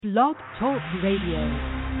Blog Talk Radio.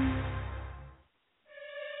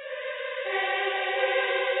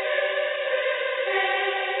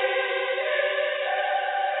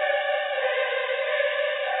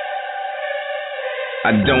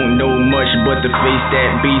 I don't know much but to face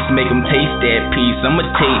that beast, make them taste that peace. I'ma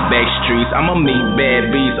take back streets, I'ma meet bad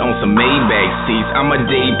beats on some Maybach seats. I'm a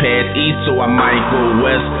day pass east, so I might go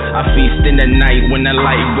west. I feast in the night when the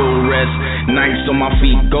light go rest. Nights on my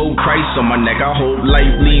feet, gold Christ on my neck. I hope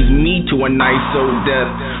life leads me to a nice old death.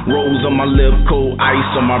 Rose on my lip, cold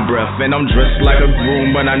ice on my breath. And I'm dressed like a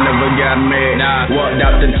groom, but I never got mad. Walked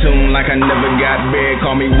out the tomb like I never got bad.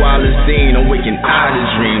 Call me Wallace Dean, I'm waking out of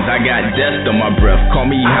dreams. I got death on my breath, call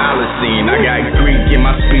me Holocene. I got Greek in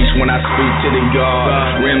my speech when I speak to the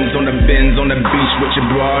God. Rims on the Benz on the beach with your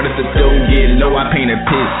broad. If the dough get low, I paint a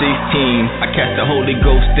pit 16. I catch the Holy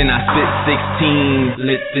Ghost, then I spit 16.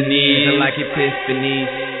 Litanies are like epiphanies.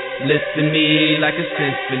 Listen to me like a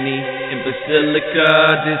symphony. In Basilica,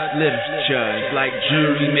 this literature is like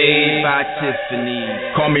jewelry made by Tiffany.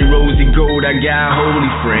 Call me Rosie Gold, I got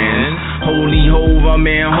holy friends. Holy Hove, I'm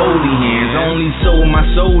in holy hands. I only sold my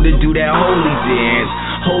soul to do that holy dance.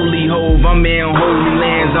 Holy Hove, I'm in holy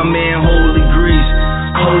lands. I'm in holy Greece.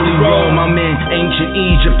 Holy Rome, I'm in ancient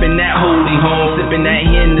Egypt in that holy home, sipping that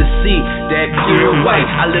Hennessy, that pure white.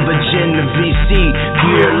 I live a Genovese,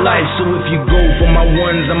 pure life. So if you go for my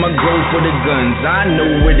ones, I'ma go for the guns. I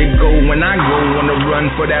know where to go when I go on the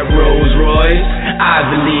run for that Rolls Royce.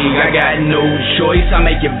 Ivy League, I got no choice. I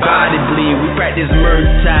make your body bleed. We practice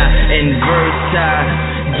Murta and Verta.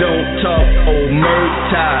 Don't talk, oh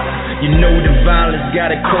Murta. You know the violence got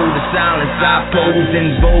a code of silence. I pose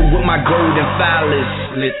in vogue with my golden phallus.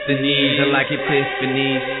 Litanies are like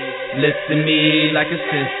epiphanies. Listen to me like a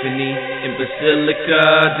symphony. In Basilica,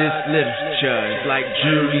 this literature is like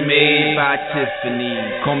jewelry made by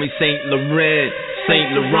Tiffany. Call me Saint Laurent,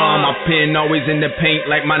 Saint Laurent. My pen always in the paint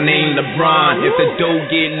like my name LeBron. If the dough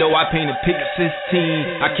get low, I paint a pic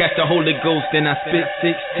 16. I catch the Holy Ghost, then I spit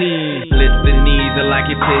 16. Litanies are like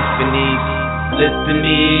epiphanies. Listen to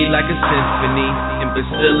me like a symphony. In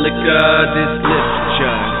Basilica, this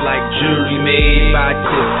literature is like jewelry made by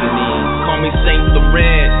Tiffany. Call me Saint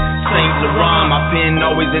Laurent, Saint Laurent. My pen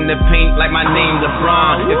always in the paint like my name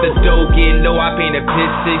LeBron. If the dough get low, I paint a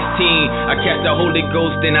pit 16. I catch the Holy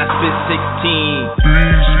Ghost, then I spit 16.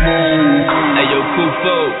 Beast mode. Hey yo,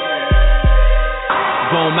 Kufo,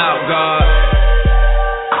 Boom out, God.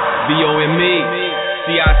 VOME,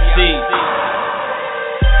 CIC.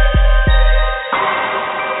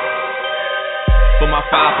 For my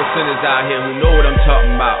 5%ers out here who know what I'm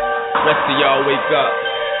talking about. Rest of y'all wake up.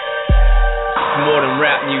 It's more than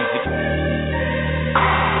rap music.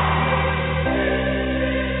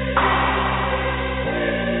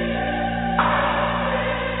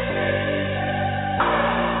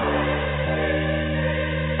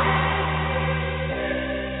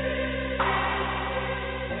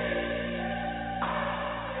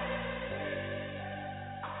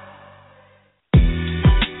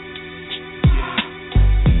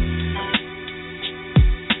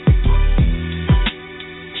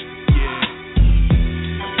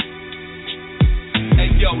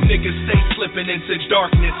 Niggas stay slipping into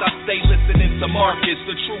darkness. I stay listening to Marcus.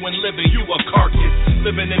 The true and living, you a carcass.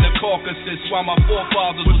 Living in the Caucasus while my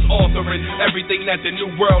forefathers was authoring everything that the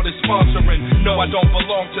new world is sponsoring. No, I don't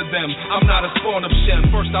belong to them. I'm not a spawn of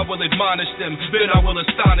Shem. First I will admonish them, then I will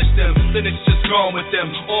astonish them. Then it's just gone with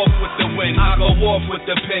them, off with the wind. I go off with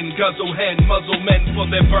the pen, guzzle hen, muzzle men for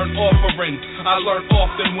their burnt offering. I learn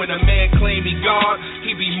often when a man claim he God,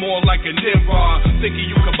 he be more like a Nimrod. Thinking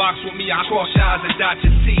you can box with me, I cross your eyes and dot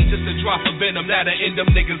your T. Just a drop of venom that'll end them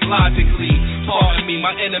niggas logically. Pardon me,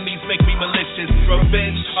 my enemies make me malicious.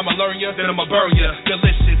 Revenge, I'ma learn ya, then I'ma burn ya.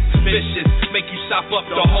 Delicious, vicious, make you stop up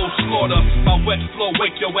the whole slaughter. My wet flow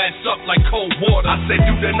wake your ass up like cold water. I said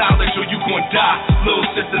do the knowledge or you gon' die. Little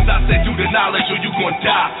sisters, I said do the knowledge or you gon'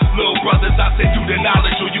 die. Little brothers, I said do the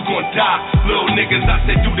knowledge or you gon' die. Little niggas, I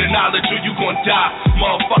said do the knowledge or you gon' die.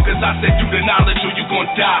 Motherfuckers, I said do the knowledge or you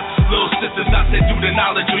gon' die. Little sisters, I said do the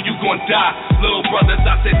knowledge or you gon' die. Little brothers,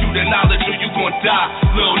 I said do the knowledge or you gon' die.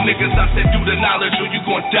 Little niggas, I said do the knowledge or you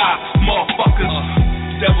gon' die. Motherfuckers.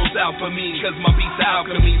 Devil's out for me, cause my beats are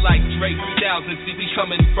alchemy like Dre 3000. See, we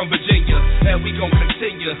coming from Virginia, and we gon'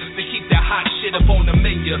 continue to keep that hot shit up on the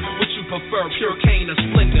menu. What you prefer, pure cane or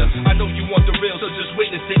splendor? I know you want the real, so just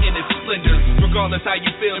witness it in its splendor. Regardless how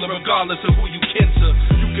you feel, and regardless of who you kin to.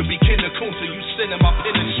 You could be Ken to Kunta, you sending my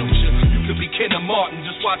pen and shoot you. You could be Ken to Martin,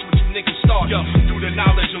 just watch what you niggas start. Yo, do the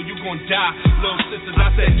knowledge or you gon' die. Little sisters,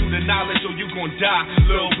 I said do the knowledge or you gon' die.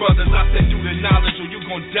 Little brothers, I said do the knowledge or you you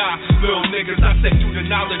gon' die. Little niggas, I said through the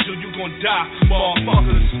knowledge or you gon' die.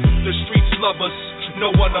 Motherfuckers, the streets love us, no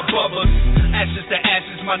one above us. Ashes to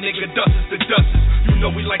ashes, my nigga, dust is to dust. You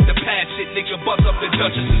know we like to pass shit, nigga, bust up the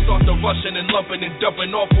Duchess and start the rushing and lumping and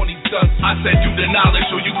dumping off on these dusts. I said do the knowledge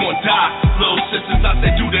or you gon' die. Little sisters, I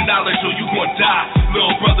said do the knowledge or you gon' die.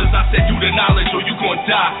 Little brothers, I said do the knowledge or you gon'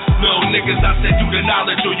 die. Little niggas, I said do the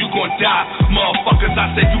knowledge or you gon' die. Motherfuckers, I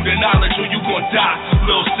said do the knowledge or you gon' die.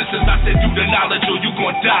 Little sisters, I said do the knowledge or you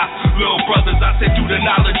gon' die. Little brothers, I said do the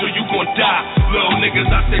knowledge or you gon' die. Little niggas,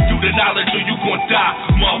 I said do the knowledge or you gon' die.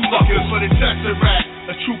 Motherfuckers, for the Tesseract,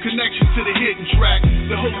 a true connection to the hidden track.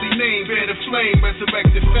 The holy name, bear the flame,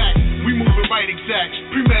 resurrected fact. We moving right exact,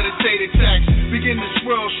 premeditated tax. Begin to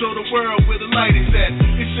swirl, show the world where the light is at.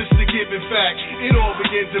 It's just a given fact, it all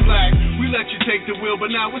begins in black. We let you take the wheel,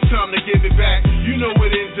 but now it's time to give it back. You know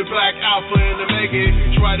it ends in black, alpha and omega. If you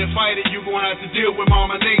try to fight it, you gon' have to deal with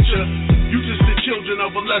Mama Nature. You just the children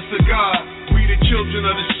of a lesser God. We the children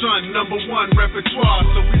of the sun, number one repertoire.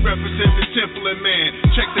 So we represent the temple and man.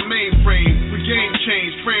 Check the mainframe, we game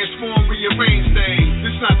change, transform, rearrange things.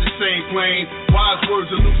 It's not the same plane. Wise words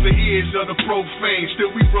elude the ears of the profane.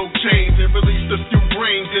 Still we broke chains and released a few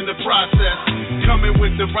brains in the process. Coming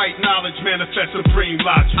with the right knowledge, manifest supreme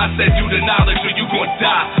logic. I said do the knowledge or you gon'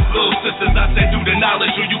 die. Little sisters, I said do the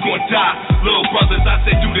knowledge or you gon' die. Little brothers, I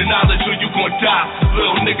said do the knowledge or you gon' die.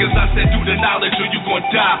 Little niggas, I said do the knowledge or you gon'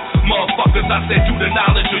 die. Motherfuckers, I said do the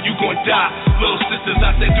knowledge or you gon' die. Little sisters,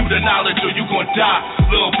 I said do the knowledge or you gon' die.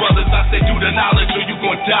 Little brothers, I said do the knowledge or you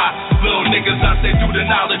gon' die. Little niggas, I said do the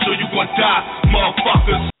knowledge or you gon' die.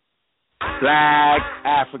 Motherfuckers. Black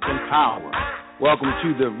African Power. Welcome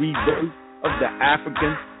to the rebirth of the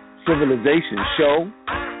African Civilization Show,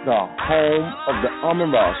 the home of the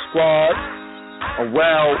Amara Squad, a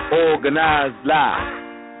well-organized lie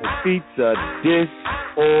that defeats a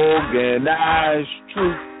disorganized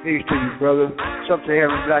truth. Peace to you, brother. Something to hear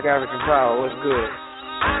with Black African Power. What's good?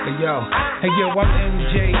 Hey yo, I'm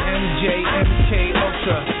MK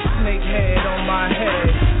Ultra. Snakehead on my head,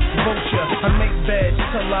 vulture. I make beds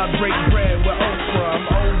till I break bread with Oprah. I'm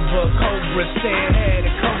over Cobra, stay ahead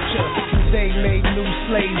of culture. They made new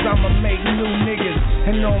slaves, I'ma make new niggas.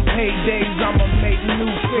 And on paydays, I'ma make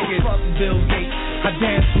new figures. Fuck Bill Gates, I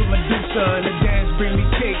dance with Medusa. And the dance bring me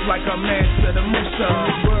cake like I'm Mansa the Musa. In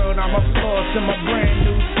this world, I'm a floss in my brand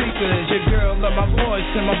new speakers. Your girl love my voice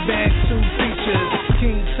and my band two features.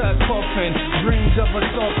 King Tut coffin, dreams of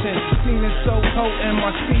assaulting. Seen it so potent,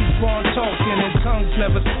 my seeds born talking. And tongues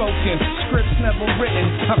never spoken, scripts never written.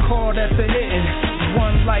 I call that the hitting.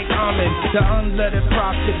 One like Amen, the unlettered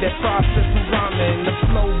prophet that profits from rhyming. The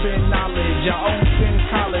flow been knowledge, I own in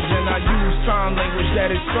college. And I use sign language that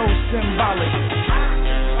is so symbolic.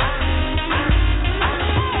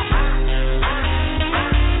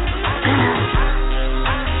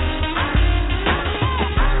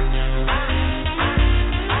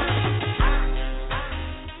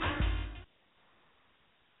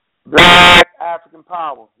 Black African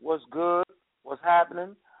Power. What's good? What's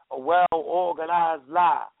happening? A well-organized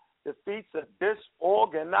lie defeats a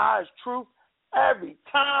disorganized truth every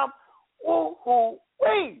time.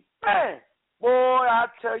 Woo-hoo-wee, man. Boy, I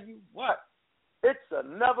tell you what, it's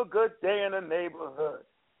another good day in the neighborhood.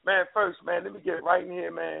 Man, first, man, let me get right in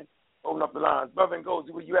here, man. Open up the lines. Brother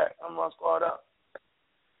Ngozi, where you at? I'm Ross Squad Up.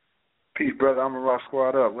 Peace, brother. I'm Ross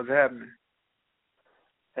Squad Up. What's happening?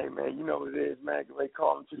 Hey, man, you know what it is, man. They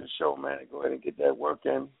call him to the show, man. Go ahead and get that work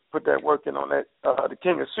in. Put that work in on that, the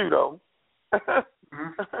King of Pseudo.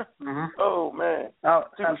 Mm-hmm. Oh, man. Oh,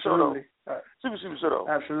 absolutely. Super Pseudo.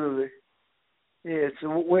 Absolutely. Yeah, so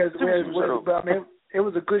where's I mean, it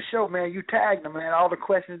was a good show, man. You tagged them, man. All the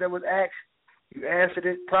questions that was asked, you answered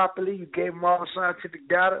it properly. You gave them all the scientific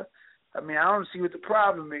data. I mean, I don't see what the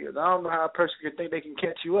problem is. I don't know how a person can think they can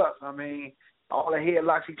catch you up. I mean, all the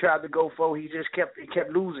headlocks he tried to go for, he kept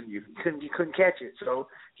losing you. You couldn't catch it. So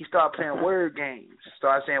he started playing word games.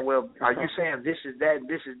 Started saying, well, are you saying this is that and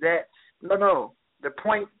this is that? No. The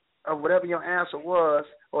point of whatever your answer was,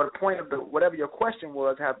 or the point of whatever your question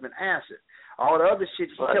was, has been answered. All the other shit,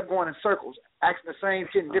 he kept going in circles, asking the same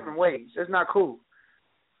shit in different ways. That's not cool.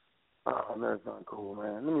 Oh, that's not cool,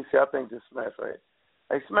 man. Let me see. I think this Smash right.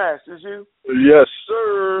 Hey, Smash, is you? Yes,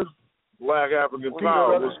 sir. Black African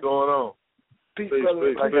Power. What's going on? Peace,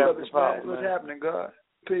 brother. Peace, Smash. What's happening, God?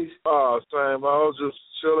 Peace. Oh, same. I was just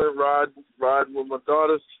chilling, riding with my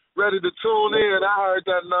daughters, ready to tune in. I heard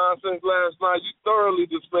that nonsense last night. You thoroughly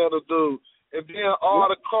dismantled dude. And then all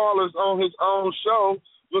the callers on his own show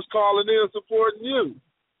was calling in supporting you.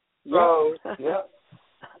 So, yeah.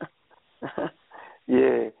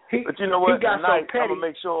 Yeah. But you know what? He got Tonight, so petty. I'm going to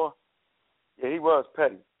make sure. Yeah, he was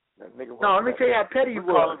petty. No, let me tell you how petty he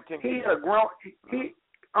was. He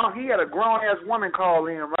had a grown ass woman call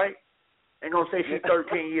in, right? Ain't gonna say she's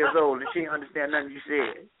 13 years old and she didn't understand nothing you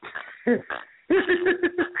said.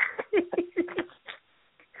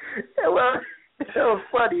 Well, it was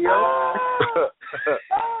funny, yo.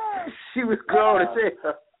 She was grown as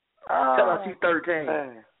hell. Tell her she's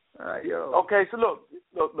 13. Yo. Okay, so look,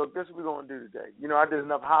 this is what we're gonna do today. You know, I did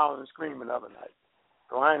enough howling and screaming the other night,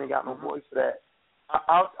 so I ain't got no voice for that.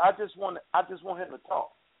 I just want him to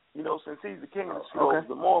talk. You know, since he's the king of the show,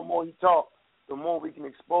 the more and more he talks, the more we can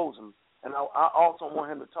expose him. And I also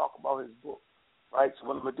want him to talk about his book, right? So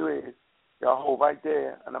what I'm gonna do is y'all hold right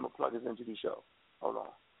there, and I'm gonna plug this into the show. Hold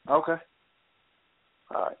on. Okay.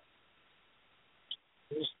 All right.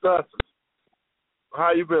 Stuff.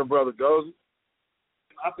 How you been, brother Gozy?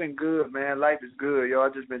 I've been good, man. Life is good, yo.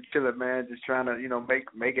 I've just been chilling, man. Just trying to, you know,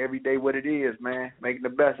 make every day what it is, man. Making the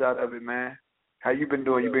best out of it, man. How you been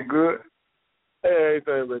doing? You been good? Hey,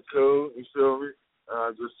 everything been cool. You feel me?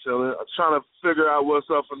 Just chilling. I'm trying to figure out what's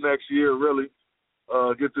up for next year, really.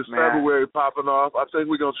 Get this February popping off. I think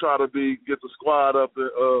we're gonna try to get the squad up in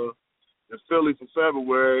Philly for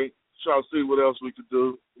February. Try to see what else we could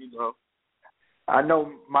do, you know. I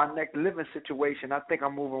know my next living situation, I think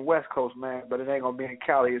I'm moving West Coast, man, but it ain't going to be in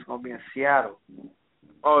Cali. It's going to be in Seattle.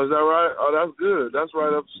 Oh, is that right? Oh, that's good. That's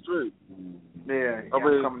right up the street. Yeah, I'm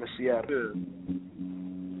coming to Seattle.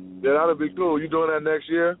 Yeah, that'll be cool. You doing that next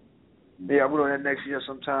year? Yeah, we're doing that next year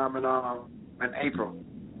sometime in April.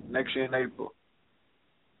 Next year in April.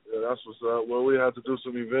 Yeah, that's what's up. Well, we have to do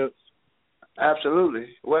some events.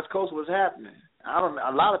 Absolutely. West Coast was happening.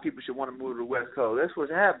 A lot of people should want to move to the West Coast. That's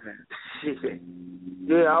what's happening.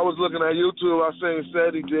 Yeah, I was looking at YouTube. I seen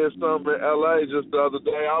Sadie did something in L.A. just the other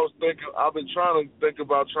day. I've been trying to think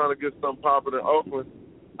about trying to get something popping in Oakland.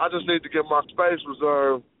 I just need to get my space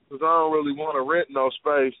reserved because I don't really want to rent no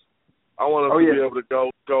space. I want to be able to go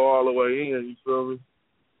all the way in. You feel me?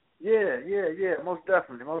 Yeah. Most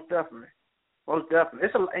definitely.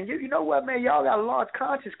 And you know what, man? Y'all got a large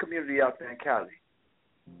conscious community out there in Cali.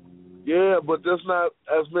 Yeah, but there's not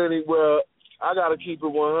as many. Well, I got to keep it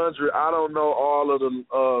 100. I don't know all of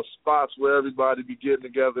the spots where everybody be getting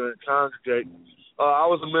together and congregate. I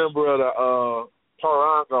was a member of the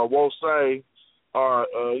Parank or Wosay, or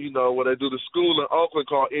you know, where they do the school in Oakland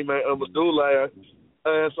called Ime Umadule,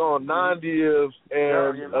 and it's on 90th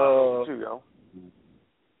and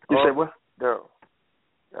You say what? Daryl.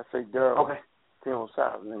 I say Daryl. Okay.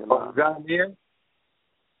 Got here?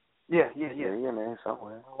 Yeah, man,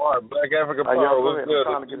 somewhere. All right, Black African Power. What's good?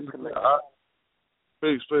 Trying to get us connected.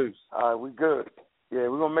 Peace. All right, we good. Yeah,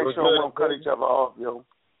 we're going to make sure we don't cut each other off, yo.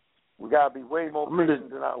 We got to be way more patient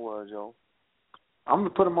than I was, yo. I'm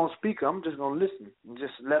going to put them on speaker. I'm just going to listen and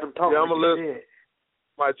just let them talk. Yeah, I'm going to listen.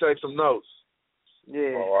 Might take some notes.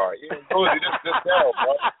 Yeah. Oh, all right. Yeah, just down,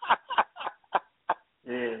 bro.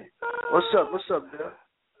 Yeah. What's up, Bill?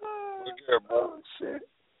 What's good, bro? Oh, shit.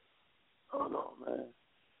 Hold on, man.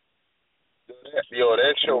 Yo,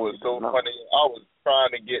 that show was so funny. I was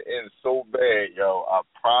trying to get in so bad, yo. I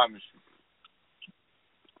promise you.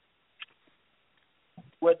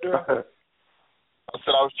 What, Daryl? I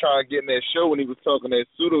said I was trying to get in that show when he was talking that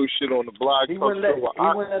pseudo shit on the blog. He wouldn't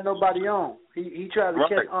let nobody on. He tried to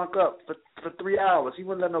catch Unc up for 3 hours. He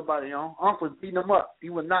wouldn't let nobody on. Unc was beating him up. He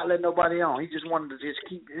would not let nobody on. He just wanted to just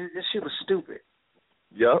keep. This shit was stupid.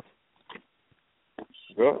 Yep.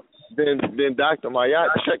 Well, then Dr. Mayat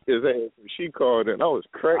checked his ass and she called and I was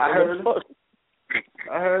cracking.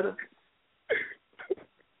 I heard her.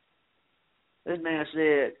 This man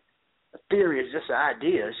said a theory is just an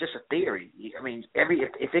idea. It's just a theory. I mean,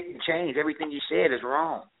 if it can change, everything you said is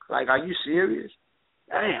wrong. Like, are you serious?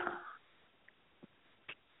 Damn.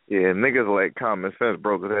 Yeah, niggas like common sense,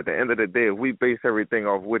 bro, because at the end of the day, if we base everything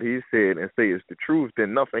off what he said and say it's the truth,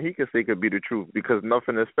 then nothing he can say could be the truth because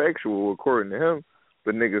nothing is factual according to him.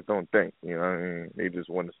 But niggas don't think, you know what I mean? They just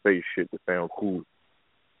want to say shit to sound cool.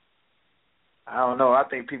 I don't know. I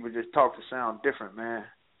think people just talk to sound different, man.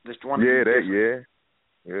 Just want to be different.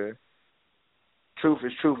 Yeah. Truth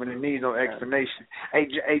is truth, and it needs no explanation. Hey,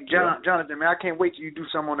 Jonathan, man, I can't wait till you do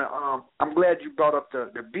something on the. I'm glad you brought up the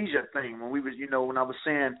Bija thing when we was, when I was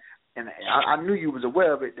saying, and I knew you was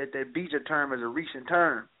aware of it, that Bija term is a recent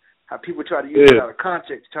term. How people try to use it out of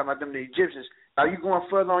context, talking about them the Egyptians. Are you going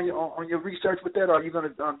further on your research with that, or are you going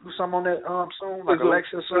to do something on that soon, like a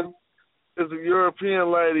lecture or something? There's a European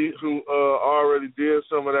lady who already did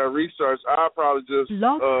some of that research. I'll probably just speak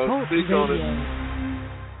on it.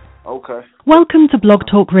 Okay. Welcome to Blog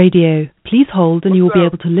Talk Radio. Please hold and you will be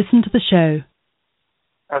able to listen to the show.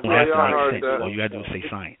 All you got to do is say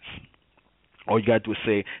science. All you got to do is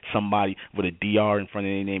say somebody with a DR in front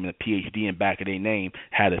of their name and a PhD in back of their name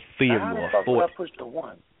had a theory or a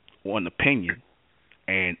thought or an opinion,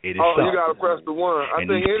 and it is so. You got to press the one. I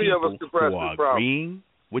think any of us can press the problem. Agreeing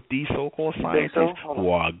with these so-called scientists, who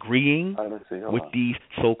are agreeing with these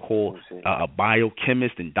so-called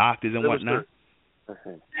biochemists and doctors and whatnot,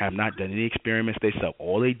 have not done any experiments themselves.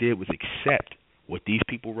 All they did was accept what these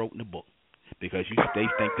people wrote in the book. Because they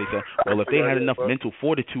think they said, well, if they had enough mental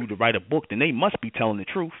fortitude to write a book, then they must be telling the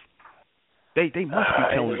truth. They must be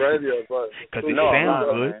telling the truth. Because it sounds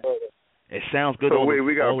good. It sounds good. So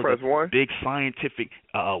we got to press one? Big scientific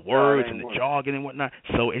words and the jargon and whatnot.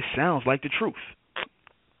 So it sounds like the truth.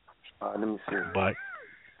 Let me see. But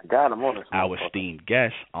our esteemed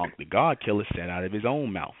guest, the God Killer, said out of his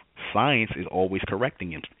own mouth, science is always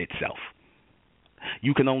correcting itself.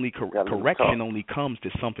 You can only correction only comes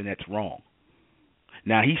to something that's wrong.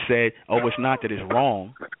 Now, he said, it's not that it's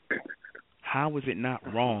wrong. How is it not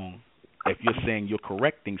wrong if you're saying you're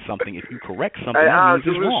correcting something? If you correct something, that means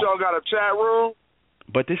it's wrong. This show got a chat room?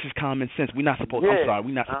 But this is common sense. We're not supposed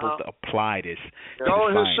we're not supposed to apply this. Go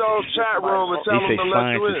in his show's chat room and tell him to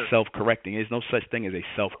let you in. They say science is self-correcting. There's no such thing as a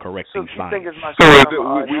self-correcting science. So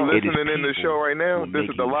we listening in the show right now? This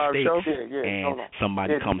is the live show? And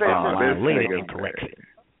somebody comes down the line later and corrects it.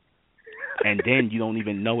 And then you don't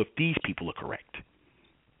even know if these people are correct.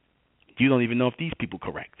 You don't even know if these people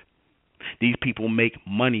are correct. These people make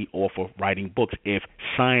money off of writing books. If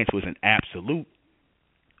science was an absolute,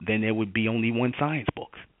 then there would be only one science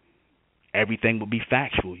book. Everything would be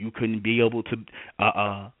factual. You couldn't be able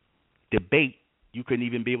to debate. You couldn't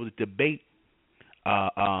even be able to debate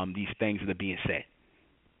these things that are being said.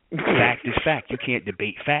 Fact is fact. You can't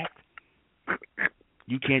debate fact.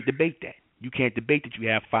 You can't debate that. You can't debate that you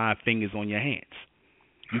have 5 fingers on your hands.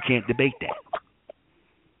 You can't debate that.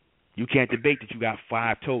 You can't debate that you got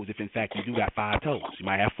 5 toes if in fact you do got 5 toes. You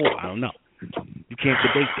might have 4. I don't know. You can't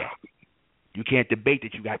debate that. You can't debate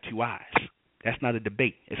that you got 2 eyes. That's not a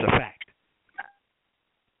debate. It's a fact.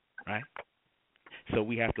 Right? So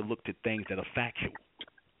we have to look to things that are factual.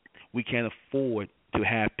 We can't afford to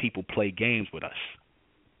have people play games with us.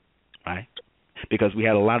 Right? Because we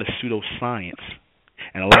had a lot of pseudoscience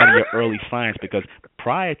and a lot of your early science, because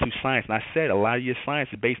prior to science, and I said a lot of your science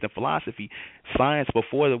is based in philosophy. Science,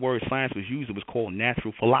 before the word science was used, it was called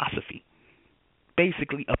natural philosophy.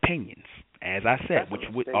 Basically opinions, as I said,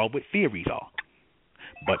 which are what theories are.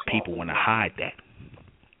 But people want to hide that.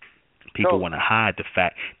 People want to hide the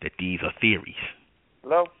fact that these are theories.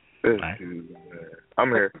 Hello? Right? I'm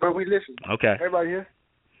here. But we listen. Okay. Everybody here?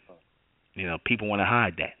 People want to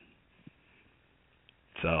hide that.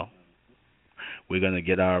 So we're going to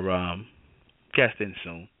get our guest in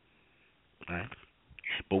soon. Right?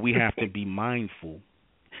 But we have to be mindful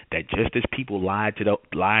that just as people lied to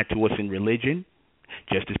us in religion,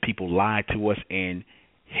 just as people lied to us in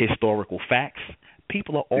historical facts,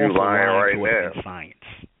 people are also lying to us in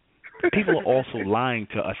science. People are also lying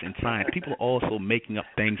to us in science. People are also making up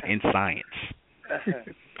things in science.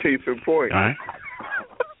 Case in point. Right?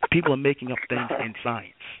 People are making up things in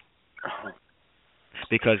science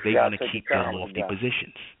because they want to keep their lofty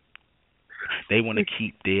positions. They want to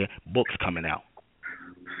keep their books coming out.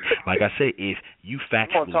 Like I said, if you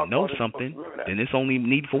factually know something, then it's only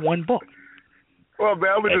need for one book. Well,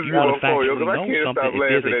 man, I'm just going for you because I can't stop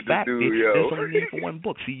laughing at this dude, yo. There's only need for one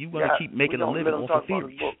book. See, you're going to keep making a living off of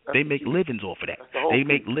theories. They make livings off of that. They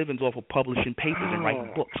make livings off of publishing papers and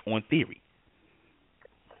writing books on theory.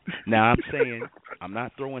 Now, I'm saying, I'm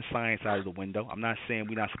not throwing science out of the window. I'm not saying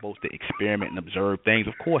we're not supposed to experiment and observe things.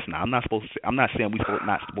 Of course not. I'm not saying we're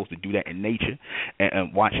not supposed to do that in nature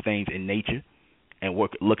and watch things in nature and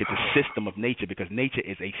look at the system of nature, because nature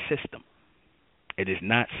is a system. It is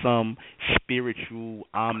not some spiritual,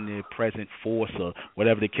 omnipresent force or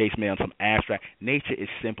whatever the case may be, some abstract. Nature is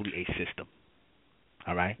simply a system,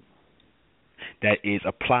 all right, that is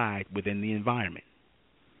applied within the environment,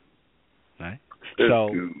 right? So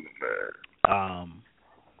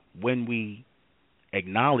when we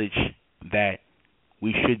acknowledge that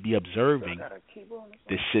we should be observing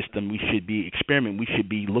the system, we should be experimenting, we should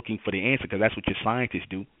be looking for the answer, because that's what your scientists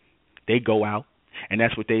do. They go out, and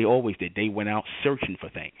that's what they always did. They went out searching for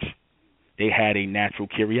things. They had a natural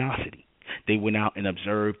curiosity. They went out and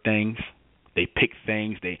observed things. They picked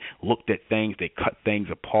things. They looked at things. They cut things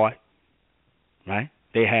apart, right?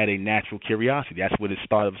 They had a natural curiosity. That's what it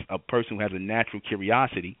started. A person who has a natural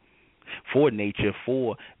curiosity for nature,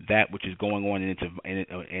 for that which is going on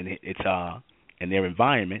in their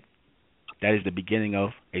environment, that is the beginning of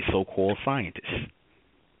a so-called scientist,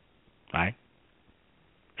 right?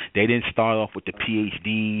 They didn't start off with the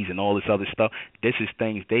PhDs and all this other stuff. This is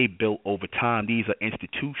things they built over time. These are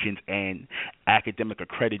institutions and academic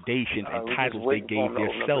accreditations and titles they gave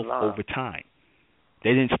themselves over time.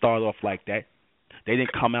 They didn't start off like that. They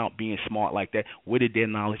didn't come out being smart like that. Where did their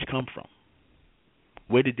knowledge come from?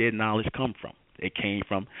 Where did their knowledge come from? It came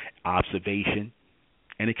from observation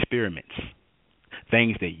and experiments.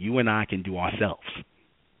 Things that you and I can do ourselves.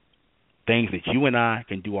 Things that you and I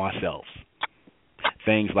can do ourselves.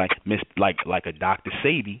 Things like a Dr.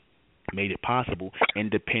 Sebi made it possible.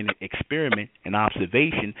 Independent experiment and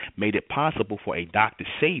observation made it possible for a Dr.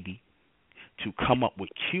 Sebi to come up with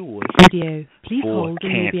cures Please for hold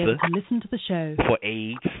cancer, and you'll be able to listen to the show. for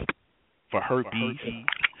AIDS, for herpes,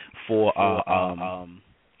 for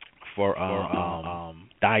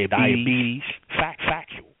diabetes.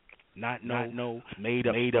 Factual, not no made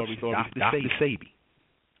up stories. Dr. Sebi,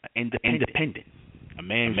 independent, a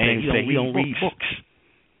man who said he don't read books.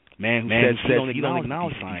 Man who says he don't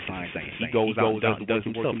acknowledge science. He goes out and does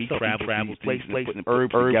himself. He travels places, putting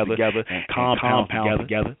herbs together and compounds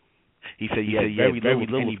together. He said very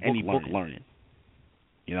little any book learning.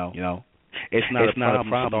 You know, it's not a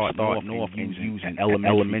problem starting off and using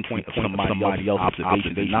elementary point of somebody else's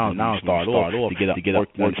observations. Now start off to get a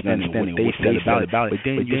understanding of what they said about it. But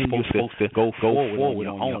then you're supposed to go forward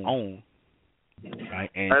on your own. Right,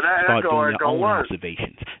 and start doing your own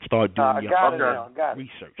observations. Start doing your own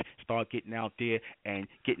research. Start getting out there and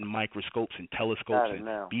getting microscopes and telescopes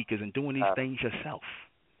and beakers and doing these things yourself.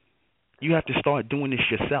 You have to start doing this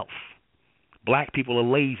yourself. Black people are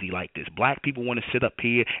lazy like this. Black people want to sit up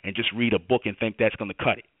here and just read a book and think that's going to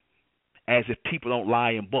cut it. As if people don't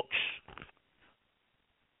lie in books.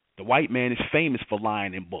 The white man is famous for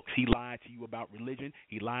lying in books. He lied to you about religion.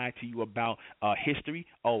 He lied to you about history.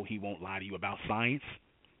 Oh, he won't lie to you about science.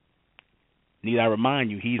 Need I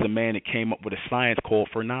remind you, he's a man that came up with a science called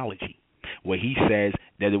phrenology, where he says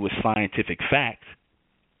that it was scientific fact,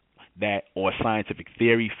 that or scientific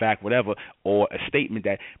theory, fact, whatever, or a statement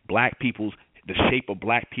that the shape of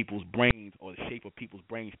black people's brains or the shape of people's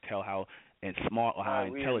brains tell how and smart or how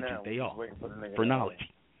intelligent they are.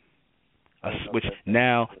 Phrenology. Which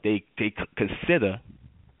now they consider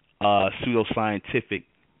a pseudoscientific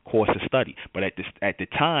course of study, but at the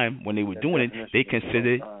time when they were doing it, they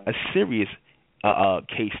considered a serious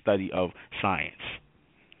case study of science.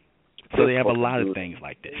 So they have a lot of things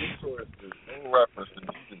like this.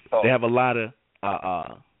 They have a lot of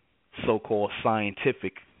so-called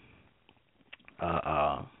scientific,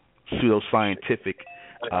 pseudoscientific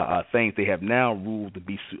things they have now ruled to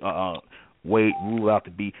be ruled out to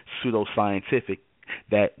be pseudoscientific,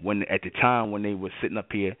 that when at the time when they were sitting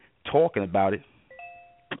up here talking about it,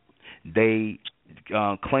 they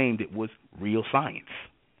claimed it was real science.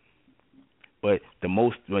 But the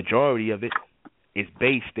majority of it is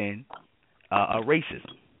based in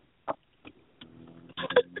racism.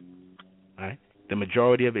 Right? The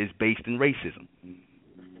majority of it is based in racism.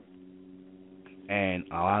 And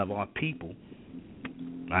a lot of our people,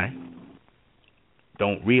 right,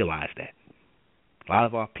 don't realize that. A lot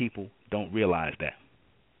of our people don't realize that.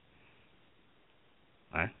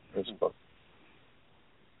 Right? So,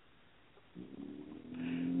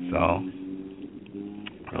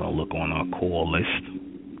 we're going to look on our call list,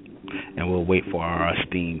 and we'll wait for our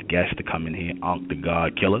esteemed guest to come in here, Ankh the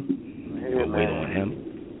God Killer. We'll wait on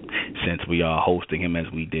him, since we are hosting him as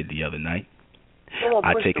we did the other night.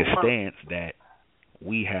 I take a stance that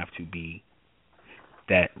we have to be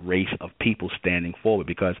that race of people standing forward,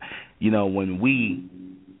 because when we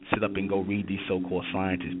sit up and go read these so-called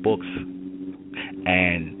scientist books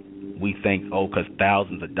and we think, because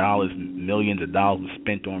thousands of dollars, millions of dollars are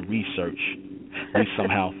spent on research, we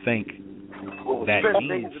somehow think that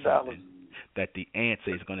means something, that the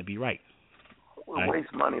answer is going to be right. We'll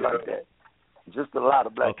waste money like that. Just a lot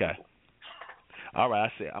of black people. All right,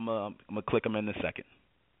 I see. I'm gonna click them in a second.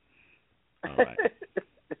 All right.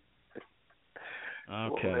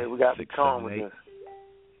 Okay. Well, we got to be calm with this.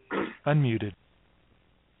 Unmuted.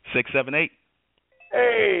 678.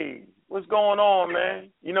 Hey, what's going on, man?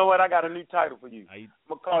 You know what? I got a new title for you. I'm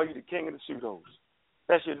gonna call you the King of the Pseudos.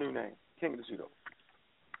 That's your new name, King of the Pseudos.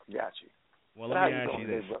 Got you. Well, let me ask you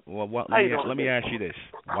this. Let me ask you this.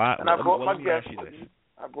 Why? And I brought my guest.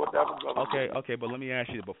 I brought that one. Okay, but let me ask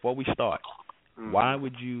you, before we start, why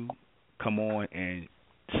would you come on and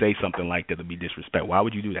say something like that to be disrespectful? Why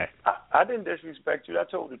would you do that? I didn't disrespect you. I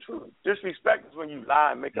told the truth. Disrespect is when you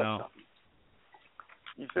lie and make up something.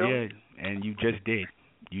 You feel me? Yeah, and you just did.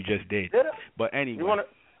 Did I? But anyway. You wanna?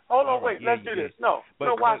 Hold on, wait. Let's do this.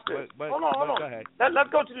 Watch this. Hold on. Go ahead. Let's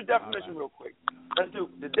go to the definition real quick. Let's do.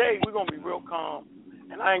 Today we're gonna be real calm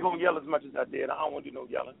and I ain't gonna yell as much as I did. I don't want to do no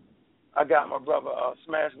yelling. I got my brother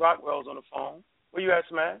Smash Rockwell's on the phone. Where you at,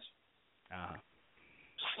 Smash?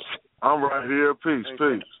 I'm right here. Peace.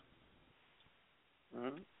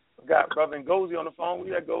 Mm-hmm. I got brother Ngozi on the phone. Where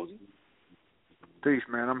you at, Ngozi? Peace,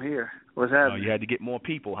 man. I'm here. What's happening? No, you had to get more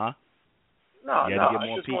people, huh? No, I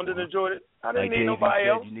just wanted to enjoy it. I didn't need nobody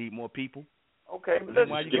else. You need more people. Okay, but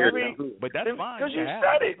listen, but that's fine. Because you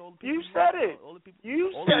said it. You said it.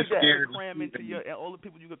 You said that. All the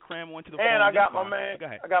people you could cram onto the phone. And I got my man. Go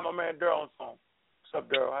ahead. I got my man Daryl on the phone. What's up,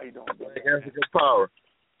 Daryl? How you doing? African power.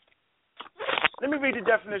 Let me read the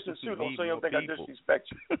definition of pseudo so you don't think I disrespect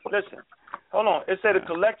you. Listen, hold on. It said a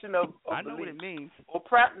collection of I know beliefs what it means. or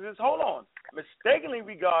practices. Hold on. Mistakenly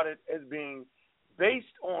regarded as being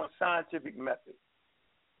based on scientific method.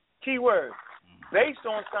 Key word. Based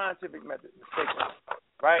on scientific method, mistakenly,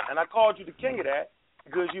 right? And I called you the king of that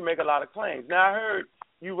because you make a lot of claims. Now, I heard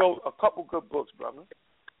you wrote a couple good books, brother.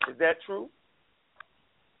 Is that true?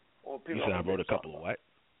 Or you said I wrote a couple of what?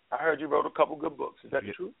 I heard you wrote a couple good books. Is that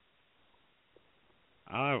true?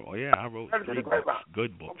 I wrote 3 books,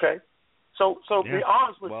 good books. Okay. So be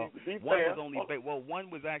honest with you. Be fair. One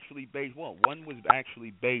was actually based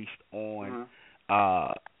on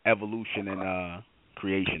evolution and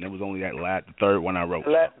creation. It was only the third one I wrote.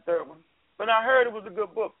 The third one. But I heard it was a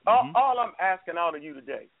good book. All I'm asking out of you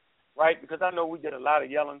today, right, because I know we did a lot of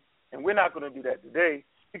yelling, and we're not going to do that today,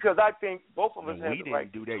 because I think both of us have the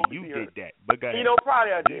right to do that. You did that. But go ahead. You know,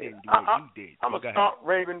 probably I did. You did. I'm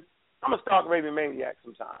a stark raving maniac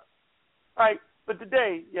sometimes. Right? But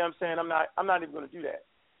today, you know what I'm saying, I'm not even going to do that.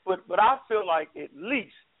 But I feel like at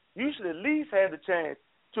least, you should at least have the chance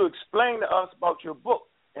to explain to us about your book.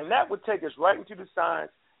 And that would take us right into the science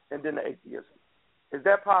and then the atheism. Is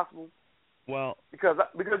that possible? Well, because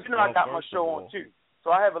I got my show on too,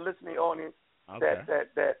 so I have a listening audience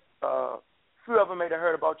that few of them may have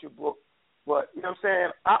heard about your book. But you know what I'm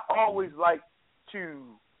saying, I always like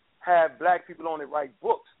to have black people on it write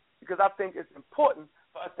books because I think it's important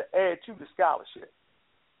for us to add to the scholarship.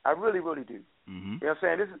 I really, really do. Mm-hmm. You know what I'm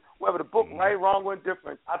saying? This is whether the book right, wrong, or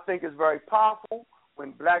indifferent. I think it's very powerful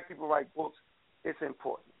when black people write books. It's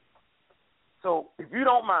important. So if you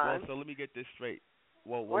don't mind. So let me get this straight.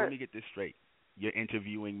 Let me get this straight. You're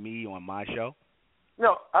interviewing me on my show?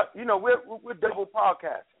 No, we're double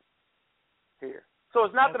podcasting here. So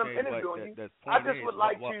it's not that I'm interviewing you. I just would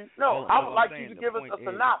like you. No, I would like you to give us a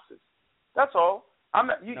synopsis. That's all. I'm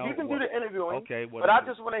not. You can do the interviewing. Okay. But I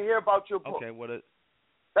just want to hear about your book. Okay.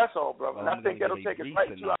 That's all, brother. And I think that'll take us right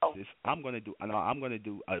 2 hours. I'm going to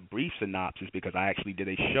do a brief synopsis because I actually did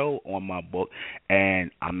a show on my book,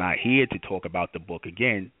 and I'm not here to talk about the book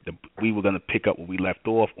again. We were going to pick up where we left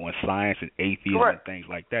off on science and atheism and things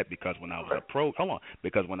like that because when I was approached,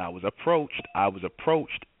 I was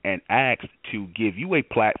approached and asked to give you a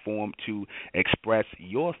platform to express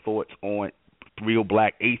your thoughts on real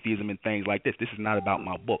black atheism and things like this. This is not about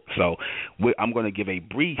my book. So I'm going to give a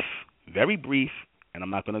brief, very brief, and I'm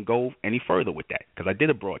not going to go any further with that because I did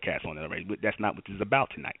a broadcast on it already. But that's not what this is about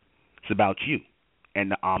tonight. It's about you and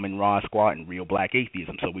the Amun-Ra Squad and real black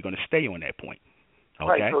atheism. So we're going to stay on that point. Okay?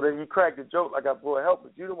 Right, so then you cracked the joke like I brought help,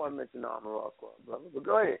 but you don't want to mention the Amun-Ra Squad, brother. But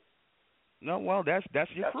go ahead. No, well, that's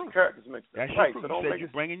your crew. That's right, your crew. So you said you're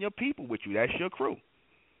bringing your people with you. That's your crew.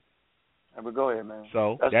 Right, but go ahead, man.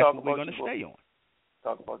 So that's what we're going to stay on.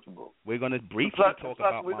 Talk about your book. We're going to briefly talk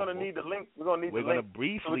about we're going to need the link. We're going to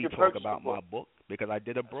briefly talk about my book because I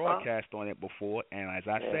did a broadcast on it before, and as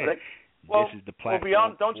I said, this is the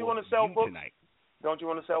platform. Don't you want to sell books tonight? Don't you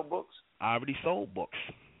want to sell books? I already sold books.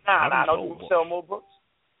 Don't you want to sell more books?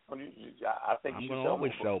 I think I'm going to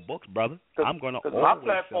always sell books, brother. I'm going to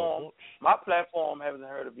always sell books. My platform hasn't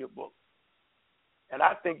heard of your book, and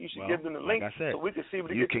I think you should give them the link so we can see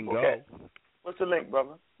what you can go. At. What's the link,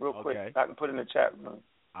 brother? Real quick. I can put it in the chat room.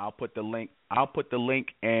 I'll put the link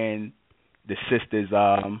in the sisters.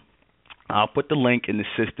 I'll put the link in the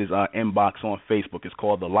sisters' inbox on Facebook. It's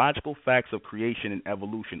called "The Logical Facts of Creation and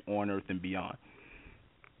Evolution on Earth and Beyond."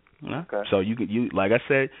 Okay. So you like I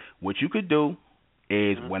said, what you could do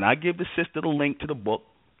is when I give the sister the link to the book,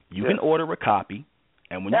 you can order a copy,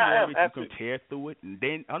 and when you order it, you can tear through it, and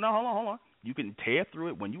then hold on. You can tear through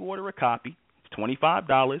it when you order a copy. It's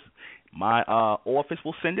 $25. My office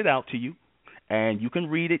will send it out to you, and you can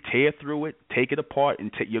read it, tear through it, take it apart,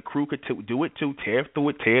 and your crew could do it too. Tear through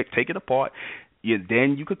it, take it apart.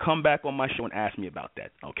 Then you could come back on my show and ask me about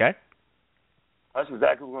that. Okay? That's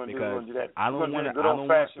exactly what we're going to do. We're going to do that.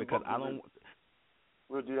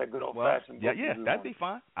 We'll do that good old fashioned. Yeah, that'd be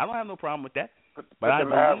fine. I don't have no problem with that. Put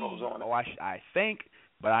them arrows on it. I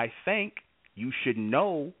think you should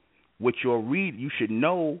know what you're you should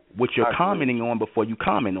know what you're commenting on before you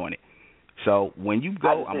comment on it. So when you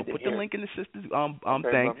go, I'm gonna put the link in the sister's thing.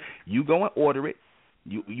 Brother. You go and order it.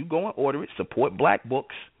 You go and order it. Support Black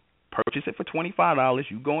books. Purchase it for $25.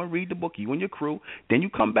 You go and read the book. You and your crew. Then you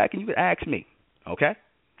come back and you can ask me. Okay.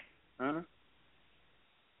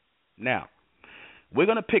 Now we're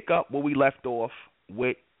gonna pick up where we left off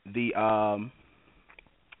with the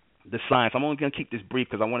science. I'm only gonna keep this brief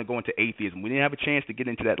because I want to go into atheism. We didn't have a chance to get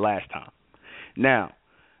into that last time. Now,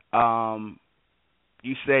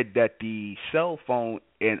 you said that the cell phone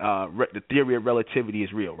and the theory of relativity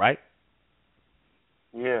is real, right?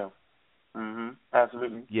 Yeah.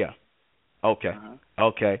 Absolutely. Yeah. Okay.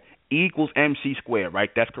 Okay. E equals mc squared, right?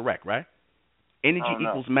 That's correct, right? Energy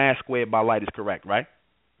equals mass squared by light is correct, right?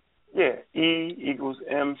 Yeah. E equals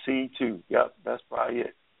mc2. Yep. That's probably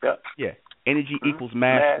it. Yep. Yeah. Energy equals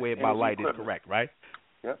mass squared by light is correct, right?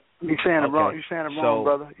 Yep. You're saying it wrong. You're saying it wrong,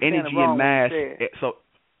 brother. You're energy and mass. So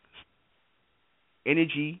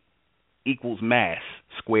energy equals mass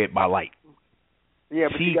squared by light. Yeah,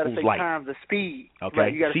 but C you got to say light. times the speed. Okay.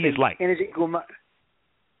 Right? You got to C say is light. Energy equal.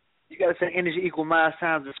 You got to say energy equal mass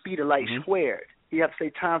times the speed of light squared. You have to say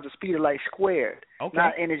times the speed of light squared. Okay.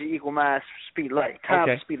 Not energy equal mass speed of light times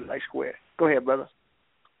the speed of light squared. Go ahead, brother.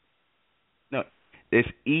 No, it's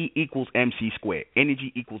E equals mc squared.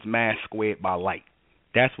 Energy equals mass squared by light.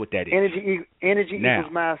 That's what that is. Energy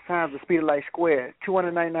equals mass times the speed of light squared.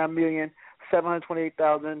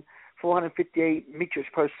 299,728,458 meters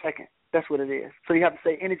per second. That's what it is. So you have to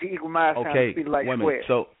say energy equal mass times the speed of light squared.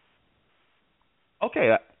 So,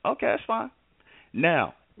 okay, that's fine.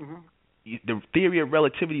 Now, the theory of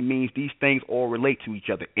relativity means these things all relate to each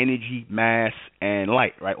other: energy, mass, and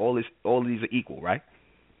light. Right? All of these are equal, right?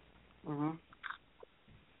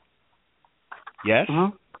 Yes.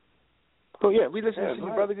 Oh yeah, we listen to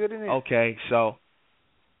you, brother. Good in there. Okay, so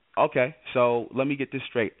let me get this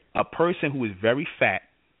straight. A person who is very fat,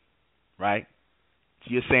 right?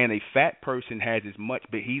 You're saying a fat person has as much,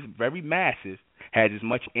 but he's very massive, has as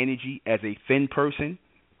much energy as a thin person.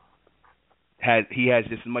 He has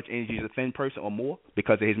just as much energy as a thin person or more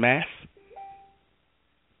because of his mass?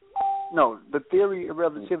 No, the theory of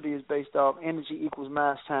relativity is based off energy equals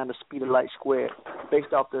mass times the speed of light squared,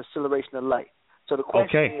 based off the acceleration of light. So the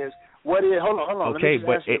question is, what is? Hold on. Okay,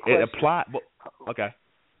 but it applies. Okay.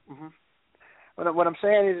 What I'm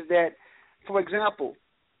saying is that, for example,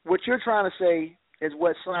 what you're trying to say is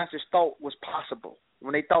what scientists thought was possible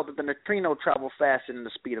when they thought that the neutrino traveled faster than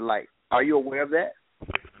the speed of light. Are you aware of that?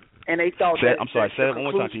 And they thought say it one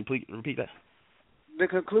more time. Can you please repeat that? The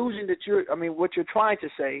conclusion that what you're trying to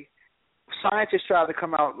say, scientists tried to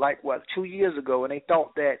come out 2 years ago, and they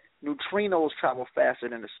thought that neutrinos travel faster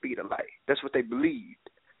than the speed of light. That's what they believed.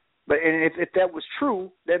 But if that was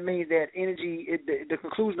true, that means that energy, the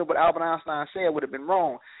conclusion of what Albert Einstein said would have been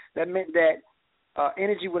wrong. That meant that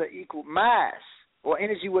energy would have equaled mass, or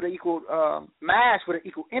energy would have equaled mass would have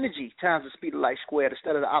equaled energy times the speed of light squared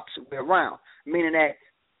instead of the opposite way around, meaning that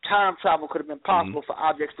time travel could have been possible for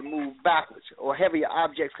objects to move backwards, or heavier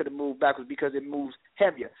objects could have moved backwards because it moves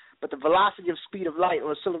heavier. But the velocity of speed of light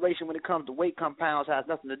or acceleration when it comes to weight compounds has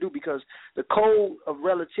nothing to do, because the code of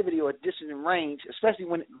relativity or distance and range, especially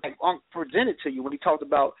when presented to you when he talked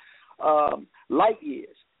about light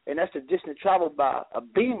years, and that's the distance traveled by a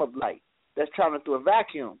beam of light that's traveling through a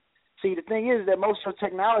vacuum. See, the thing is that most of the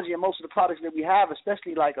technology and most of the products that we have,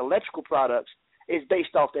 especially like electrical products, is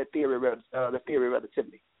based off that theory of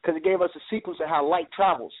relativity, because it gave us a sequence of how light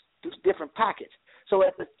travels through different pockets. So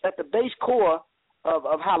at the base core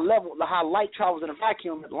of how light travels in a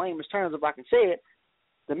vacuum, in layman's terms, if I can say it,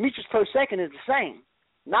 the meters per second is the same,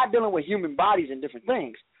 not dealing with human bodies and different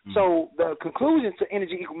things. So the conclusion to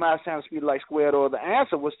energy equal mass times speed of light squared, or the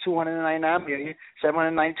answer was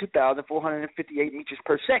 299,728,458 meters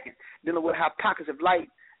per second, dealing with how pockets of light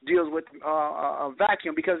deals with a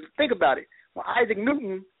vacuum. Because think about it, when Isaac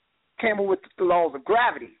Newton came up with the laws of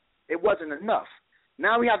gravity, it wasn't enough.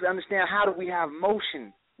 Now we have to understand, how do we have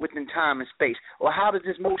motion within time and space, or how does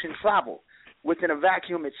this motion travel within a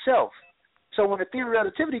vacuum itself? So when the theory of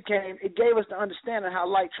relativity came, it gave us the understanding how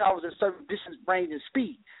light travels at a certain distance, range, and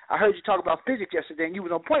speed. I heard you talk about physics yesterday, and you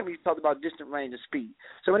was on point when you talked about distant range and speed.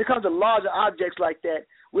 So when it comes to larger objects like that,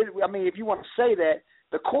 if you want to say that,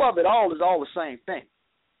 the core of it all is all the same thing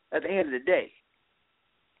at the end of the day.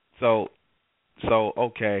 So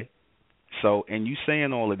and you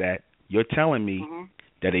saying all of that, you're telling me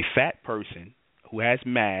that a fat person who has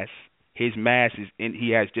mass, his mass is he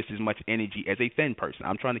has just as much energy as a thin person.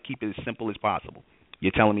 I'm trying to keep it as simple as possible.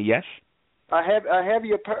 You're telling me yes? A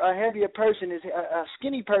heavier person is a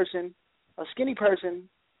skinny person. A skinny person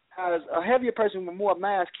has a heavier person with more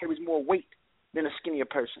mass carries more weight than a skinnier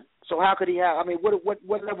person. So how could he have? I mean,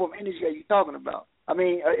 what level of energy are you talking about? I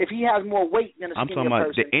mean, if he has more weight than a skinnier person, I'm talking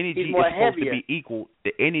about the energy he's more is supposed heavier. to be equal.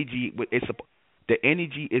 The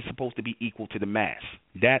energy is supposed to be equal to the mass.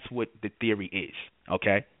 That's what the theory is.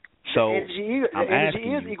 Okay. So the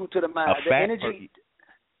energy is equal to the mass. The energy,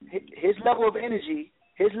 his level of energy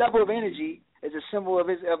is a symbol of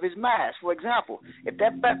his mass. For example, if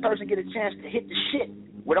that fat person get a chance to hit the shit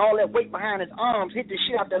with all that weight behind his arms, hit the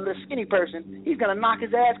shit out that little skinny person, he's gonna knock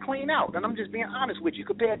his ass clean out. And I'm just being honest with you.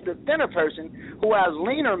 Compared to the thinner person who has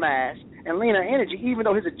leaner mass and leaner energy, even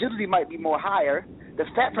though his agility might be more higher, the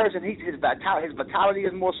fat person, his vitality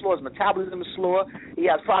is more slow, his metabolism is slower, he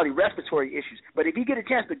has probably respiratory issues. But if he get a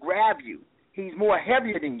chance to grab you, he's more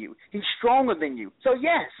heavier than you, he's stronger than you. So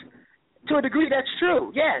yes, to a degree that's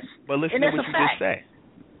true, yes. But listen to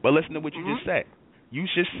what you just said. Just said. You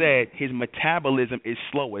just said his metabolism is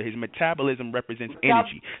slower. His metabolism represents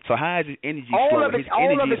energy. So how is his energy slower? His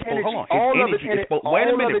energy is wait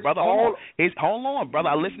a minute, brother. Hold on, brother.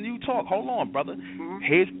 I listen to you talk. Hold on, brother.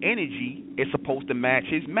 His energy is supposed to match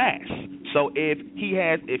his mass. So if he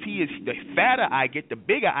is the fatter I get, the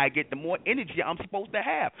bigger I get, the more energy I'm supposed to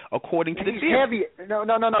have, according to the theory. Heavier. No.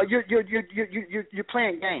 You're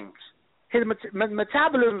playing games. His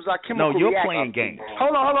metabolisms are chemical reactions. No, you're playing games.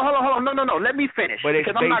 Hold on. No. Let me finish.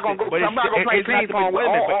 Because I'm not going to play ping pong with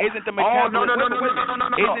all. But isn't the metabolism?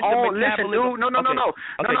 No. Listen, dude. No.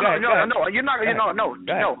 You're not. No.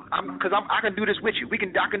 Because I can do this with you.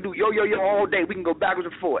 I can do yo all day. We can go backwards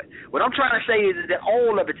and forward. What I'm trying to say is that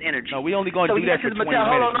all of it's energy. No, we only going to do that for 20 minutes.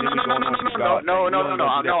 No.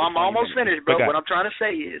 I'm almost finished, bro. What I'm trying to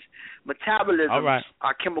say is metabolisms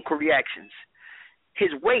are chemical reactions.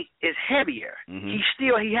 His weight is heavier. He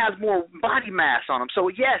has more body mass on him. So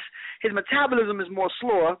yes, his metabolism is more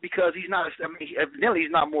slower because he's not. Evidently he's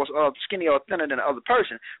not more skinny or thinner than the other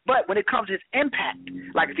person. But when it comes to his impact,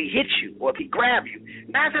 like if he hits you or if he grabs you,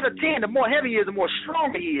 9 out of 10, the more heavy he is, the more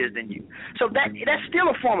stronger he is than you. So that's still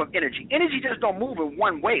a form of energy. Energy just don't move in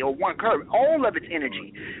one way or one curve. All of it's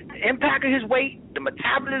energy. The impact of his weight, the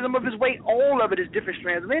metabolism of his weight, all of it is different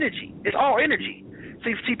strands of energy. It's all energy.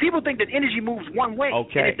 See, people think that energy moves one way,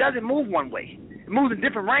 and it doesn't move one way. It moves in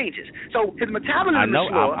different ranges. So his metabolism is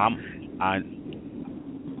slower.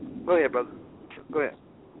 Go ahead, brother. Go ahead.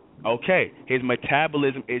 Okay, his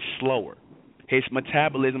metabolism is slower. His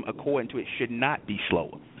metabolism, according to it, should not be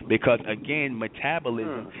slower. Because, again,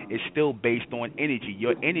 metabolism is still based on energy.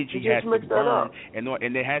 Your energy has to burn, and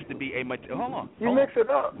there has to be a... Hold on. You mix it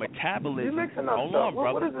up. Metabolism. You mixing up hold on,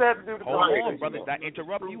 brother. What does that have to do with Hold on, brother. Did I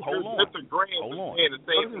interrupt you?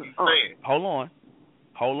 Hold on.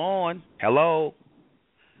 Hello.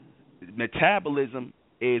 Metabolism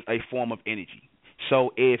is a form of energy.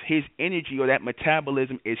 So if his energy or that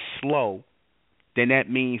metabolism is slow, then that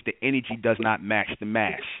means the energy does not match the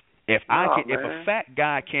mass. If a fat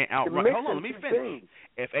guy can't outrun, hold on, let me finish.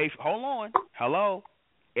 If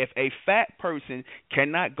a fat person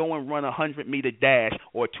cannot go and run a 100-meter dash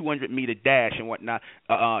or a 200-meter dash and whatnot,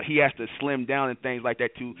 he has to slim down and things like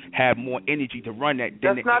that to have more energy to run that.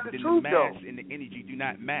 That's not the truth, though. And the energy do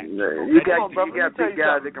not match. You got big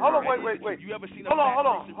guys that can run. Wait. You ever seen a hold fat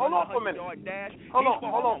person on run for a minute. 100-yard dash? Hold on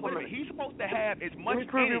for a minute. He's supposed to have as much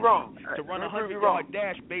energy to run a 100-yard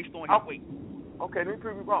dash based on his weight. Okay, let me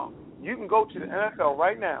prove you wrong. You can go to the NFL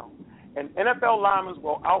right now, and NFL linemen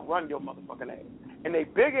will outrun your motherfucking ass. And they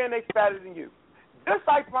bigger and they fatter than you. This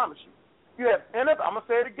I promise you. You have NFL, I'm going to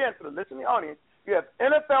say it again for the listening audience. You have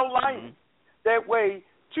NFL linemen that weigh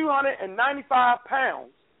 295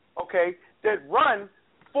 pounds, okay, that run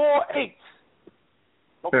 4.8.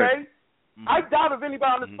 Okay? I doubt if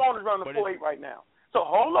anybody on this phone is running a 4.8 right now. So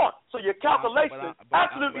hold on. So your calculation is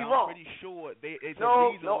absolutely wrong. I'm pretty sure there is a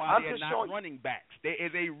reason why they're not running backs. There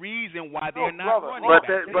is a reason why they're not running backs.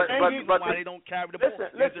 There's a reason why they don't carry the ball.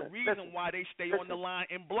 There's a reason why they stay on the line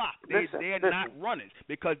and block. They're not runners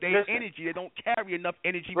because their energy, they don't carry enough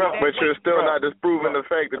energy. But you're still not disproving the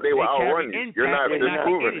fact that they will outrun you. You're not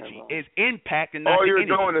disproving it. It's impact and not all you're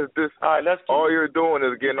doing is this. All you're doing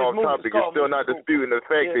is getting off topic. You're still not disputing the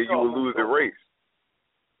fact that you will lose the race.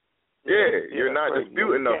 Yeah, you're not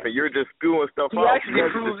disputing nothing. You're just spewing stuff out. You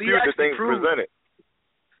dispute the things presented.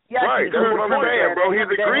 Right, that's what I'm saying, bro. He's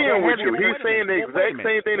agreeing with you. He's saying the exact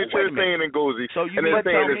same thing that you're saying in Gozy, and then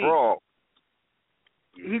saying it's wrong.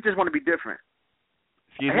 He just want to be different.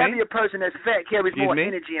 A heavier person that's fat carries more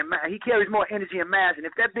energy and mass. He carries more energy and mass. And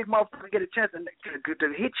if that big motherfucker get a chance to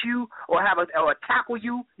hit you or tackle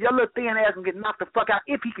you, your little thin ass can get knocked the fuck out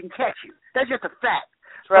if he can catch you. That's just a fact.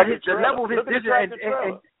 The level of his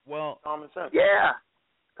Well, yeah.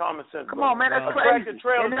 Common sense. Come on, man, that's crazy.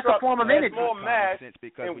 And it's a form of energy. More mass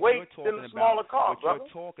and weight than the smaller car, brother. What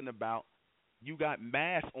you're talking about, you got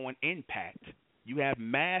mass on impact. You have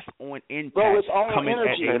mass on impact. Bro, it's all coming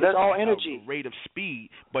energy. At it's all energy. Rate of speed,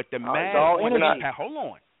 but the mass on impact.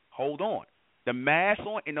 Hold on. The mass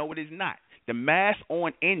on, no, it is not. The mass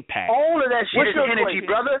on impact. All of that shit is energy,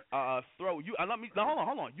 brother. Hold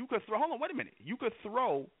on. You could throw. Hold on. Wait a minute. You could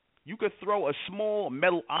throw a small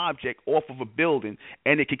metal object off of a building,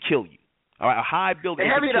 and it could kill you. All right, a high building.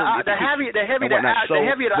 The heavier the object,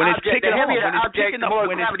 the more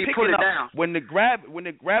gravity pull it down. When the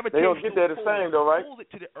gravitation, they don't get that the same though, right? Pulls it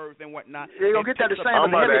to the earth and whatnot. They don't get that the same. I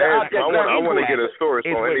want to get a source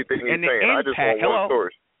on anything you're saying. I just want one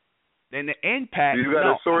source. Then the impact. You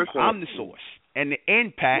got a source? I'm the source. And the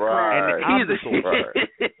impact, right. and the source.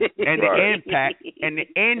 And the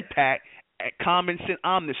impact, common sense,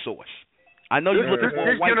 I'm the source. I know you're looking for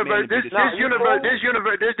a white man. This universe.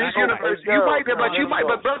 You might,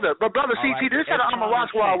 but brother, see, this is how the Amara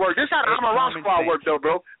Squad work. This is how the Amara Squad work, though,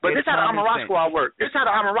 bro. But this is how the Amara Squad work. This is how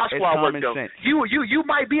the Amara Squad work, though. You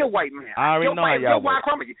might be a white man. I already know how y'all work.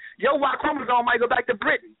 Your white chromosome might go back to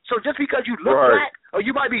Britain. So just because you look black or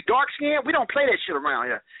you might be dark skinned, we don't play that shit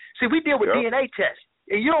around here. See, we deal with DNA tests,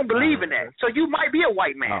 and you don't believe in that. So you might be a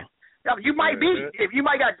white man. You might be, if you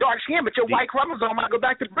might got dark skin, but your white chromosome might go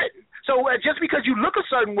back to Britain. So just because you look a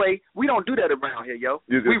certain way, we don't do that around here, yo.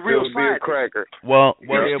 You can still be a cracker.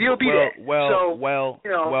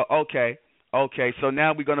 Okay. So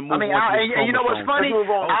now we're gonna move on to and you know what's funny?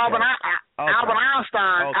 Albert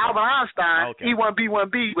Einstein,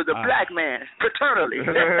 E1B1B was a black man paternally.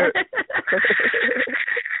 Really?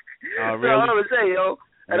 So I'm gonna say, yo.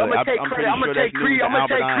 And I'm gonna take credit. I'm gonna take Creed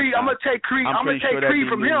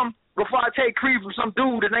from him before I take Creed from some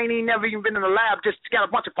dude that ain't never even been in the lab, just got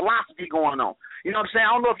a bunch of philosophy going on. You know what I'm saying?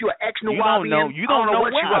 I don't know if you're an ex-Nubian. You don't know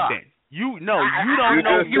where I've been. You don't know.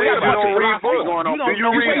 You got a bunch of philosophy going on. Do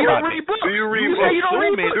you read books? You say you don't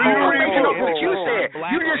read books. You said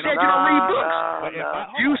you just said you don't read books.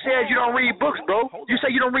 You said you don't read books, bro. You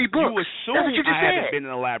say you don't read books. You assume That's what you just I haven't said. been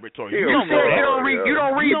in a laboratory. You said you don't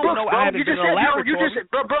read books, bro. You just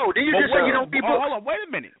said bro. Then you just say you don't read books. Hold on, wait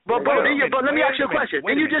a minute. But let me ask you a question.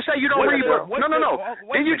 Then you just say you don't read books. No.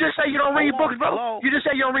 Then you just say you don't read books, bro. You just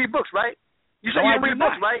say you don't read books, right? You say you don't read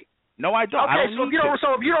books, right? No, I don't. Okay,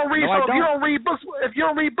 so if you don't read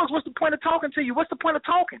books, what's the point of talking to you? What's the point of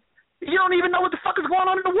talking? You don't even know what the fuck is going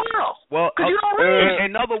on in the world. Well, because you don't read.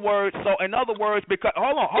 In other words, because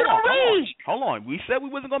hold on. We said we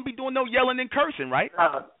wasn't gonna be doing no yelling and cursing, right?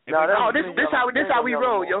 This how we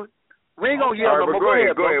roll, yo. We ain't gonna yell no more. Go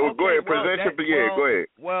ahead. Present your beginning. Go ahead.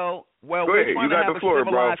 Well, go we're ahead. trying to have a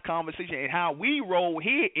civilized bro. conversation, and how we roll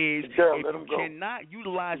here is if you cannot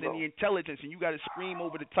utilize any intelligence and you got to scream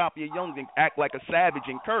over the top of your young and act like a savage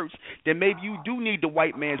and curse, then maybe you do need the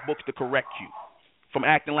white man's books to correct you from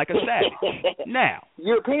acting like a savage. Now,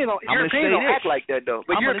 Europeans don't act like that, though.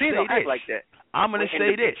 But Europeans don't act like that. I'm going to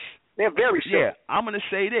say this. They're very silly. Yeah, I'm going to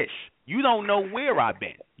say this. You don't know where I've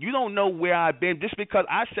been. You don't know where I've been. Just because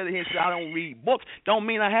I said it here and said I don't read books don't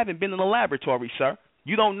mean I haven't been in a laboratory, sir.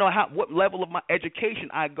 You don't know what level of my education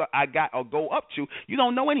I got or go up to. You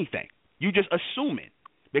don't know anything. You just assuming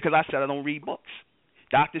because I said I don't read books.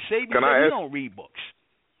 Dr. Sabian said you don't read books.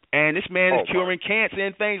 And this man is curing cancer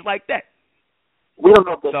and things like that. We don't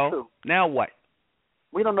know if that's true. Now what?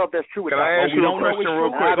 We don't know if that's true. Can I ask you a question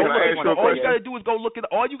real quick? All you got to do is go look at.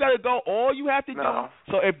 All you have to do.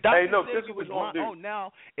 So if Dr. Sabian was lying,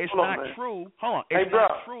 now it's not true. Hold on. It's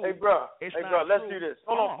not true. Hey, bro. Let's do this.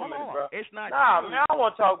 Hold on for a minute, bro. It's not true. Man, I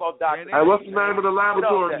want to talk about Dr. Hey, what's the name of the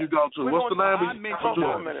laboratory you go to? What's the name of the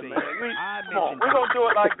laboratory? We're going to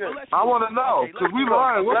do it like this. I want to know, because we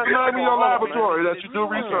lying. What's the name of your laboratory that you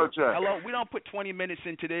do research at? Hello, we don't put 20 minutes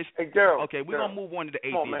into this. Hey, girl. Okay, we're going to move on to the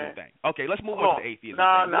atheism thing. Okay, let's move on to the atheism.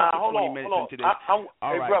 Hold on.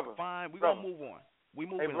 All right, brother, fine. We're going to move on.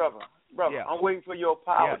 Brother, yeah. I'm waiting for your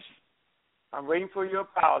apology. Yes. I'm waiting for your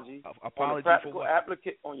apology, apology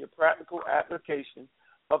on your practical application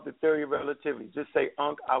of the theory of relativity. Just say,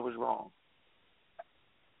 Unc, I was wrong.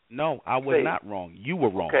 No, I was not wrong. You were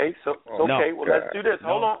wrong. Okay, let's do this.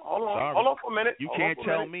 Hold on for a minute. You can't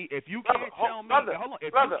tell me if you can't tell me.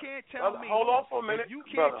 Hold on for a minute. You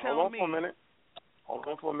can't tell me. Hold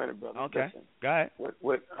on for a minute, brother. Okay, listen. Go ahead.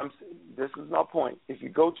 This is my point. If you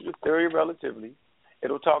go to the theory of relativity,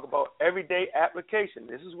 it'll talk about everyday application.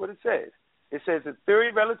 This is what it says. It says the theory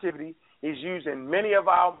of relativity is used in many of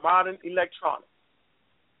our modern electronics,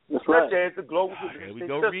 such as the global positioning system.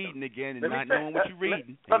 Here we go reading again and not knowing what you're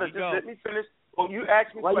reading. Brother, just let me finish. Well, you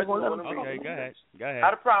asked me questions. Okay, go ahead.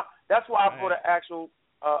 Not a problem. That's why I brought an actual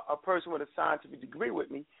a person with a scientific degree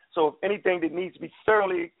with me. So if anything that needs to be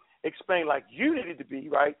thoroughly explained like you needed to be,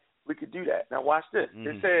 right, we could do that. Now watch this.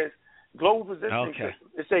 It says global positioning system.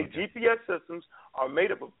 It says GPS systems are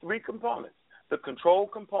made up of 3 components: the control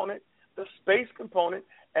component, the space component,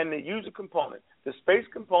 and the user component. The space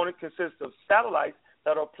component consists of satellites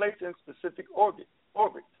that are placed in specific orbits.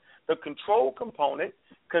 The control component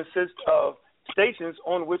consists of stations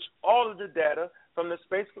on which all of the data from the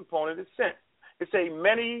space component is sent. It's a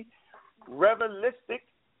many relativistic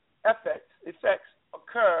effects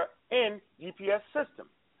occur in GPS system.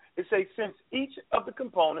 It says since each of the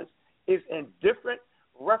components is in different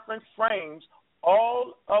reference frames,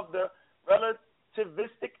 all of the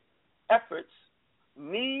relativistic efforts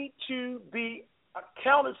need to be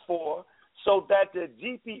accounted for so that the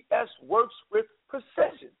GPS works with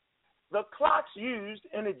precision. The clocks used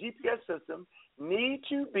in the GPS system need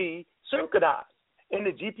to be synchronized in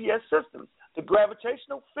the GPS systems. The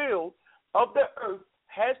gravitational field of the Earth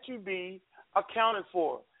has to be accounted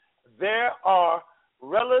for. There are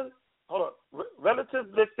relativistic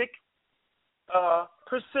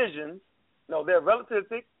precision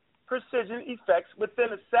effects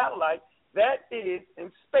within a satellite that is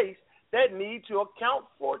in space that need to account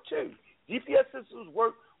for too. GPS systems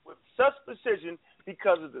work with such precision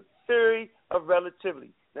because of the theory of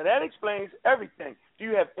relativity. Now that explains everything. Do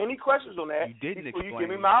you have any questions on that? You didn't before explain. You give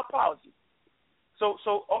me my apology. So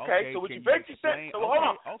what you basically said. So hold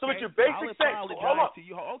on. So what you basically said. Hold on. To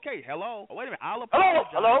you. Okay, hello. Wait a minute. I'll apologize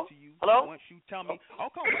to you once you tell me.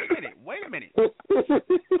 Okay, wait a minute. Hello.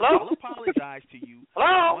 I'll apologize to you.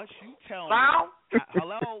 Hello. Once you tell me.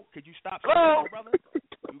 Hello. Could you stop? Hello. Brother?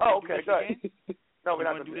 Okay, go ahead. No, we're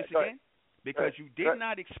not going to do this again because you did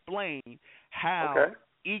not explain how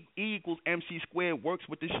E equals MC squared works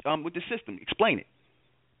with the system. Explain it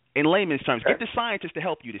in layman's terms. Get the scientists to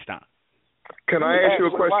help you this time. Can I ask you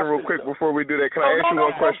a question real quick before we do that? Can I ask you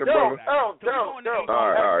one question, brother? Daryl.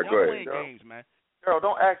 All right, go ahead. Games, man. Daryl,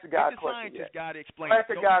 don't ask the guy a Get question. the scientist guy to explain. Ask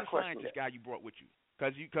the guy a question. Scientist guy you brought with you.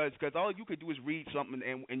 Because all you could do is read something,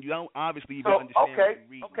 and you don't obviously even understand what you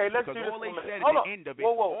read. Okay, let's do this. All they said at the end of it,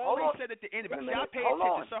 all they said at the end of it, see, I pay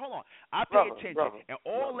attention, sir, hold on. I pay attention, and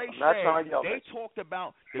all they said, they talked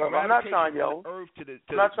about the gravitation of the Earth to the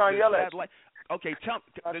satellite. Okay,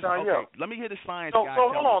 let me hear the science guy. So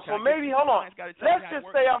hold on. So maybe, hold on. Let's just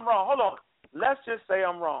say I'm wrong. Hold on. Let's just say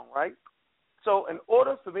I'm wrong, right? So in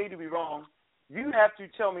order for me to be wrong, you have to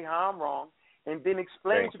tell me how I'm wrong, and then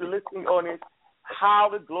explain to the listening audience how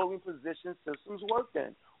the global position systems work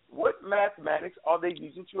then. What mathematics are they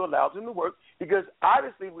using to allow them to work? Because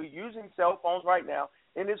obviously we're using cell phones right now,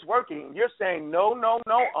 and it's working. You're saying, no,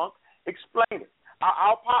 Unc, explain it.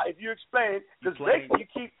 If you explain it, because basically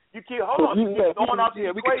you keep going out the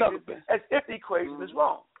equation as if the equation is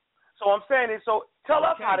wrong. So I'm saying it. So tell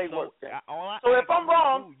us how they work then. So if I'm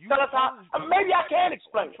wrong, tell us how. Maybe I can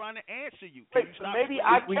explain it. I'm trying to answer you. Maybe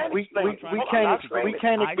I can explain it. We can't explain it.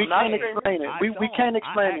 We can't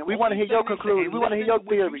explain it. We want to hear your conclusion. We want to hear your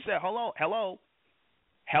theory. Hello.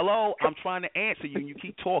 I'm trying to answer you, and you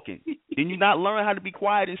keep talking. Didn't you not learn how to be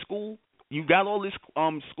quiet in school? You got all this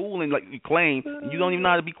schooling, like you claim, and you don't even know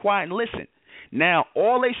how to be quiet and listen. Now,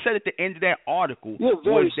 all they said at the end of that article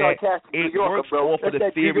was that it works off of the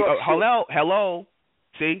theory of hello.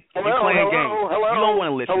 See, you're playing games. You don't want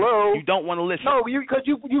to listen. You don't want to listen. No, because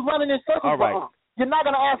you running in circles. All right. You're not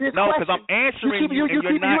going to answer his question. No, because I'm answering you, and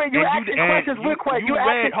you're not. You're asking questions with questions. You're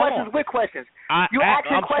asking questions with questions. You're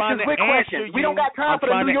asking questions with questions. We don't got time for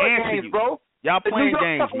the New York games, bro. Y'all playing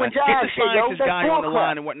games, man. Get the scientist guy on the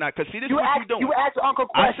line and whatnot. Because see, this is what you're doing. You ask Uncle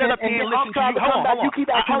questions, I sat up here and listened to you. Hold on. You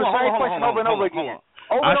keep asking the same question over and over again.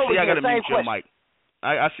 I see I got to mute your mic.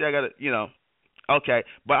 I see I got to, okay.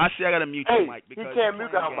 But I see I got to mute your mic. Because you can't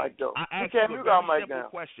mute our mic, though. You can't mute our mic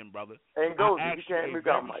now. Question, brother. And Gozy, you can't mute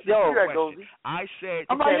our mic. I said,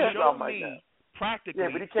 show me practically.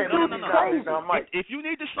 Yeah, but he can't mute our mic. If you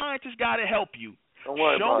need the scientist guy to help you,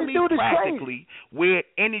 show me practically where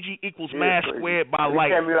energy equals mass squared by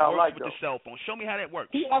light works with the cell phone. Show me how that works.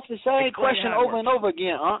 He asked the same question over and over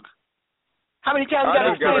again, Unc. How many times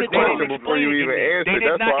you got to explain it? Question before you even answer.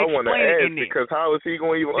 That's why I want to ask, because how is he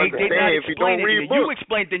going to even understand if he don't read books? You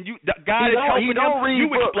explain then. God is helping him. You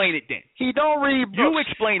explain it then. He don't read books. You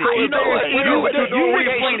explain it. You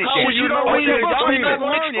explain it then. You don't read books. You don't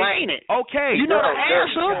explain it. Okay. You know the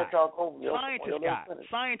answer.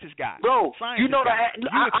 Scientist guy. Bro, you know the.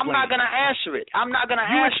 I'm not gonna answer it. I'm not gonna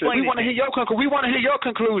answer it. We want to hear your conclusion. We want to hear your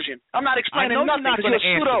conclusion. I'm not explaining nothing. You're a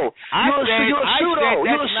pseudo.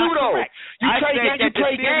 You're a pseudo. You play games. You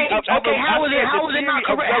play games. Okay, how is it not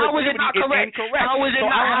correct? How is it not correct? How is it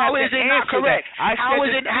not correct? How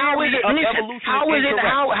is it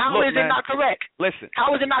not correct? Listen.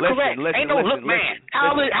 How is it not correct? Ain't no look, man.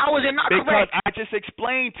 How is it not correct? Because I just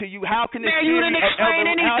explained to you how can this man, you didn't explain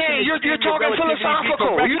anything. You're talking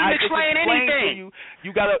philosophical. You didn't explain anything.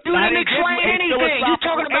 You didn't explain anything. You're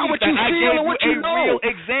talking about what you feel and what you know. Real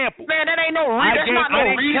example. Man, that ain't no reason. That's not no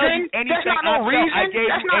reason. That's not no reason.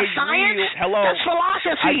 That's not science. That's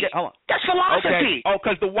philosophy. That's philosophy. Okay. Oh,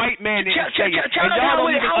 because the white man didn't say it. How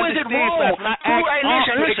is it wrong?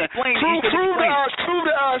 Listen. Prove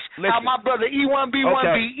to us how my brother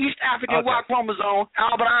E1B1B, East African Y chromosome,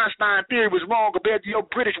 Albert Einstein theory was wrong compared to your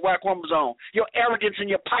British Y chromosome. Your arrogance and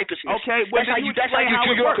your pipusness. Okay, well, that's how you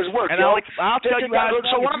New Yorkers work. And I'll tell you how.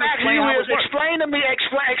 So what I'm asking you is explain to me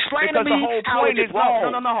how it is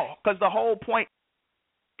wrong. No. Because the whole point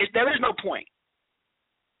is there is no point.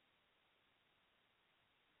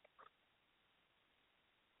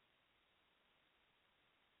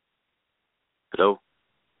 Hello?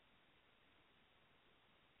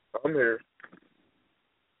 I'm here.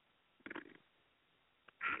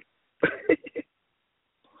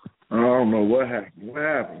 I don't know what happened. What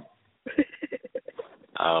happened?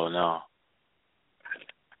 Oh, no.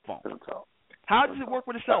 Phone. How does it work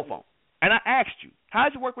with a cell phone? And I asked you, how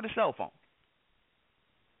does it work with a cell phone?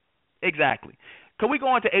 Exactly. Can we go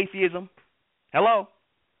on to atheism? Hello?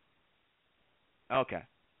 Okay.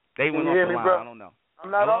 They went off the line. Bro? I don't know. I'm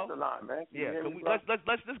not Hello? off the line, man.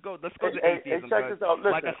 Let's go to atheism. Check this out.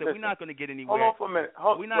 Listen, like I said, we're not going to get anywhere. Hold on for a minute.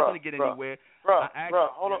 We're not going to get anywhere.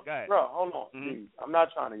 Hold on. Mm-hmm. I'm not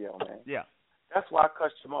trying to yell, man. Yeah. That's why I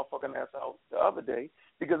cussed your motherfucking ass out the other day,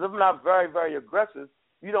 because if I'm not very, very aggressive,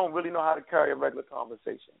 you don't really know how to carry a regular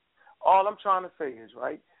conversation. All I'm trying to say is,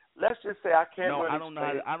 right, let's just say I can't really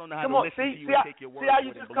explain it. I don't know how to listen to you and take your words.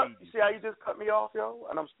 See how you just cut me off, yo?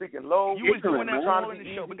 And I'm speaking low. You was doing that all in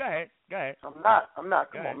the show, but go ahead. I'm not.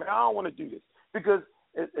 Come on, man. I don't want to do this. Because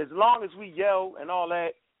as long as we yell and all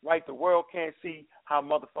that, right, the world can't see how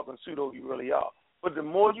motherfucking pseudo you really are. But the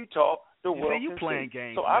more you talk, the world can see. You playing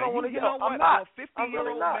games. So I don't want to yell. I'm not. I'm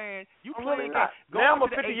really not. Man, you I'm really playing not. games. Now I'm a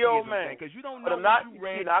 50-year-old man. Because you don't know what you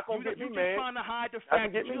read. You're not going to get me mad. You're trying to hide the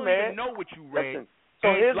fact that you don't even know what you read. Listen. So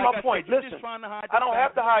here's my point. Listen, I don't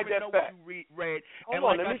have to hide that fact. Hold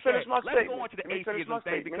on, let me finish my statement. Let's go on to the atheism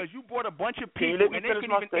thing, because you brought a bunch of people and they couldn't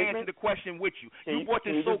even answer the question with you. You brought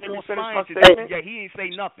this so-called scientist. Yeah, he ain't say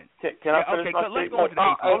nothing. Can I finish my statement? Let's go on to the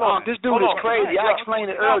atheism. Hold on, this dude is crazy. I explained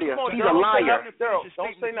it earlier. He's a liar.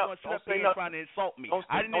 Don't say nothing. Don't say nothing. Trying to insult me.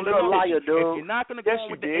 I didn't know. You're a liar, dude. If you're not going to go on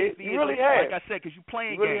with the atheism, you really have. like I said, because you're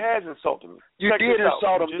playing games. You really has insulted me. You did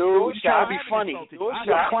insult him, dude. You're trying to be funny.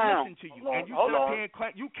 You're a clown. And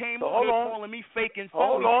you came calling me fake and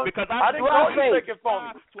phony because I didn't call you fake and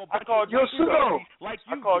phony. I called you pseudo. Like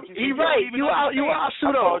you. He's right. You are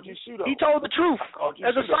pseudo. He told the truth.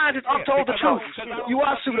 As a scientist, I told the truth. You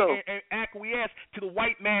are pseudo. And acquiesce to the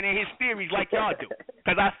white man and his theories like y'all do.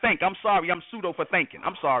 Because I think. I'm sorry. I'm pseudo for thinking.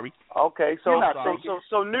 I'm sorry. Okay. So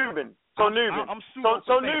Nubin. So Nubin.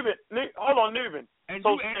 Hold on, Nubin. Nubin,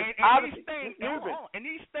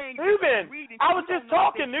 I was just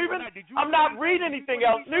talking, Nubin. I'm not reading anything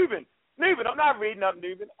else, Nubin, I'm not reading nothing,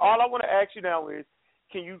 Nubin. All I want to ask you now is,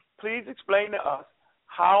 can you please explain to us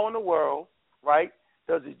how in the world, right,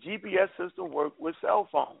 does the GPS system work with cell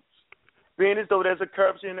phones? Being as though there's a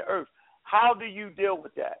curvature in the earth, how do you deal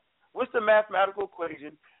with that? What's the mathematical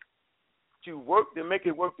equation to make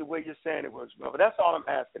it work the way you're saying it works, brother? That's all I'm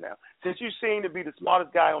asking now. Since you seem to be the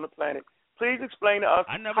smartest guy on the planet, please explain to us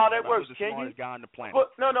how that works. Can you? Guy on the planet.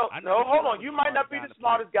 No, hold on. You might not be the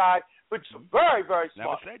smartest guy, but you're very, very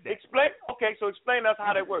smart. Explain to us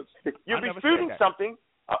how that works. You're refuting something.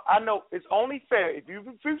 I know it's only fair if you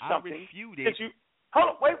refute something. Hold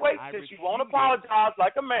on, wait. Since you won't apologize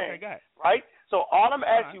like a man, right? So all I'm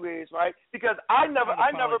asking you is, right, because I never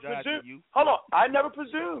presume. Hold on, I never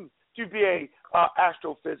presumed to be a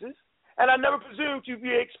astrophysicist. And I never presumed to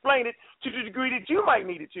explain it to the degree that you might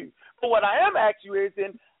need it to. But what I am asking you is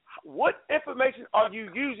then, what information are you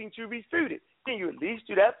using to refute it? Can you at least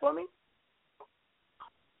do that for me?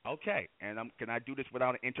 Okay. And can I do this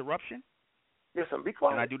without an interruption? Yes, be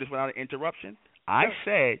quiet. Can I do this without an interruption? I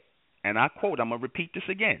said, and I quote, I'm going to repeat this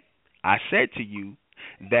again. I said to you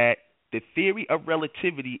that the theory of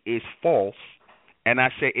relativity is false. And I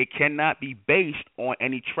say it cannot be based on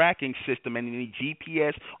any tracking system and any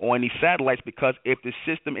GPS or any satellites, because if the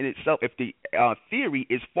system in itself, if the theory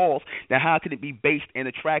is false, then how can it be based in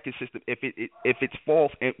a tracking system if it's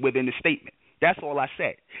false within the statement? That's all I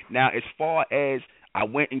said. Now, as far as I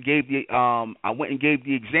went and gave the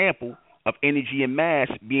example of energy and mass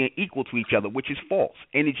being equal to each other, which is false.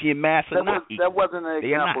 Energy and mass are not equal. That wasn't an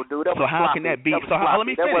example, dude. That so was how sloppy. can that be? That So how, let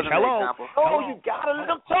me finish. Hello. Oh, you gotta let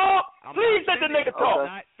him talk. Please let the nigga talk.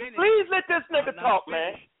 Please let this nigga talk,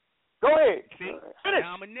 man. Go ahead. See, finish.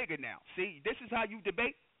 Now I'm a nigga now. See, this is how you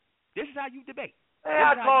debate. This is how you debate. Man,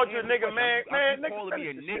 I called you a nigga, man. You calling me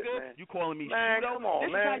a nigga? Shit, you calling me man? pseudo? Come on,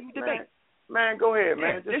 this man. is how you debate. Man, go ahead,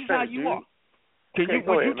 man. This is how you are. Would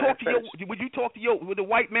you talk to with a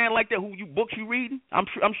white man like that who you books you reading? I'm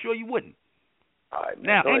sure you wouldn't. All right,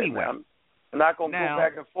 man, now anyway, ahead, I'm not gonna go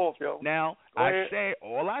back and forth, yo. Now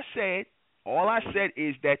all I said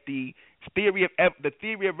is that the theory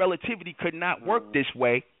of relativity could not work this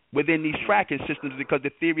way within these tracking systems because the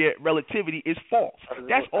theory of relativity is false.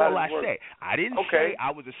 That's all I said. I didn't say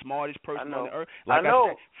I was the smartest person on the earth. Like I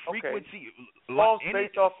said, frequency, false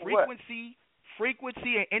based off of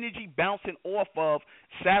frequency and energy bouncing off of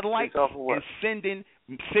satellites and sending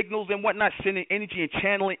signals and whatnot, sending energy and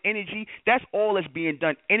channeling energy. That's all that's being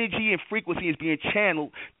done. Energy and frequency is being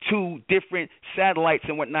channeled to different satellites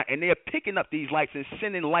and whatnot, and they're picking up these lights and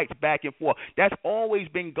sending lights back and forth. That's always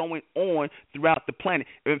been going on throughout the planet.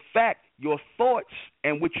 In fact, your thoughts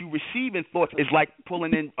and what you receive in thoughts is like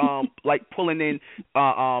pulling in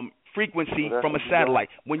frequency from a satellite.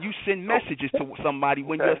 When you send messages to somebody,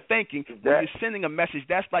 when you're thinking, when you're sending a message,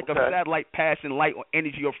 that's like a satellite passing light or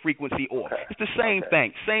energy or frequency off. It's the same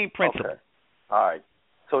thing, same principle. All right.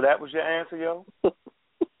 So that was your answer, yo?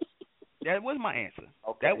 That was my answer.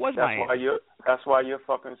 Okay. That was my answer. That's why you're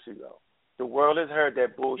fucking pseudo. The world has heard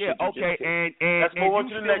that bullshit. Yeah, okay, and you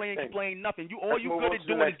still ain't explain nothing. All you good at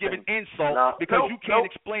doing is giving insult because you can't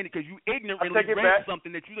explain it because you ignorantly read something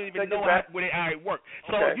that you don't even know how it works.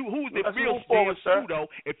 So who's the real pseudo?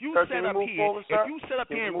 If you set up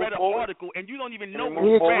here and read an article and you don't even know what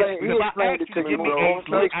you read, because I asked you to give me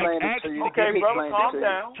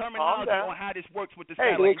terminology on how this works with the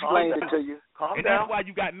satellite. And that's why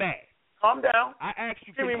you got mad. Calm down. I asked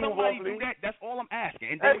you, can somebody do that? That's all I'm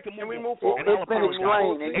asking. And then we can move forward. It's been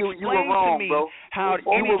explained, and you were wrong, bro. How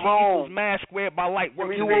energy equals mass squared by light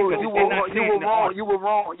works. You were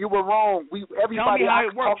wrong. Everybody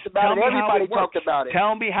talked about it. Everybody talked about it.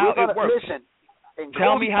 Tell me how it works. Listen.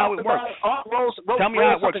 Tell me how it works. Tell me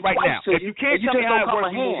how it works right now. If you can't tell me how it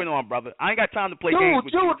works, we're moving on, brother. I ain't got time to play games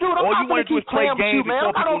with you. All you want to do is play games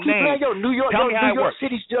and call people names. Tell me how it works.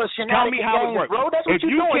 Tell me how it works. If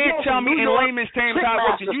you can't tell me in layman's terms how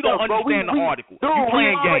it works, you don't understand the article. You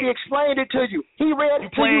playing games. He already explained it to you. He read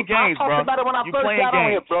it to you. I talked about it when I first got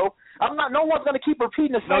on here, bro. I'm not. No one's gonna keep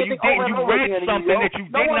repeating the same thing over and over again. You read something that you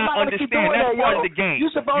did not understand. That's part of the game. You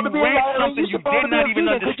read something you did not even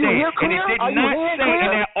understand, and it did not say in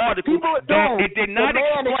that article that it did not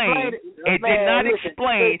explain. It did not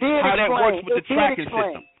explain how that works with the tracking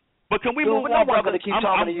system. But can we move on, brother?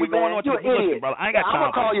 We're going on to the listen, brother. I ain't got time. I'm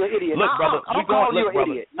gonna call you an idiot. Look, brother. I'm calling you an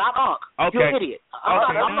idiot, not Unc. You're an idiot.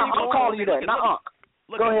 I'm calling you that, not Unc.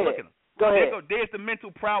 Go ahead. Go ahead. There's the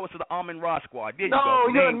mental prowess of the Amin-Ra squad. There you go.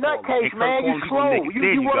 No, you're a nutcase, man. You slow.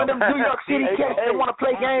 You one of them New York City cats that want to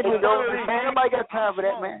play games with those, man. Nobody got time for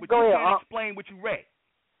that, man. Go ahead, You can't explain what you read.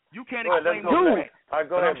 You can't explain what you read. All right,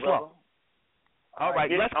 go ahead, brother. All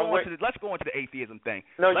right, let's go into the atheism thing.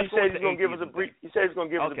 No, you said he's gonna give us a brief. You said he's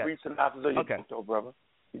gonna give us a brief synopsis of your book, though, brother.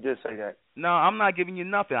 You did say that. No, I'm not giving you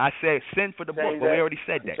nothing. I said send for the book, but we already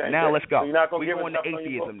said that. Now let's go. So you're not gonna We're give going to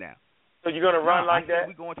atheism now. So you're gonna run like that?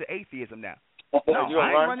 We're going to atheism now. No,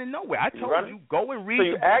 I ain't running nowhere. I told you go and read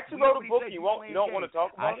the book. So you actually wrote a book. You don't want to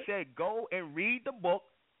talk about it? I said go and read the book,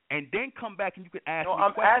 and then come back and you can ask me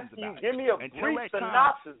I'm questions asking you. about Give me a brief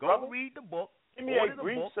synopsis, brother. Go read the book. Give me a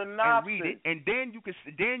brief synopsis. And read it, and then you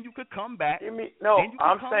could come back.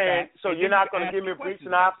 I'm saying. So you're not going to give me a brief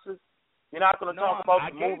synopsis. You're not going to talk about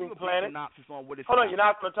the moving planet. Hold on, you're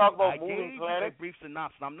not going to talk about moving planet. I gave you a brief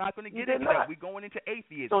synopsis. I'm not going to get into that. We're going into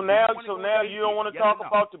atheism. So now you don't want to talk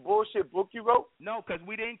about the bullshit book you wrote? No, because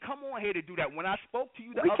we didn't come on here to do that. When I spoke to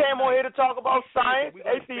you, we came on here to talk about science,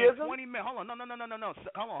 atheism. 20 minutes. Hold on, no.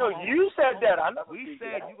 Hold on. No, you said that. I never. We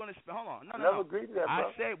said you're going to spend. Hold on, no. Never agreed to that, bro.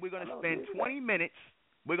 I said we're going to spend 20 minutes.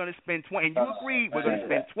 We're going to spend 20, and you agreed, we're going to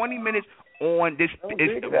spend 20 minutes on this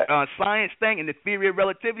science thing and the theory of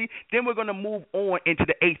relativity. Then we're going to move on into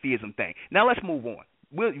the atheism thing. Now let's move on.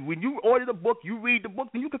 When you order the book, you read the book,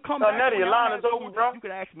 then you can come back. Your line is over, bro. You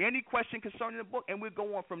can ask me any question concerning the book, and we'll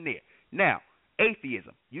go on from there. Now,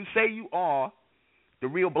 atheism. You say you are the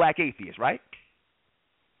real black atheist, right?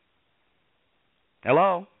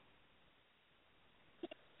 Hello?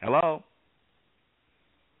 Hello?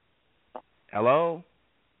 Hello?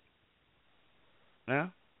 Yeah?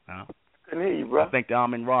 No. Couldn't hear you, bro. I think the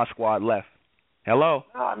Amin-Ra squad left. Hello?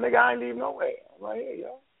 Nah, nigga, I ain't leave nowhere. I'm right here,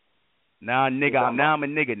 yo. Now, nigga, now I'm a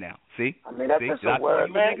nigga now. See? I mean, that's just a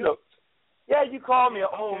word, man. Look, yeah, you call me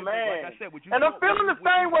an old man. Like I said, and I'm feeling the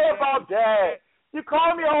same way about Dad. You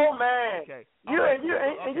call me an old man. Okay. You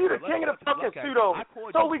the king of the fucking pseudo.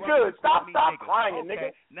 So we good. Stop crying,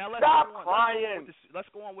 nigga. Now stop crying. Let's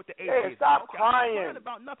go on with the atheism. Stop crying. I'm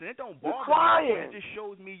about nothing. It don't bother me. It just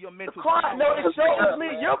shows me your mental. No, it shows me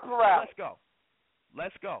your paralysis.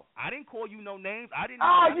 Let's go. I didn't call you no names. I didn't.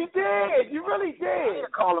 You did. You really did. You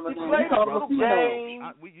played a little game.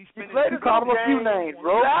 You called him a few names,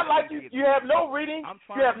 bro. You act like you have no reading.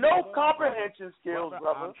 You have no comprehension skills,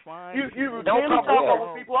 brother. You routinely talk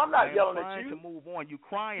over people. I'm not yelling at you. To move on. You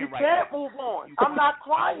crying you right can't now. move on. I'm not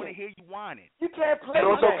crying. I want to hear you whining. You can't play.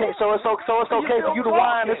 So it's okay. So it's okay for you to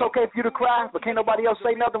whine. It's okay for you to cry, but can't nobody else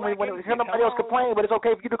say nothing when nobody else complain. But it's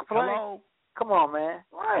okay for you to complain. Hello. Come on, man.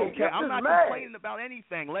 Right. Okay, I'm not complaining about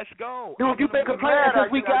anything. Let's go. Dude, you've been complaining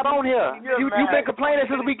since we got on here. You've been complaining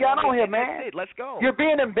since we got on here, man. Let's go. You're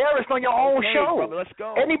being embarrassed on your own show. Brother, let's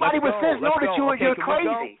go. Anybody with sense know that you're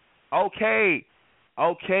crazy.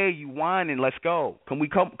 Okay, you whining. Let's go. Can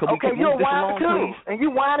we move this along, too. please? And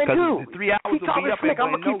you whining too. The 3 hours keep will be up slick.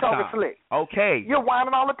 I'm gonna keep talking slick. Okay. You're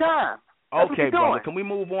whining all the time. That's okay, brother. Can we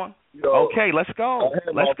move on? Okay, let's go. I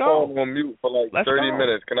had my phone on mute for like 30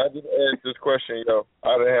 minutes. Can I just ask this question, yo?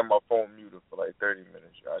 I done had my phone muted for like 30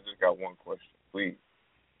 minutes. Yo. I just got one question, please.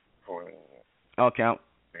 Okay. All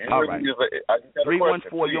right.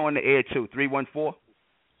 314, you're on the air too. 314.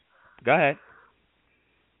 Go ahead.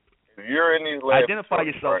 If you're in these labs, identify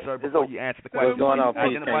yourself, sir, before you answer the question. What's going on,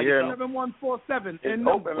 Pete? Identify yourself. 7147. It's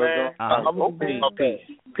open, man. I'm open.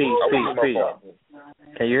 Peace.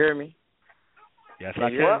 Can you hear me? Yes, I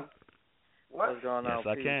can. What's going on, Yes,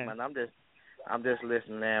 I can. Man, I'm just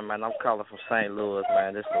listening, man. I'm calling from St. Louis,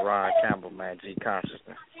 man. This is LaRon Campbell, man. G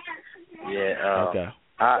Consciousness. Yeah. Okay.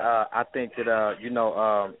 I think that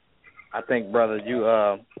I think, brother,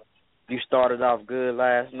 you started off good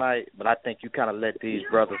last night, but I think you kind of let these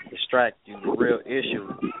brothers distract you. The real issue,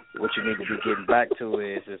 what you need to be getting back to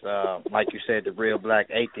is like you said, the real black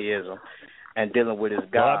atheism and dealing with his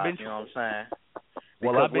God. You know what I'm saying?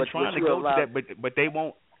 Well, I've been trying to go to that, but they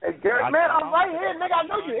won't. Hey, Garrett, man, I'm right here, nigga. I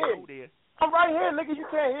know you hear me. I'm right here, nigga. You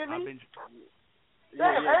can't hear me.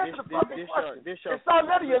 Answer the fucking question. It's all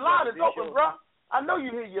none of your line is open, bro. I know you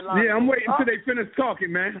hear your line. Yeah, I'm waiting till they finish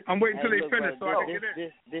talking, man. I'm waiting till they finish so I can get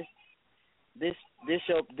in.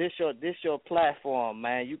 This your platform,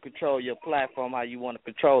 man. You control your platform how you want to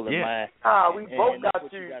control it, man. We both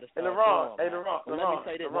got you. Hey, LaRon. Let me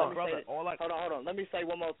say this. Hold on. Let me say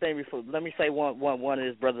one more thing before. Let me say one of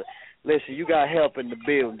his brothers. Listen, you got help in the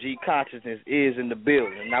building. G Consciousness is in the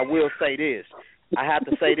building. And I will say this. I have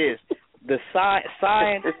to say this. The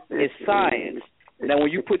science is science. Now,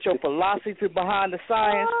 when you put your philosophy behind the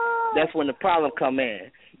science, that's when the problem come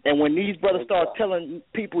in. And when these brothers start telling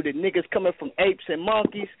people that niggas coming from apes and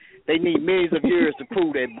monkeys, they need millions of years to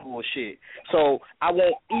prove that bullshit. So I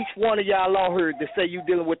want each one of y'all on here to say you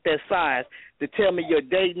dealing with that science to tell me your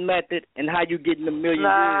dating method and how you getting a million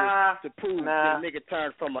years to prove that nigga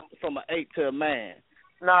turned from an ape to a man.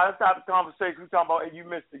 Nah, that's not the conversation. We talking about, you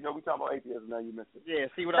missed it. We talking about atheism now. You missed it. Yeah,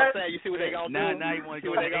 see what I'm saying? You see what they gonna do? Now you want to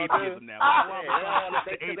go to atheism now.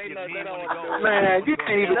 Man, you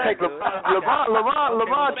can't even take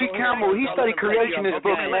LaRon G. Campbell. He studied creationist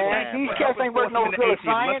books, man. These cats ain't working no good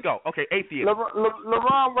science. Let's go. Okay, atheism.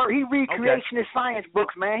 LaRon, he read creationist science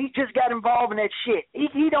books, man. He just got involved in that shit.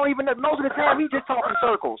 He don't even know. Most of the time, he just talking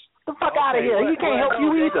circles. The fuck out of here. He can't help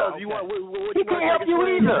you either. He can't help you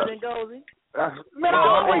either. Man, I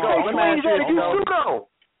always say things that you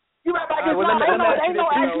pseudo. You act like it's not. Ain't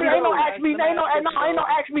no ask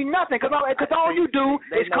me nothing. Cause all you do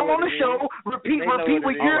is come on the show, repeat what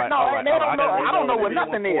you're. No, they don't know. I don't know what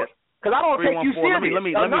nothing is. Cause I don't take you serious.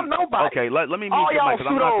 Nobody. Okay, let me mute all your y'all mic.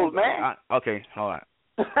 Pseudos, man. Okay, all right.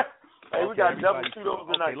 Hey, we got double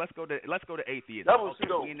pseudos tonight. Okay, let's go to atheism. Double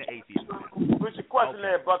pseudos. In the atheism. What's your question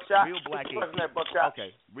there, Buckshot? Real black atheism.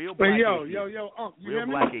 Okay, real black atheism. Yo, you real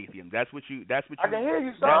black atheism. That's what you. I can hear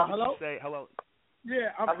you, sir. Hello. Say hello.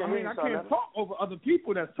 Yeah, I can't talk over other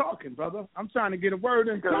people that's talking, brother. I'm trying to get a word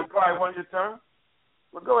in. Because it's probably one your turn.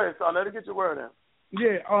 Well, go ahead, son. Let her get your word in.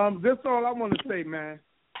 Yeah, that's all I want to say, man.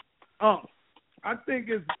 I think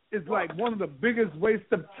it's like one of the biggest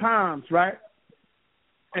waste of times, right?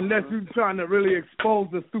 Unless you're trying to really expose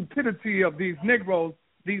the stupidity of these Negroes,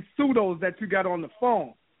 these pseudos that you got on the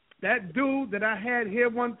phone. That dude that I had here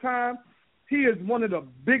one time, he is one of the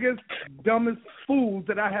biggest, dumbest fools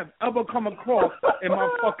that I have ever come across in my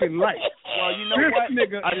fucking life. Well, you know this what?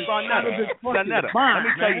 Nigga is out of his fucking mind, let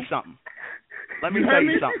me tell you something. Let me tell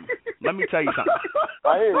you something. Let me tell you something.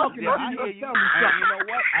 I hear you. Yeah, I hear you. And you know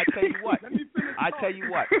what? I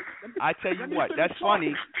tell you what. That's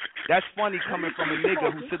funny. That's funny coming from a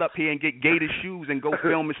nigga who sit up here and get gator shoes and go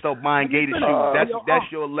film and start buying gator shoes. That's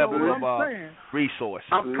your level of resource.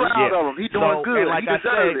 I'm proud of him. He's doing good. And like I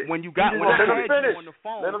said, when you got on the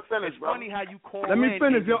phone, let him finish, it's funny how you call Let me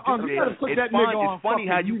finish. You gotta put that nigga on. It's funny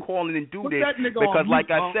how you call in and do this because, like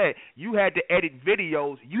I said, you had to edit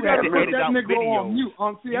videos. You had to edit out videos.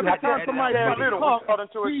 See, every time somebody talk,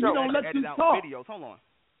 he don't let you talk. Videos. Hold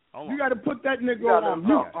on. You got to put that nigga on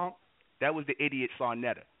mute. That was the idiot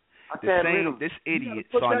Sarnetta. This idiot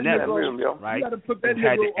Sarnetta, right? Who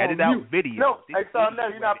had to edit out videos. No, hey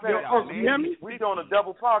Sarnetta, you're not paying attention. We doing a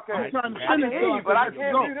double podcast. I'm trying to finish, but I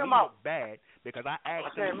can't mute him out. Bad. Because I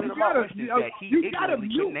asked him you gotta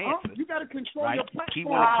control your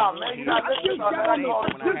platform. And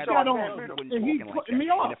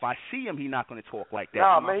if I see him, he's not going to talk like that.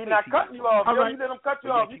 Nah, man, he's not cutting you off. You let him cut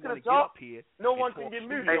you off. You could have talked. No one can get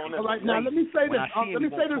muted on this. All right, now let me say this. Let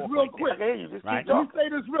me say this real quick.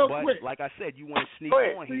 Like I said, you want to sneak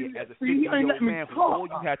on here as a 50-year-old man who all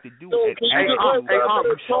you have to do is and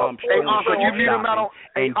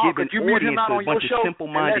give an audience to a bunch of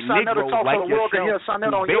simple-minded Negroes like yourself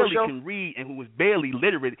who barely can read and who was barely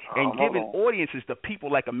literate and giving audiences to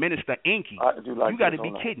people like a Minister Inky. You got to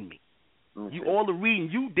be kidding me. You all the reading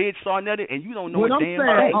you did, Sarnetta, and you don't know a damn thing.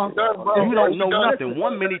 You don't know nothing.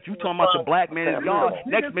 1 minute you talking about the black man is God.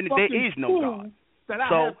 Next minute there is no God. That I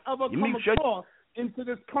have ever come across into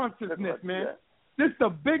this consciousness, man. This the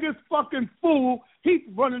biggest fucking fool. He's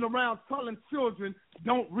running around telling children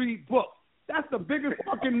don't read books. That's the biggest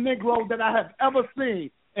fucking Negro that I have ever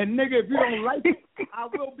seen. And, nigga, if you don't like it, I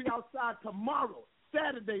will be outside tomorrow,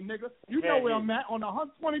 Saturday, nigga. You know where I'm at, on the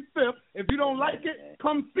 125th. If you don't like it,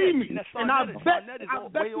 come see me. And I bet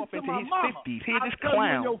way off into his 50s. Here's this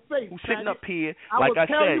clown who's sitting up here, like I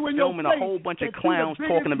said, filming a whole bunch of clowns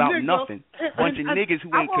talking about nothing. Bunch of niggas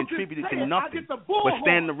who ain't contributed to nothing, but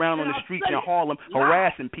standing around on the streets in Harlem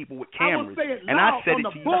harassing people with cameras. And I said it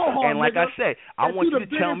to you. And like I said, I want you to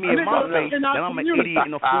tell me in my face that I'm an idiot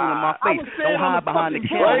and a fool in my face. Don't hide behind the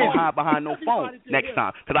camera. Don't hide behind no phone next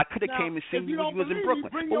time. Because I could have came and seen you when you was in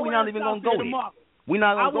Brooklyn. But we're not even going to go there. We're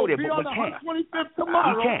not going to go there, but we can. We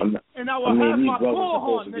can. I mean, these brothers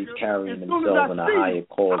supposed to be carrying themselves in a higher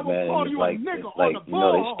chord, man. And it's like, you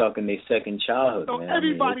know, they stuck in their second childhood, man. I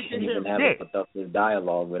mean, they can't even have a productive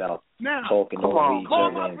dialogue without talking over each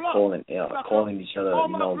other and calling each other,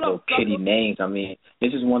 you know, little kitty names. I mean,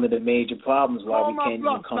 this is one of the major problems why we can't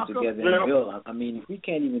even come together and build. I mean, if we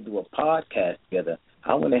can't even do a podcast together,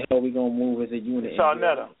 how in the hell are we going to move as a unit? Hey,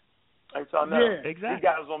 Sarnetta. Exactly. He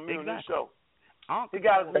got us on mute on this show. He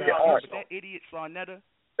got us on mute. That idiot Sarnetta,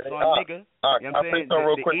 nigga. You know what I'm saying?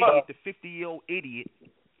 The 50-year-old idiot.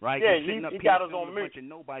 Right? Yeah, he got us on mute.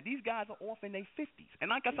 Nobody. These guys are off in their 50s. And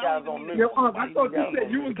like I said, I thought you said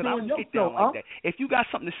you was doing your show, like that. If you got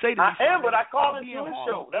something to say to me, I am, but I call into his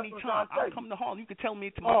show. That's anytime. I'll come to Harlem. You can tell me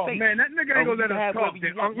to my face. Oh, man, that nigga ain't going to let us talk.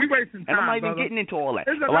 We wasting time, and I'm not even getting into all that.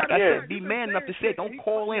 But like I said, be man enough to say it. Don't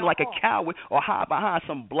call in like a coward or hide behind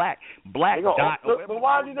some black dot. But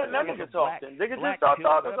why did that nigga talk then? Nigga just start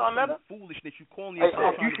talking on that. Foolishness. You calling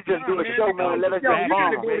yourself. You should just do a show, man. Let us get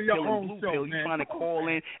bomb. Go to your own show, man. You trying to call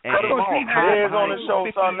in and hands on the show,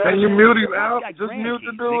 son. Can you mute him out? Just mute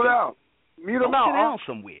the dude out. Mute him out. Sit down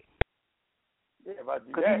somewhere. Yeah, if I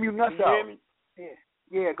do that, you mute us out.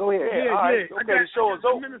 Yeah, go ahead. Yeah, all right. Okay, the show is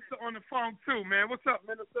over. Minister on the phone too, man. What's up,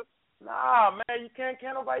 Minister? Nah, man,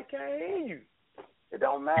 nobody can't hear you. It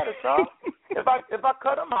don't matter, son. If I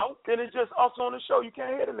cut him out, then it's just us on the show. You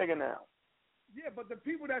can't hear the nigga now. Yeah, but the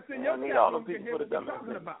people that's in your chat room can hear what we're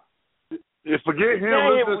talking about. Yeah, forget him.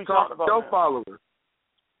 Let's just talk to your followers.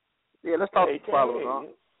 Yeah, let's talk to followers, huh?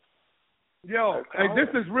 Yo, hey, this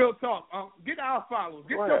is real talk. Get our followers.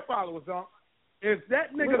 Get your followers, huh? If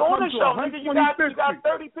that nigga on comes the show, to nigga, you got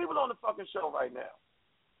 30 people on the fucking show right now.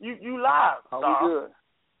 You live. Oh, we good.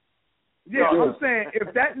 Yeah, I'm saying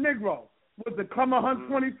if that Negro was to come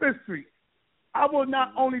 125th Street, I would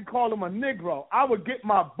not only call him a Negro, I would get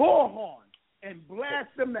my bullhorn and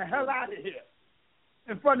blast him the hell out of here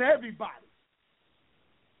in front of everybody.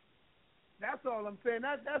 That's all I'm saying.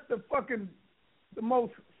 That's the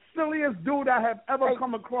most silliest dude I have ever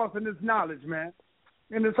come across in this knowledge, man.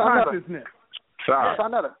 In this consciousness.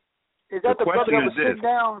 Sarnetta, is that the brother that was sitting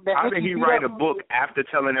down? How did he write a book after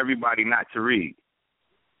telling everybody not to read?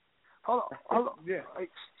 Hold on. Yeah.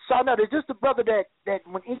 Sarnetta, is this the brother that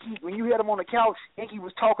when you had him on the couch, Inky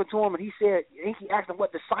was talking to him and Inky asked him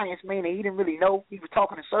what the science mean and he didn't really know. He was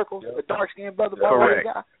talking in circles. The dark skinned brother, correct.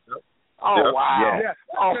 Guy. Oh wow! Yeah.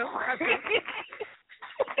 Oh.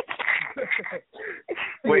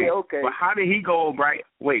 Okay. But how did he go right?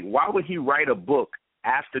 Wait, why would he write a book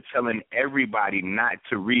after telling everybody not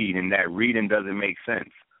to read and that reading doesn't make sense?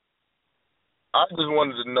 I just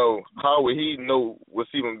wanted to know, how would he know what's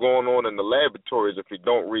even going on in the laboratories if he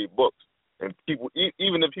don't read books? And people,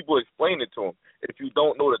 even if people explain it to him, if you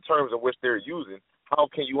don't know the terms in which they're using, how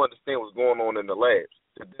can you understand what's going on in the labs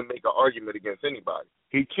to then make an argument against anybody?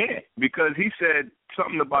 He can't, because he said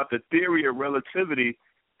something about the theory of relativity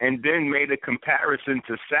and then made a comparison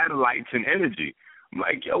to satellites and energy. I'm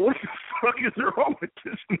like, yo, what the fuck is wrong with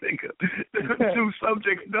this nigga? The two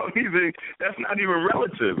subjects that's not even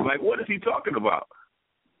relative. Like, what is he talking about?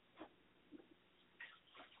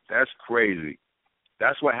 That's crazy.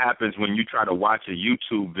 That's what happens when you try to watch a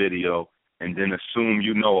YouTube video and then assume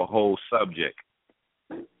you know a whole subject.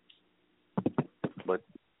 But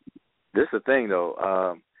this is the thing,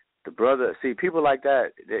 though. The brother, see, people like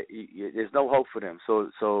that, there's no hope for them.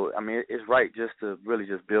 So I mean, it's right just to really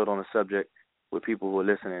just build on the subject with people who are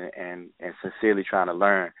listening and sincerely trying to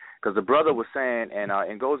learn. Because the brother was saying, and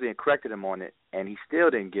Ngozi corrected him on it, and he still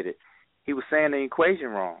didn't get it. He was saying the equation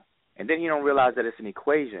wrong. And then he don't realize that it's an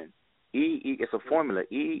equation. It's a formula.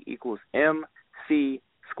 E equals mc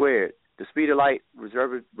squared. The speed of light is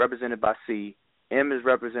represented by c. M is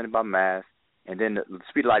represented by mass. And then the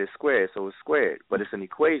speed of light is squared, so it's squared. But it's an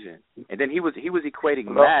equation. And then he was equating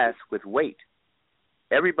mass with weight.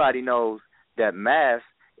 Everybody knows that mass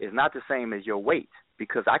is not the same as your weight,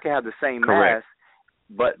 because I can have the same mass,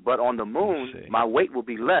 but on the moon, my weight will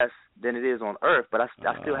be less than it is on Earth, but I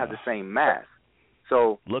still have the same mass.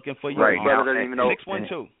 So looking for you, right now, doesn't even know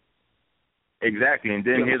 612. Exactly, and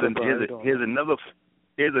then here's another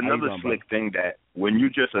slick thing that when you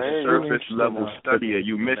just a surface level studier,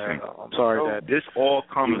 you missing. I'm sorry that this all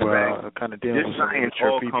comes back. Kind of this science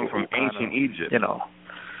all comes from ancient Egypt. You know.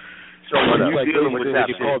 So when you dealing with that,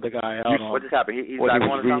 you called the guy out on what just happened? He's what like he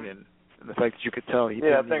was reading, and the fact that you could tell he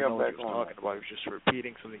didn't even know what he was talking about. He was just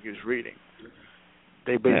repeating something he was reading.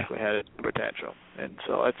 They basically had a temper tantrum, and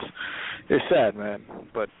so it's sad, man.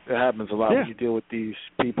 But it happens a lot when you deal with these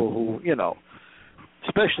people who, you know,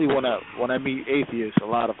 especially when I meet atheists. A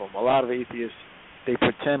lot of atheists, they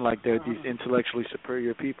pretend like they're these intellectually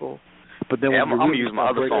superior people. But then when you really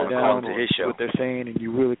start breaking down what they're saying, and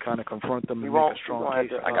you really kind of confront them and make a strong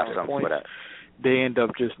case against their point, they end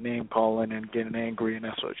up just name calling and getting angry, and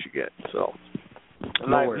that's what you get. So,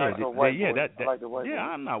 I'm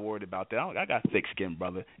not worried about that. I got thick skin,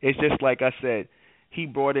 brother. It's just like I said, he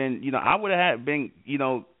brought in. You know, I would have been. You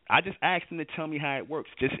know, I just asked him to tell me how it works.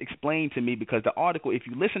 Just explain to me, because the article, if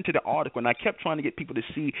you listen to the article, and I kept trying to get people to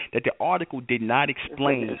see that the article did not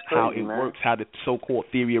explain how it works, how the so-called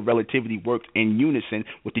theory of relativity works in unison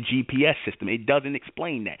with the GPS system. It doesn't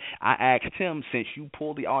explain that. I asked him, since you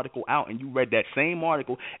pulled the article out and you read that same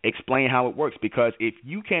article, explain how it works, because if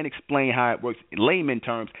you can't explain how it works in layman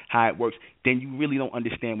terms, how it works, then you really don't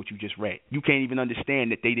understand what you just read. You can't even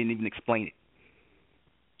understand that they didn't even explain it.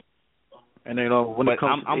 And you know, when it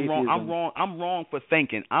comes to atheism, I'm wrong for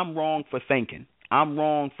thinking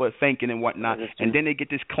and whatnot. And then they get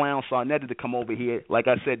this clown Sarnetta to come over here. Like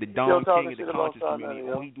I said, the Don King of the conscious community.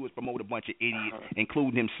 All he do is promote a bunch of idiots,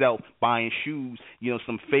 including himself, buying shoes, you know,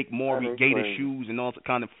 some fake Maury Gator shoes and all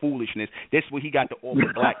kind of foolishness. That's what he got to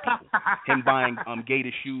offer black people. Him buying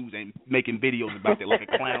Gator shoes and making videos about that like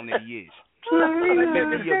a clown that he is. These are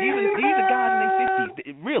guys in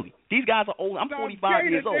their 50s. Really, these guys are old. I'm 45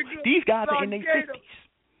 years old. These guys are in their 50s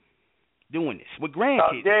doing this with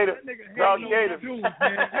grandkids.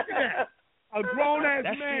 A grown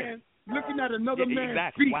ass man looking at another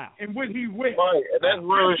man's feet and what he wears. Right, and that's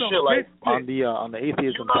real shit. Like on the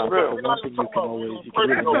atheism topic, one thing you can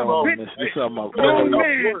really know on this is grown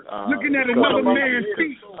man looking at another man's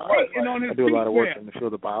feet and on his feet. I do a lot of work in the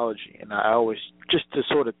field of biology, and I always, just to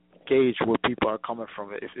sort of gauge where people are coming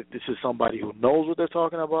from, if this is somebody who knows what they're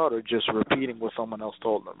talking about or just repeating what someone else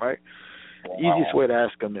told them, right? The easiest way to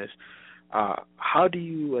ask them is, how do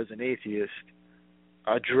you, as an atheist,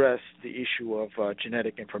 address the issue of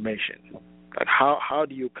genetic information? Like, how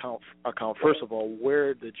do you account, first of all,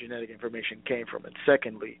 where the genetic information came from, and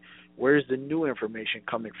secondly, where's the new information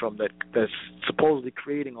coming from that's supposedly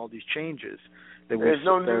creating all these changes? There's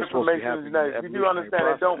no new information in that. If you do understand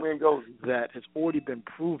it, don't mean goes. That has already been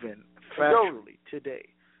proven factually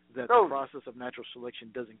today that the process of natural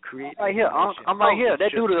selection doesn't create. Right here, I'm right here.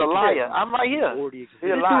 That dude is a liar. I'm right here. This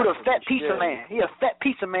dude a fat pizza man. He a fat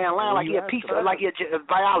pizza man, lying like he a pizza, like he a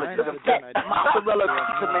biologist. A fat mozzarella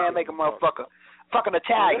pizza man, make a motherfucker. Fucking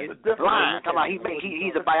Italian, lying. Come on,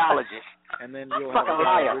 he's a biologist. And then you'll have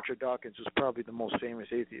Richard Dawkins, who's probably the most famous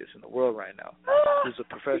atheist in the world right now. He's a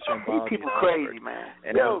professor in biology. People crazy, man.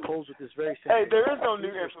 And he posed with this very same Hey, there is no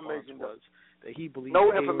new information. That he believes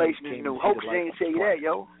no information is new. Hope she ain't say that,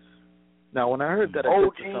 yo. Now, when I heard that, I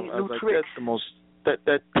was like, that's the most.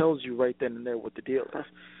 That tells you right then and there what the deal is.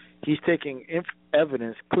 He's taking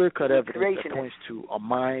evidence, clear-cut evidence that points to a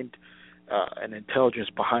mind and intelligence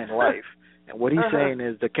behind life. And what he's saying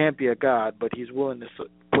is there can't be a God, but he's willing to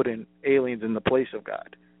put in aliens in the place of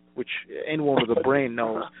God, which anyone with a brain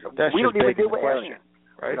knows that's just begging the question.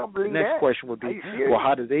 Right? The next question would be, well,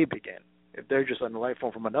 how did they begin? If they're just on a life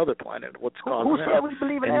form from another planet, what's causing that? And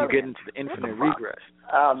you get into the infinite regress.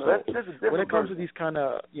 When it comes to these kind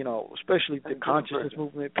of, especially the consciousness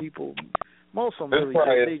movement people, most of them really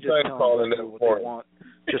they just tell them what they want,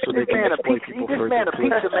 just so they can exploit people for He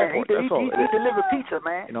delivered pizza,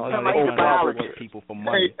 man. They people for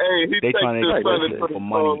money. They trying to exploit people for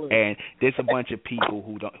money, and there's a bunch of people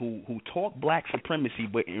who talk black supremacy,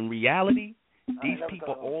 but in reality, these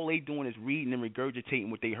people, all they doing is reading and regurgitating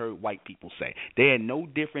what they heard white people say. They are no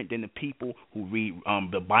different than the people who read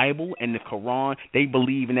the Bible and the Quran. They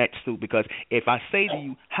believe in that too, because if I say to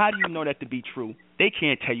you, how do you know that to be true? They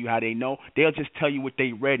can't tell you how they know. They'll just tell you what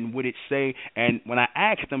they read and what it say. And when I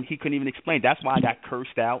asked him, he couldn't even explain. That's why I got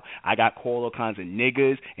cursed out. I got called all kinds of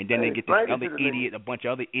niggers, and then they get this other idiot, a bunch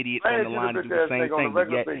of other idiots on the line to do the same thing.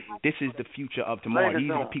 But yet, this is the future of tomorrow.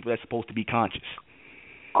 These are the people that's supposed to be conscious.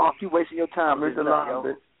 Oh, you wasting your time, Mr.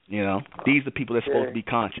 Long. These are people that's supposed to be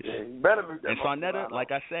conscious. And Sarnetta,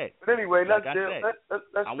 like I said. But anyway, let's I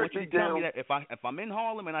want you to tell me that if I'm in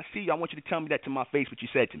Harlem and I see you, I want you to tell me that to my face what you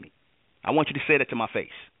said to me. I want you to say that to my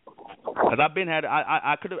face. Because I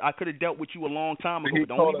could have dealt with you a long time ago.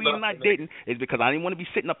 The only reason I didn't is because I didn't want to be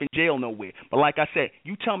sitting up in jail nowhere. But like I said,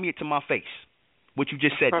 you tell me it to my face, what you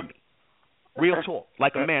just said to me. Real talk,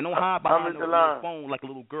 like a man. Don't hide behind the phone like a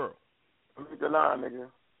little girl. I'm the line, nigga.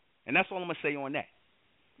 And that's all I'm going to say on that.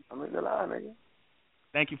 I'm in the line, nigga.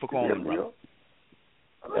 Thank you for calling, brother.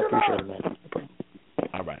 I appreciate it, man.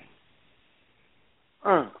 All right.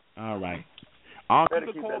 All right.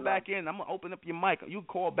 You can call back in. I'm going to open up your mic. You can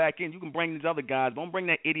call back in. You can bring these other guys. Don't bring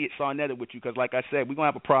that idiot Sarnetta with you because, like I said, we're going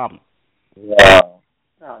to have a problem. Wow.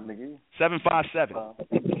 Nigga. 757. All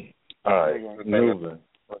right. Moving.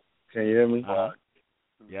 Can you hear me?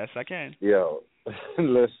 Yes, I can. Yo,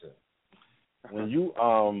 listen. When you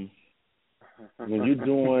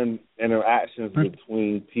doing interactions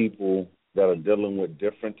between people that are dealing with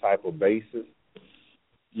different type of bases,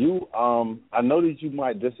 I know that you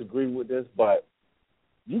might disagree with this, but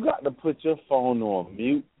you got to put your phone on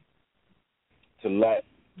mute to let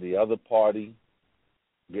the other party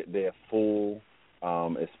get their full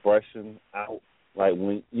expression out. Like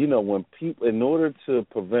when people, in order to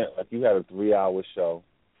prevent, like you had a 3-hour show.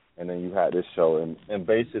 And then you had this show, and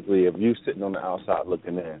basically, if you're sitting on the outside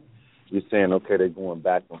looking in, you're saying, okay, they're going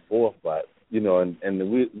back and forth, but and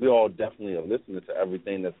we all definitely are listening to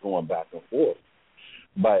everything that's going back and forth.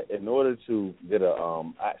 But in order to get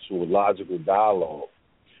a actual logical dialogue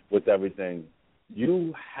with everything,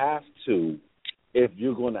 you have to, if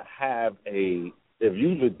you're going to have if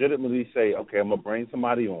you legitimately say, okay, I'm gonna bring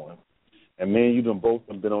somebody on, and me and you both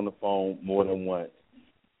have been on the phone more than once.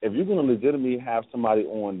 If you're going to legitimately have somebody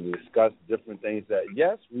on to discuss different things that,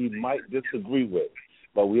 yes, we might disagree with,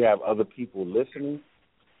 but we have other people listening,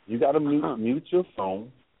 you got to mute your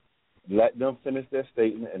phone, let them finish their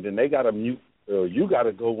statement, and then they got to mute, you got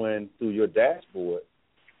to go in through your dashboard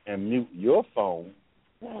and mute your phone,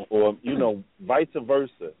 or, vice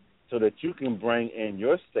versa, so that you can bring in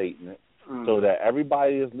your statement so that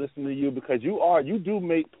everybody is listening to you, because you do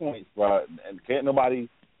make points, bro, and can't nobody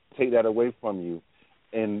take that away from you.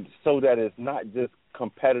 And so that it's not just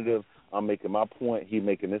competitive, I'm making my point, he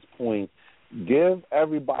making this point. Give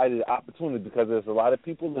everybody the opportunity, because there's a lot of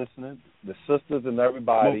people listening, the sisters and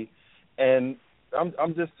everybody. And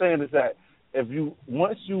I'm just saying is that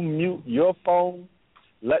once you mute your phone,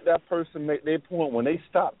 let that person make their point. When they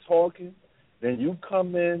stop talking, then you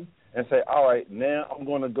come in and say, all right, now I'm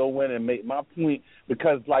going to go in and make my point.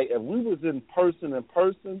 Because, like, if we was in person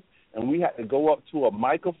and we had to go up to a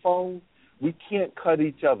microphone, we can't cut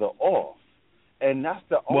each other off, and that's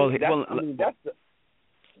the only. Let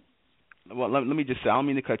me just say, I don't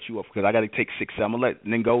mean to cut you off because I got to take 6. I'm gonna let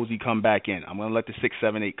Ngozi come back in. I'm gonna let the 6,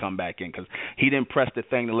 7, 8 come back in because he didn't press the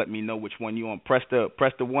thing to let me know which one you on. Press the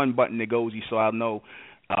one button, Ngozi, so I'll know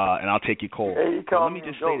and I'll take your call. Hey, let me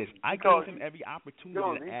just say this. I gave him every opportunity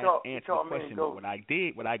to answer the question. But what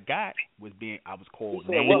I got was I was called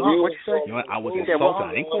names. I was insulted.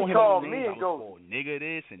 I didn't call him names. I was called nigga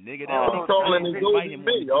this and nigga that. I didn't invite him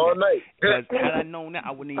all night. Because had I known that,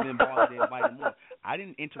 I wouldn't even bother to invite him on. I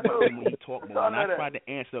didn't interrupt him when he talked, but when I tried to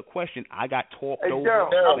answer a question, I got talked over,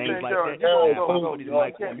 things like that. I put his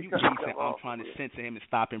mic on mute. I'm trying to censor him and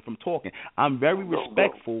stop him from talking. I'm very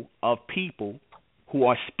respectful of people who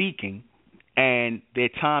are speaking and their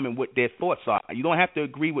time and what their thoughts are. You don't have to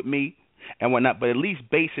agree with me and whatnot, but at least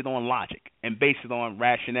base it on logic and base it on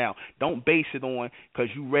rationale. Don't base it on because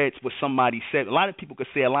you read what somebody said. A lot of people could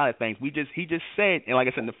say a lot of things. He just said, and like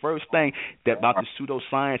I said, the first thing that about the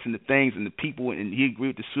pseudoscience and the things and the people, and he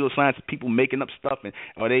agreed with the pseudoscience, people making up stuff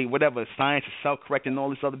or they whatever, science is self-correcting and all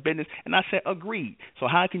this other business. And I said, agreed. So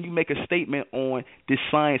how can you make a statement on this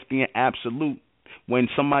science being absolute when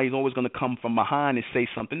somebody's always going to come from behind and say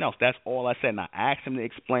something else? That's all I said. And I asked him to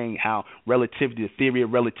explain how relativity, the theory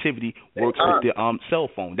of relativity, works with the cell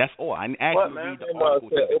phone. That's all. I didn't ask him to read the article.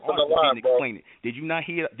 Didn't explain it. Did you not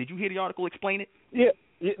hear? Did you hear the article explain it? Yeah.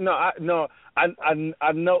 I know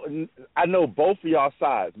both of y'all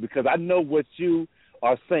sides because I know what you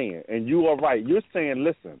are saying, and you are right. You're saying,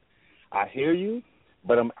 listen, I hear you,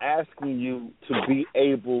 but I'm asking you to be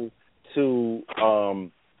able to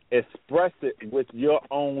express it with your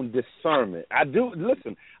own discernment. I do.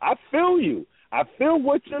 Listen, I feel you. I feel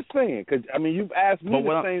what you're saying because, I mean, you've asked me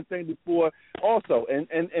the same thing before also,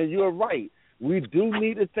 and you're right. We do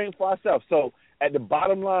need to think for ourselves. So at the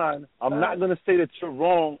bottom line, I'm not going to say that you're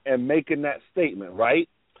wrong in making that statement, right?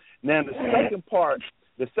 Now, the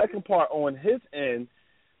second part on his end,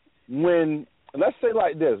 when, let's say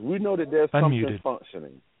like this, we know that there's something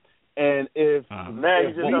functioning. And if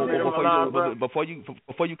before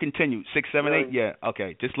you continue 6, 7, 8,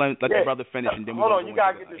 okay, just let the brother finish and then hold on. You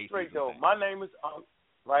gotta get this straight though. My name is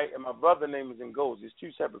right, and my brother's name is Ngozi. It's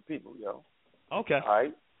two separate people, yo. Okay. All right.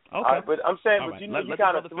 Okay. All right, but I'm saying, all but right. you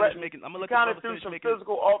kind of threatened. You kind of threw some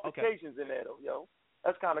physical altercations in there, though, yo.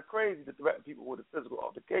 That's kind of crazy to threaten people with a physical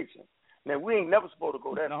altercation. Now we ain't never supposed to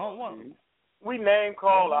go that far. We name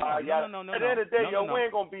call. At the end of the day, we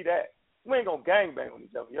ain't gonna be that. We ain't gonna gangbang on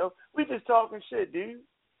each other, yo. We just talking shit, dude.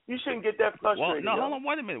 You shouldn't get that frustrated. Well, no, hold on,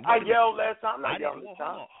 wait a minute. I yelled last time. I'm not yelling this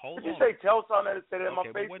time. Hold on. If you tell something that say that in my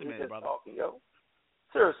face, wait a minute, brother. Talking, yo.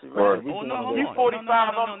 Seriously, man. You 45,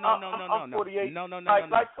 I'm 48. No.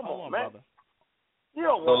 Like, come on, man. Brother. You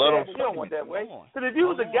don't want that way. Because if you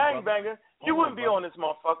was a gangbanger, you wouldn't be on this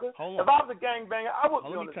motherfucker. If I was a gangbanger, I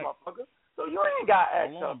wouldn't be on this motherfucker. So you ain't got to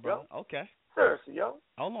act up, bro. Okay. Seriously, yo.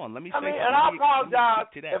 Hold on, let me. I mean, and I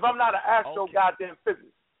apologize if I'm not an astro goddamn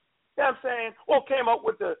physicist. You know what I'm saying? Or came up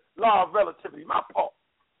with the law of relativity. My fault.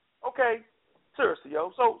 Okay? Seriously,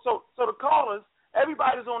 yo. So the callers,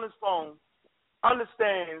 everybody that's on this phone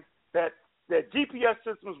understands that GPS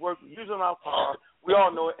systems work using our car. We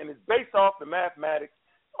all know it, and it's based off the mathematics.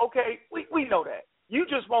 Okay, we know that. You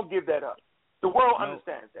just won't give that up. The world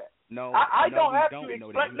understands that. No, I don't have to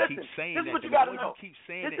explain. Listen, this is what you got to know.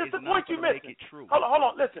 This is the point you're missing. Hold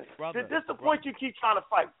on. Listen, this is the point you keep trying to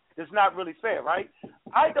fight. It's not really fair, right?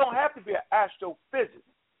 I don't have to be an astrophysicist,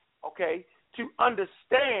 okay, to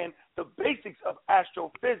understand the basics of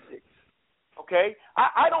astrophysics, okay?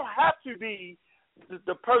 I don't have to be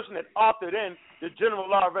the person that authored in the general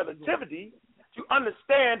law of relativity to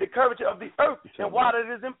understand the curvature of the Earth and why that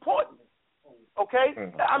is important. Okay?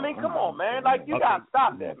 I mean, come on, man. Like, you got to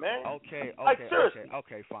stop that, man. Okay. Like, seriously.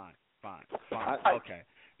 Okay, fine. Okay.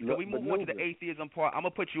 So we move on to the atheism part. I'm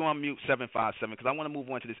going to put you on mute, 757, because I want to move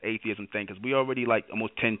on to this atheism thing, because we already, like,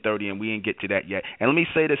 almost 10:30, and we didn't get to that yet. And let me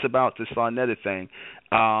say this about the Sarnetta thing.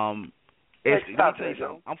 Let me tell you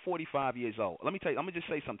something. I'm 45 years old. I'm going to just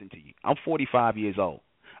say something to you. I'm 45 years old,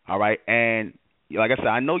 all right? And like I said,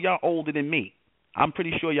 I know y'all older than me. I'm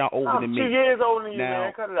pretty sure y'all older than me. I'm 2 years older than you, now,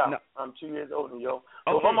 man. Cut it out. No. I'm 2 years older than you.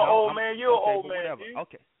 So if I'm an old man, you're an old man. Dude.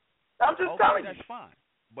 Okay. I'm just telling you. That's fine.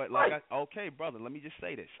 But like, okay, brother, let me just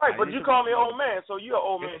say this. Right, but you call me an old man, so you're an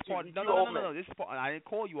old man too. No. This is part, I didn't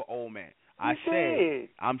call you an old man. I said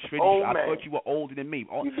I'm pretty sure I thought you were older than me.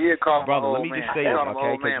 You did call me brother. Let me just say this,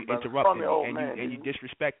 okay? Because you interrupted me and you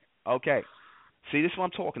disrespect. Okay. See, this is what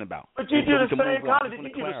I'm talking about. But you do the same kind of, you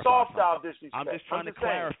do the soft style disrespect. I'm just trying to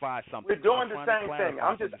clarify something. We're doing the same thing.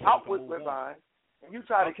 I'm just outward with mine. And you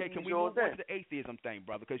try to can we move on to the atheism thing,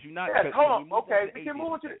 brother? Because you're not. Yes, hold on. Okay, we can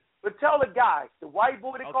move on to it. But tell the guy, the white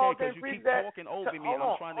boy that called in, you keep talking over me, and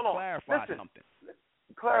I'm trying to clarify something.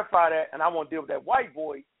 Clarify that, and I want to deal with that white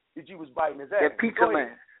boy that you was biting his ass. That pizza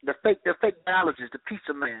man, the fake biologist, the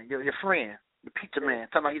pizza man, your friend. The pizza man.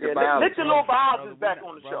 Talking about he's a biologist. Let your little biologist back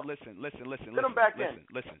on the show. Listen. Let him back in.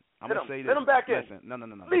 Listen. I'm going to say this. Let him back in. Listen. No.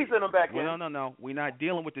 Please let him back in. No. We're not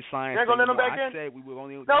dealing with the science. You ain't going to let him back in? I said we were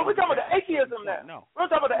only... No, we're talking about the atheism now. No. We're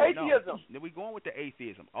talking about the atheism. No. We're going with the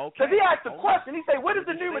atheism. Okay. Because he asked the question. He said, where does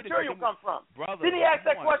the new material come from? Brother, didn't he ask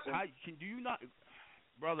that question? Do you not...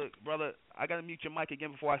 Brother, I gotta mute your mic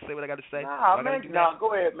again before I say what I gotta say. Nah, man,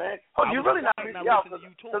 go ahead, man. Oh, you really not muting out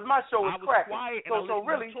because my show is cracking. So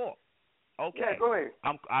really, talk. Okay. Yeah, go ahead.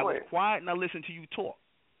 I was quiet and I listened to you talk.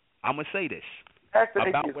 I'm gonna say this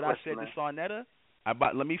about what I said to Sarnetta.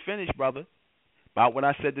 Let me finish, brother. About what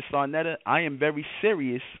I said to Sarnetta, I am very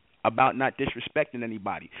serious about not disrespecting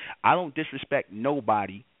anybody. I don't disrespect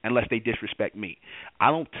nobody unless they disrespect me.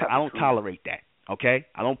 I don't tolerate that. Okay,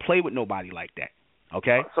 I don't play with nobody like that.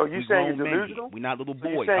 Okay? So you saying you're delusional? We're not little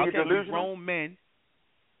boys. So you're delusional? We're grown men.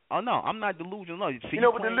 Oh, no, I'm not delusional. No, see, you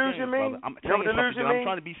know what delusion means? I'm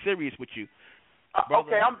trying to be serious with you.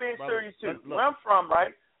 Okay, I'm being serious too. Where I'm from,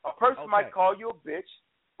 right, a person might call you a bitch,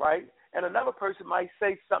 right, and another person might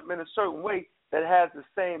say something in a certain way that has the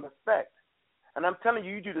same effect. And I'm telling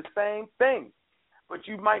you, you do the same thing. But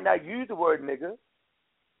you might not use the word nigga,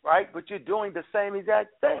 right, but you're doing the same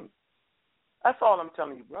exact thing. That's all I'm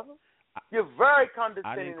telling you, brother. You're very condescending.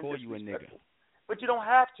 I didn't call you a nigga. But you don't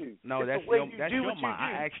have to. No, that's your mind.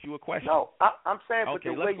 I asked you a question. No, I'm saying for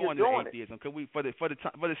the way you're doing it. Atheism. Could we, for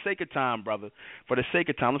the sake of time, brother, for the sake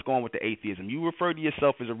of time, let's go on with the atheism. You refer to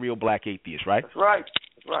yourself as a real black atheist, right? That's right.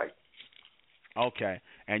 That's right. Okay,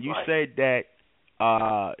 and you said that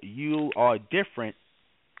you are different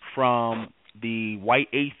from the white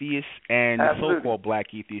atheists and the so-called black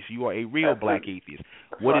atheists. You are a real black atheist.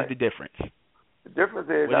 What is the difference? The difference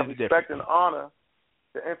is I respect and honor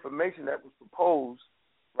the information that was proposed,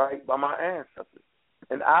 right, by my ancestors.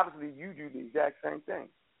 And obviously you do the exact same thing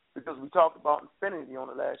because we talked about infinity on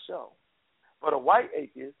the last show. But a white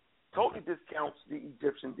atheist totally discounts the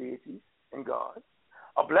Egyptian deities and gods.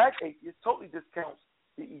 A black atheist totally discounts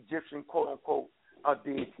the Egyptian quote-unquote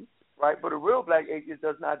deities, right? But a real black atheist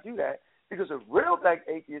does not do that because a real black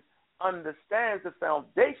atheist understands the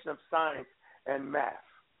foundation of science and math.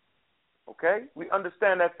 Okay? We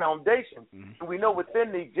understand that foundation. And we know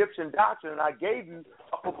within the Egyptian doctrine, and I gave you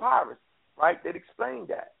a papyrus, right, that explained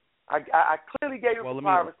that. I clearly gave you a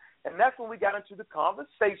papyrus, and that's when we got into the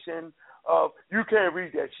conversation of you can't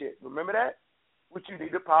read that shit. Remember that? Which you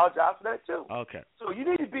need to apologize for that, too. Okay. So you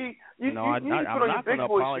need to be, you I'm need to put on your big boy shoes. I'm not going to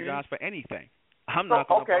apologize for anything. I'm not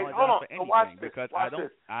going to apologize for anything because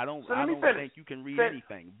I don't think you can read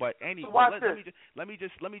anything. But let me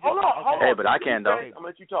just. Hold on. Hey, but I can though. I'm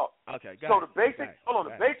gonna let you talk. Okay. So the basic,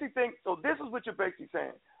 the basic thing. So this is what you're basically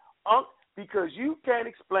saying, because you can't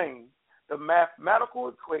explain the mathematical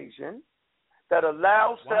equation that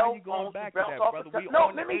allows cell phones to bounce off the top.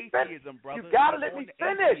 No, let me finish. You gotta let me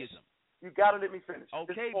finish. You gotta let me finish.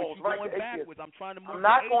 Okay, but you're going backwards. I'm trying to move. I'm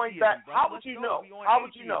not going back. How would you know? How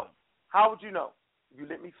would you know? How would you know? You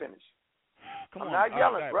let me finish. Come I'm not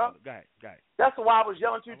yelling, bro. Go ahead. That's why I was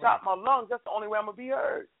yelling to the top of my lungs. That's the only way I'm going to be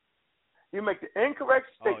heard. You make the incorrect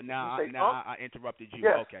statement. Now I interrupted you.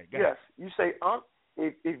 Yes, okay, go ahead. Yes. You say,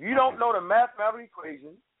 if you don't know the mathematical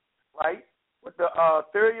equation, right, with the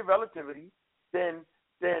theory of relativity, then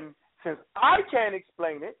since I can't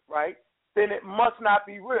explain it, right, then it must not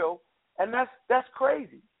be real. And that's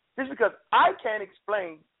crazy. Just because I can't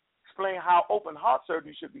explain how open heart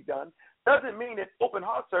surgery should be done doesn't mean that open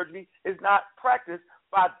heart surgery is not practiced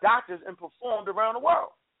by doctors and performed around the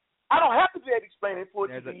world. I don't have to be able to explain it for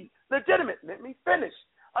it to be legitimate. Let me finish.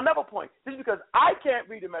 Another point. Just because I can't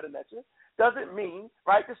read the Meta-Netia doesn't mean,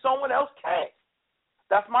 right, that someone else can't.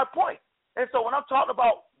 That's my point. And so when I'm talking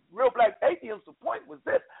about real black atheism, the point was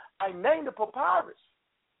this. I named the papyrus,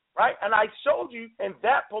 right? And I showed you in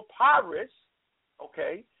that papyrus,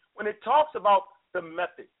 okay, when it talks about the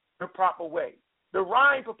method, the proper way. The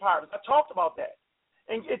Rhine papyrus, I talked about that.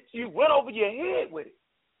 And you went over your head with it.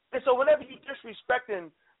 And so whenever you're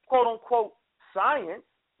disrespecting, quote-unquote, science,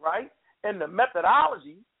 right, and the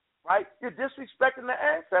methodology, right, you're disrespecting the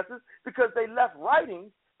ancestors because they left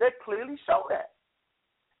writings that clearly show that.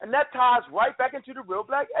 And that ties right back into the real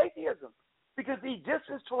black atheism because the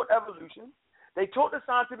Egyptians taught evolution. They taught the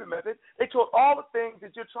scientific method. They taught all the things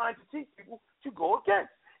that you're trying to teach people to go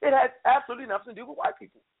against. It has absolutely nothing to do with white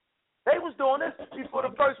people. They was doing this before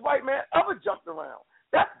the first white man ever jumped around.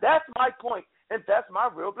 That's my point, and that's my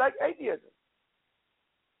real black atheism.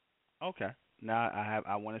 Okay. Now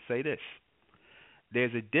I want to say this.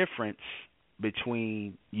 There's a difference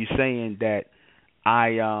between you saying that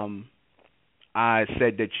I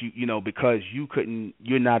said that you know because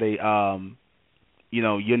you're not a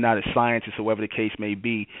you're not a scientist or whatever the case may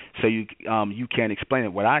be, so you can't explain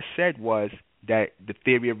it. What I said was that the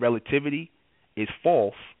theory of relativity is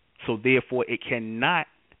false, so therefore it cannot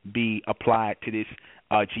be applied to this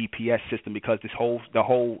GPS system because the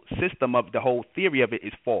whole system of the whole theory of it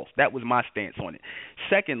is false. That was my stance on it.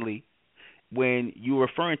 Secondly, when you're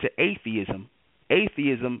referring to atheism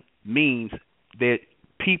means that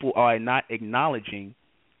people are not acknowledging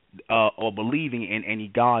or believing in any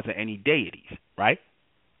gods or any deities, right?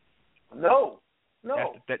 No.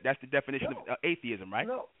 That's the definition of atheism, right?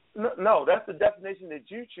 No, that's the definition that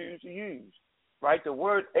you choose to use, right? The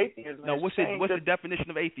word atheism. No, what's the definition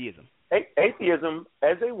of atheism? Atheism,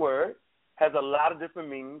 as a word, has a lot of different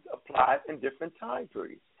meanings applied in different time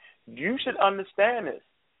periods. You should understand this.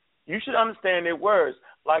 You should understand their words.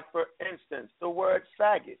 Like, for instance, the word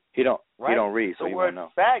faggot. He don't read, so the he word won't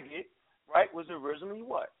know. Faggot, right, was originally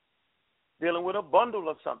what? Dealing with a bundle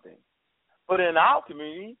of something. But in our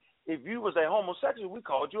community, if you was a homosexual, we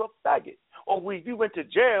called you a faggot. Or if you went to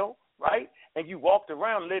jail, right, and you walked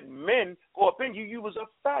around letting men go up in you, you was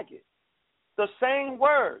a faggot. The same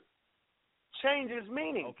word changes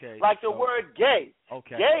meaning. Okay, like the word gay.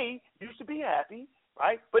 Okay. Gay used to be happy,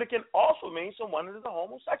 right? But it can also mean someone that is a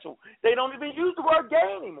homosexual. They don't even use the word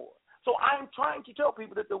gay anymore. So I'm trying to tell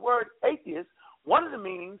people that the word atheist, one of the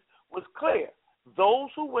meanings was clear. Those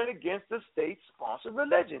who went against the state-sponsored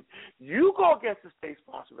religion. You go against the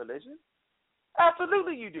state-sponsored religion?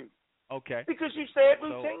 Absolutely you do. Okay. Because you say it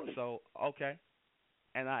routinely. Okay.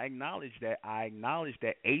 And I acknowledge that.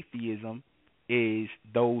 Atheism is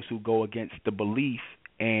those who go against the belief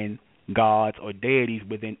in gods or deities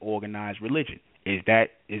within organized religion. Is that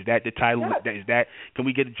the title? Yes. Is that? Can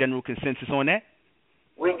we get a general consensus on that?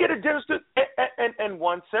 We can get a general in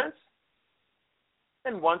one sense.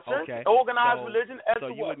 In one sense, okay. Organized religion as so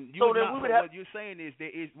to you what? Would, you so would then not, we would have. What you're saying is there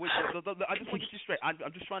is. I just want to get you straight. I'm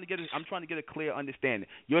just trying to get. I'm trying to get a clear understanding.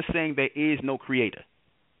 You're saying there is no creator.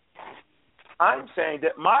 I'm saying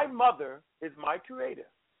that my mother is my creator,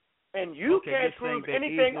 and you can't prove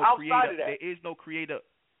anything outside of that. There is no creator.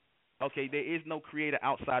 Okay, there is no creator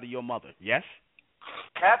outside of your mother. Yes.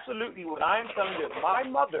 Absolutely. What I am telling you is my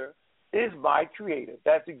mother is my creator.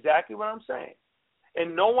 That's exactly what I'm saying,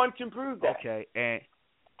 and no one can prove that.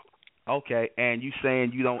 Okay, and you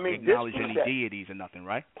saying you don't acknowledge any deities or nothing,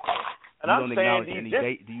 right? And you I'm don't saying acknowledge any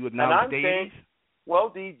do you acknowledge deities? Saying, well,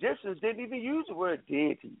 the Egyptians didn't even use the word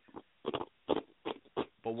deities.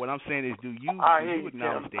 But what I'm saying is, do you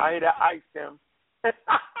acknowledge deities? I hear that ice, Tim. I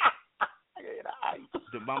hear that ice.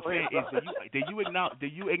 What I'm saying is, do you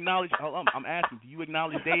acknowledge? I'm asking, do you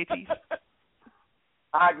acknowledge deities?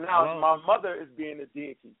 I acknowledge my mother as being a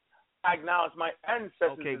deity. I acknowledge my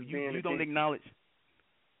ancestors as being a deity. You don't acknowledge.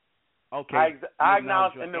 Okay. I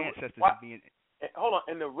acknowledge your ancestors being. Hold on.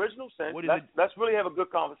 In the original sense, let's really have a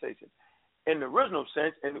good conversation. In the original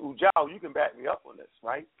sense, and Ujao, you can back me up on this,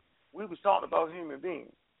 right? We was talking about human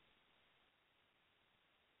beings.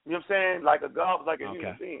 You know what I'm saying? Like a God was like a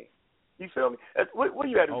human being. You feel me? Where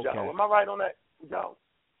you at, Ujao? Okay. Am I right on that, Ujao?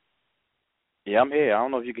 Yeah, I'm here. I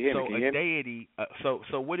don't know if you can hear me. Can you hear me? Deity. So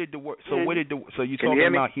what did the word? So you're talking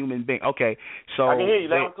about human being? Okay. So I can hear you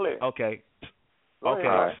loud and clear. Okay.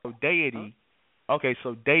 Right. So deity. Okay.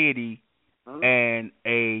 So deity and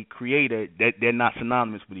a creator, they're not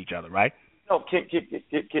synonymous with each other, right? No. Can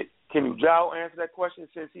Ujao answer that question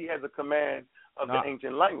since he has a command of the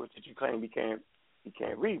ancient language that you claim he can't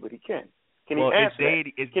read, but he can. Can he answer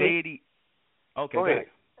deity, that? Is deity? Okay. Go ahead.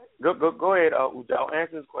 Go ahead, Ujao.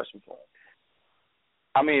 Answer his question for him.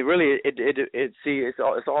 I mean, really,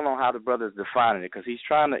 it's all on how the brother's defining it, because he's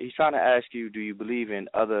trying to ask you, do you believe in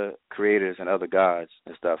other creators and other gods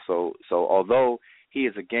and stuff? So although he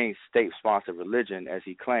is against state-sponsored religion, as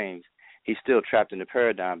he claims, he's still trapped in the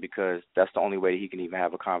paradigm, because that's the only way he can even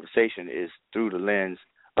have a conversation is through the lens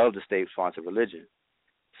of the state-sponsored religion.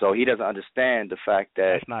 So he doesn't understand the fact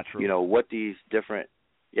that that's not true. What these different.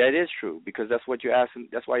 Yeah, it is true, because that's what you're asking.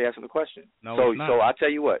 That's why you're asking the question. No, so it's not. So I tell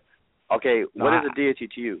you what. Okay, what is a deity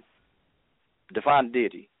to you? Define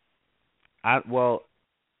deity. I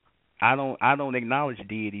don't acknowledge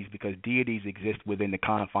deities because deities exist within the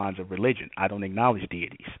confines of religion. I don't acknowledge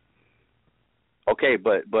deities. Okay,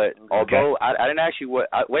 but although I didn't ask you what.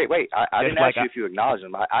 Wait. I didn't ask you if you acknowledge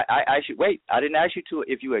them. I actually wait. I didn't ask you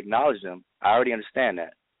if you acknowledge them. I already understand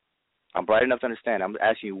that. I'm bright enough to understand. I'm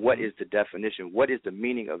asking you what is the definition. What is the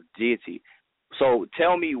meaning of deity? So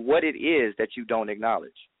tell me what it is that you don't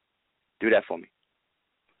acknowledge. Do that for me.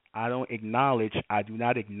 I do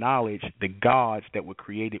not acknowledge the gods that were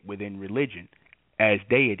created within religion as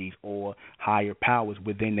deities or higher powers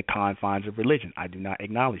within the confines of religion. I do not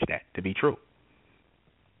acknowledge that to be true.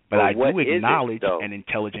 But I do acknowledge an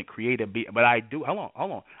intelligent creator. But I do, hold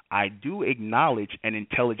on. I do acknowledge an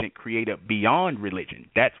intelligent creator beyond religion.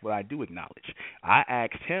 That's what I do acknowledge. I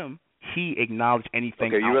asked him, he acknowledged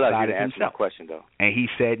anything outside of himself. My question, though. And he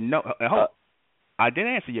said no. I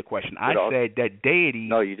didn't answer your question. I said that deities.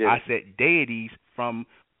 No, you didn't. I said deities from.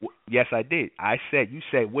 Yes, I did. I said, you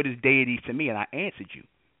said, what is deities to me? And I answered you.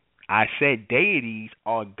 I said deities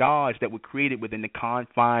are gods that were created within the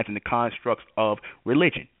confines and the constructs of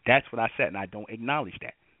religion. That's what I said, and I don't acknowledge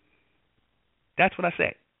that. That's what I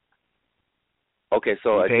said. Okay,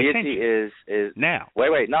 so a deity is now.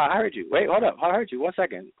 Wait. No, I heard you. Wait, hold up. I heard you. 1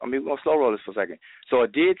 second. I mean, we're going to slow roll this for a second. So a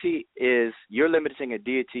deity is, you're limiting a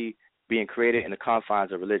deity being created in the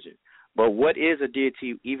confines of religion. But what is a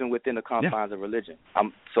deity even within the confines of religion?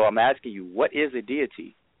 So I'm asking you, what is a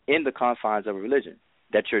deity in the confines of religion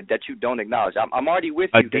that you don't acknowledge? I'm already with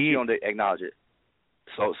you that you don't acknowledge it.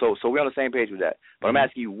 So we're on the same page with that. But I'm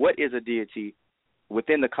asking you, what is a deity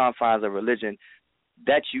within the confines of religion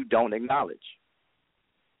that you don't acknowledge?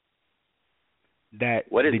 That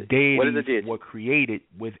the deities were created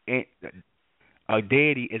within. A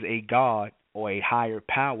deity is a god or a higher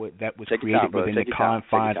power that was created within the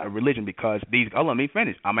confines of religion. Because these, let me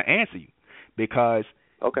finish. I'm going to answer you. Because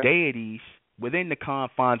deities within the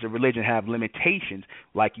confines of religion have limitations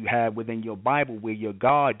like you have within your Bible, where your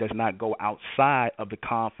God does not go outside of the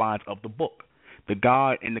confines of the book. The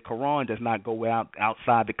God in the Quran does not go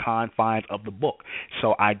outside the confines of the book.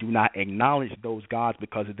 So I do not acknowledge those gods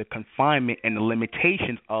because of the confinement and the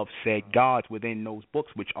limitations of said gods within those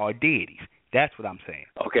books, which are deities. That's what I'm saying.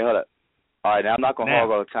 Okay, hold up. All right, now I'm not gonna hog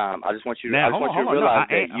all the time. I just want you to realize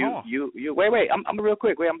that you wait. I'm real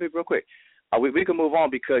quick. I'm gonna be real quick. We can move on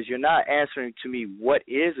because you're not answering to me what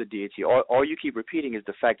is a deity. All you keep repeating is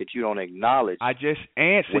the fact that you don't acknowledge. I just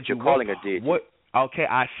answered what you're calling a deity. Okay,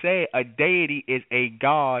 I say a deity is a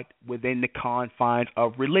god within the confines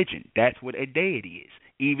of religion. That's what a deity is.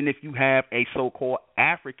 Even if you have a so-called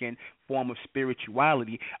African form of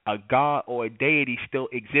spirituality, a god or a deity still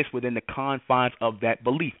exists within the confines of that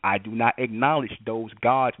belief. I do not acknowledge those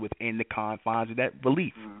gods within the confines of that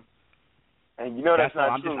belief. Mm-hmm. And you know that's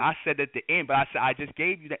not true. I said at the end, but I just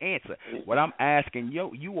gave you the answer. What I'm asking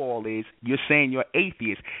you all is, you're saying you're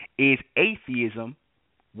atheist. Is atheism,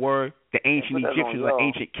 were the ancient Egyptians or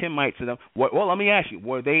ancient Kemites of them? Well, let me ask you,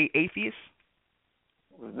 were they atheists?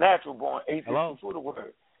 It was natural born atheists before the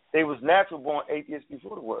word. They was natural born atheists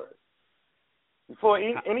before the word. Before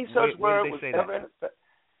any such word was ever in effect.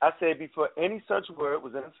 I said before any such word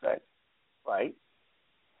was in effect, right?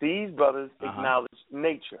 These brothers acknowledged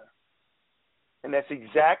nature. And that's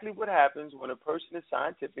exactly what happens when a person is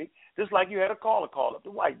scientific. Just like you had a caller call up,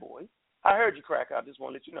 the white boy. I heard you, Cracker. I just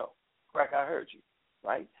want to let you know. Cracker, I heard you,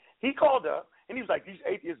 right? He called up, and he was like, these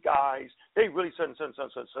atheist guys, they really such,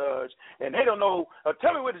 and they don't know.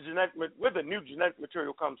 Tell me where the new genetic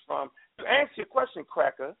material comes from. To answer your question,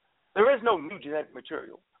 Cracker, there is no new genetic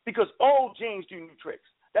material because old genes do new tricks.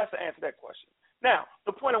 That's the answer to that question. Now,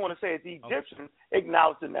 the point I want to say is the Egyptians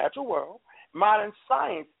acknowledged the natural world. Modern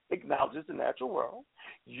science acknowledges the natural world.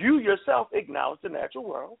 You yourself acknowledge the natural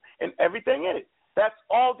world and everything in it. That's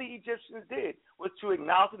all the Egyptians did, was to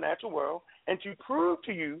acknowledge the natural world and to prove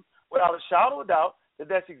to you without a shadow of doubt that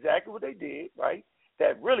that's exactly what they did, right?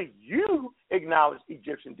 That really you acknowledge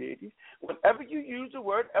Egyptian deities. Whenever you use the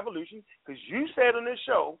word evolution, because you said on this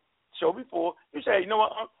show before, you say, you know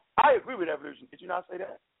what, I agree with evolution. Did you not say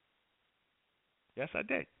that? Yes, I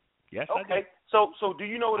did. Yes, okay. I did. So do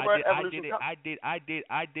you know what the word evolution is? I did.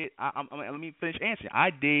 Let me finish answering.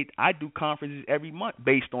 I do conferences every month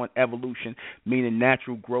based on evolution, meaning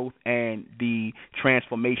natural growth and the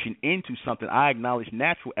transformation into something. I acknowledge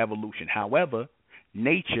natural evolution. However,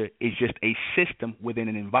 nature is just a system within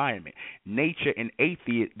an environment. Nature and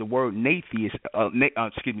atheist, the word atheist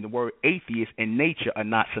and nature are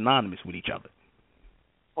not synonymous with each other.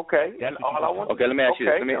 Okay. That's and all I want let me ask you.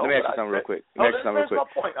 Let me ask you something real quick. That's my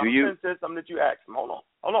point. I'm going to say something that you asked him. Hold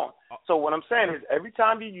on. So what I'm saying is, every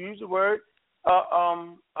time you use the word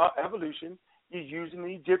evolution, you're using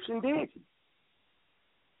the Egyptian deity.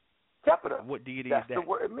 Kepler. What deity is that? That's the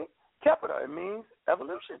word it means. Kepler. It means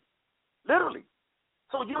evolution. Literally.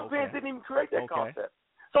 So Europeans didn't even create that concept.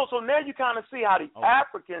 So now you kind of see how the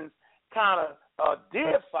Africans kind of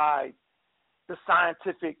deified the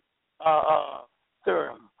scientific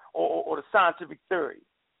theorem or the scientific theory,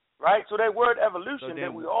 right? So that word evolution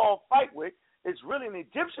that we all fight with is really an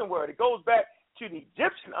Egyptian word. It goes back to the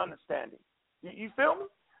Egyptian understanding. You feel me?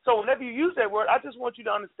 So whenever you use that word, I just want you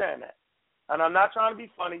to understand that. And I'm not trying to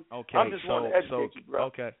be funny. I'm just wanting to educate you, bro.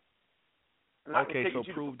 Okay. Okay, so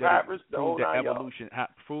prove that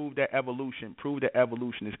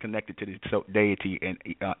evolution is connected to the deity in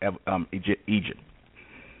Egypt.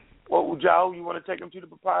 Well, Ujao, you want to take them to the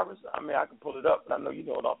papyrus? I mean, I can pull it up, but I know you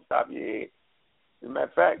know it off the top of your head. As a matter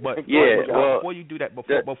of fact, but before you do that,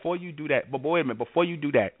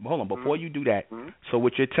 so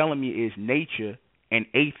what you're telling me is nature and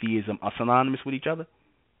atheism are synonymous with each other?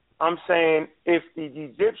 I'm saying if the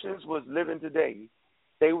Egyptians was living today,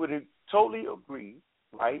 they would totally agree,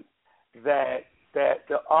 right, that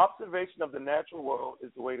the observation of the natural world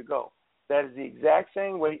is the way to go. That is the exact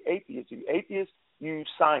same way atheists use. Atheists use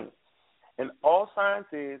science. And all science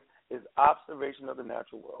is observation of the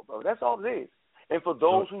natural world, bro. That's all it is. And for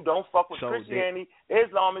those who don't fuck with Christianity,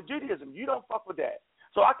 Islam, and Judaism, you don't fuck with that.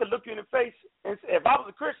 So I could look you in the face and say, if I was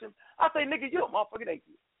a Christian, I'd say, nigga, you're a motherfucking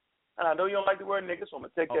atheist. And I know you don't like the word nigga, so I'm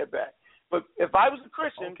going to take that back. But if I was a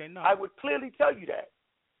Christian, I would clearly tell you that.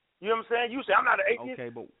 You know what I'm saying? You say, I'm not an atheist. Okay,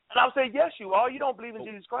 but, and I would say, yes, you are. You don't believe in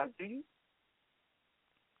Jesus Christ, do you?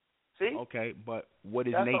 See? Okay, but what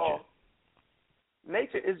is That's nature? All.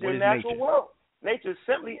 Nature is your natural world. Nature is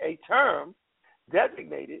simply a term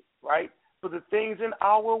designated, right, for the things in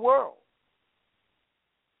our world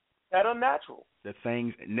that are natural. The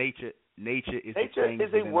things, nature is nature the things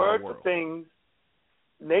is a word for things.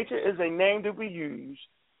 Nature is a name that we use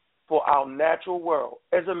for our natural world.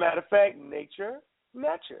 As a matter of fact, nature.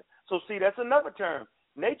 So see, that's another term.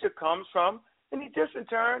 Nature comes from an Egyptian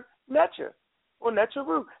term, nature, or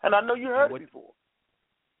neteru. And I know you heard it before.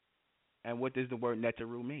 And what does the word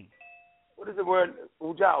neteru mean? What is the word,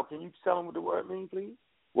 Ujao? Can you tell them what the word means, please?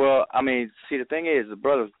 Well, I mean, see, the thing is, the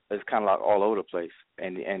brother is kind of like all over the place.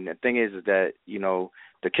 And the thing is that, you know,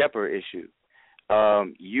 the Kepler issue.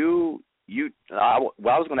 What I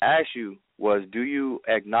was going to ask you was, do you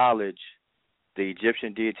acknowledge the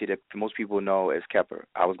Egyptian deity that most people know as Kepler?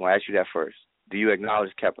 I was going to ask you that first. Do you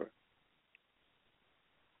acknowledge Kepler?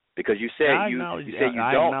 Because you said you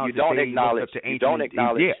don't acknowledge.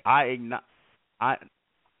 Yeah,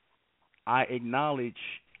 I acknowledge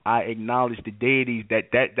the deities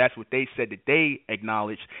that's what they said that they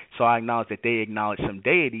acknowledge. So I acknowledge that they acknowledge some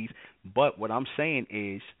deities. But what I'm saying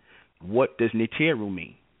is, what does Neteru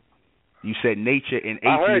mean? You said nature and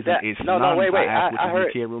atheism is synonymous. Wait. I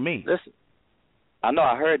heard Neteru mean. Listen, I know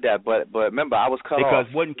I heard that, but remember I was cut off.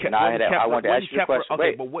 Because wouldn't Kepler? I wanted to ask you a question.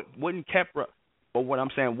 Okay, but wouldn't Kepler? But what I'm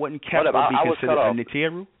saying, wouldn't Kepler be considered a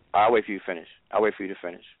Neteru? I'll wait for you to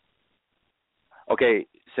finish. Okay,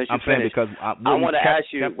 since you finished, because I want to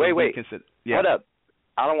ask you. Wait. Hold up.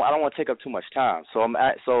 I don't want to take up too much time.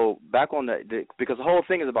 So back on the because the whole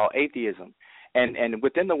thing is about atheism, and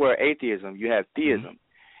within the word atheism you have theism,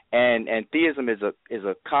 and theism is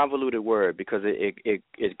a convoluted word because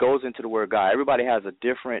it goes into the word God. Everybody has a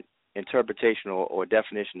different interpretation or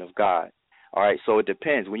definition of God. All right, so it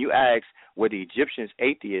depends. When you ask were the Egyptians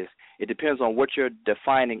atheists, it depends on what you're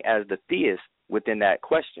defining as the theist within that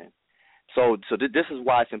question. So this is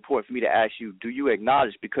why it's important for me to ask you, do you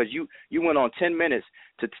acknowledge, because you went on 10 minutes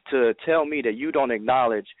to tell me that you don't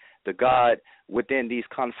acknowledge the God within these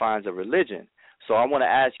confines of religion. So I want to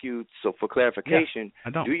ask you, so for clarification,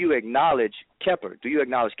 do you acknowledge Kepler? Do you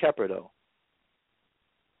acknowledge Kepler, though?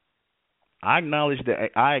 I acknowledge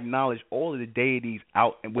all of the deities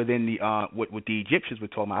out within the what the Egyptians were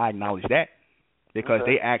talking about. I acknowledge that because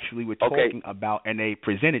they actually were talking about, and they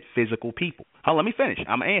presented physical people. Let me finish.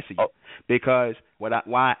 I'm gonna answer you because why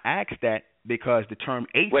I asked that, because the term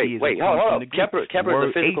atheism hold on. Kepler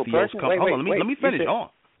is a physical person. Let me finish.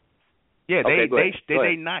 Yeah,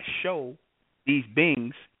 they not show these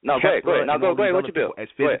beings. No, go ahead. Now go ahead. What's your bill? As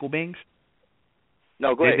physical beings.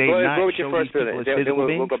 No, go ahead. Go with your first bill. Then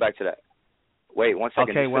we'll go back to that. Wait 1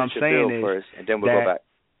 second. Okay, what I'm saying is first, and then we'll go back.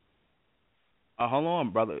 Hold on,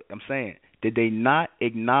 brother. I'm saying, did they not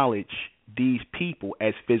acknowledge these people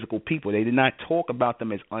as physical people? They did not talk about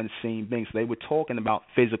them as unseen beings. They were talking about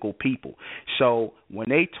physical people. So when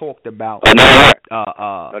they talked about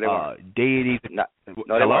deities, no,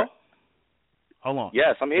 they weren't. Hold on.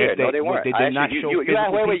 Yes, I'm here. No, they weren't. Did they not show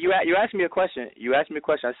wait. You asked me a question.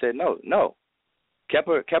 I said no.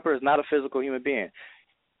 Kepler is not a physical human being.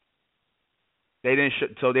 They didn't show,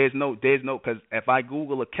 so there's no because if I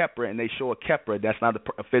Google a Kepler and they show a Kepler, that's not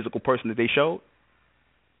a physical person that they showed.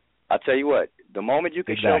 I'll tell you what. The moment you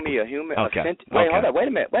can show me a human, hold on, wait a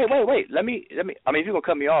minute, wait. Let me. I mean, if you're gonna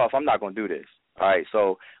cut me off, I'm not gonna do this. All right.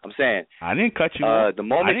 So I'm saying I didn't cut you off. The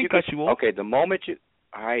moment I didn't cut you off. Okay. The moment you.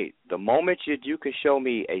 All right. The moment you can show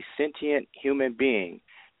me a sentient human being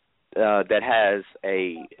that has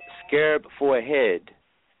a scarab for a head,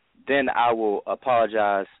 then I will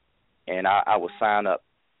apologize. And I will sign up.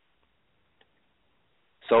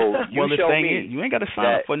 So you show thing me. Is, you ain't got to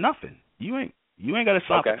sign up for nothing. You ain't got to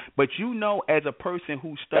sign up. But you know, as a person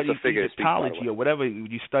who studies Egyptology or whatever,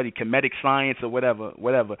 you study Kemetic science or whatever,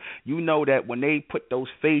 you know that when they put those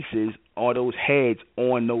faces or those heads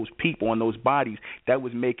on those people, on those bodies, that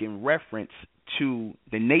was making reference to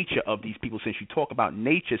the nature of these people. Since you talk about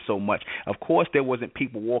nature so much, of course there wasn't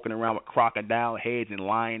people walking around with crocodile heads and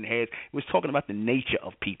lion heads. It was talking about the nature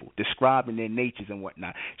of people, describing their natures and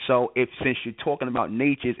whatnot. So since you're talking about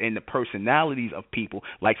natures and the personalities of people,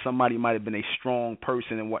 like somebody might have been a strong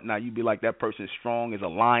person and whatnot, you'd be like, that person is strong as a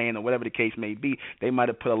lion or whatever the case may be. They might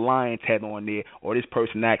have put a lion's head on there, or this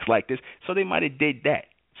person acts like this, so they might have did that.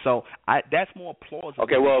 So that's more plausible.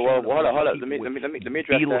 Okay, well, hold on. Let me address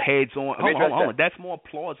beetle that. Heads on. Hold on. That's more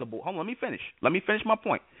plausible. Hold on, let me finish. Let me finish my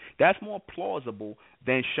point. That's more plausible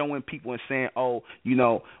than showing people and saying, oh, you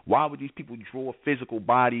know, why would these people draw physical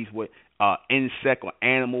bodies with insect or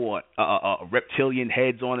animal or reptilian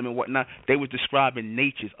heads on them and whatnot? They was describing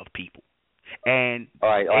natures of people. And all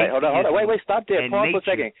right, hold on. Wait, stop there. Pause for a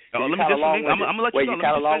second. I'm gonna let you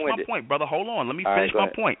know. Let me finish my point, brother. Hold on. Let me finish my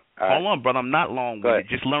point. Hold on, brother. I'm not long-winded.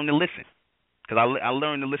 Just learn to listen, because I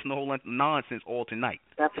learned to listen to whole nonsense all tonight.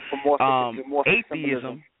 That's more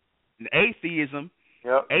atheism,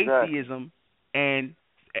 and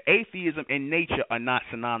nature are not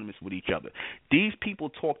synonymous with each other. These people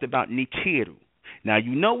talked about Nichiru. Now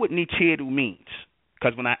you know what Nichiru means.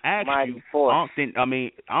 Because when I asked Ankh didn't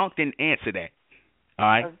answer that. All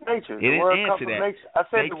right? That's nature. It didn't answer that. Nature. I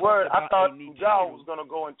said the word. I thought Ujao was going to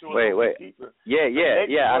go into it. Wait. Deeper.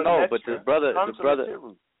 Yeah, I know, but the brother.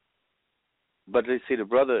 But see, the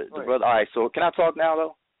brother. All right, so can I talk now,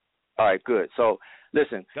 though? All right, good. So,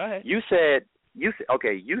 listen. Go ahead. You said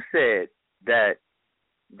that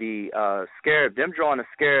the scarab, them drawing a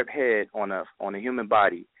scarab head on a human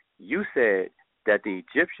body, you said that the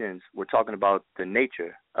Egyptians were talking about the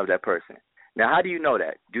nature of that person. Now, how do you know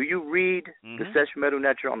that? Do you read the Sesh Medu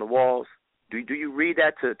Neter on the walls? Do you read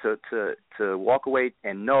that to walk away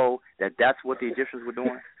and know that that's what the Egyptians were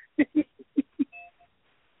doing?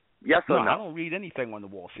 Yes or no? I don't read anything on the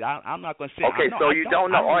wall. See, I'm not going to say. Okay, so you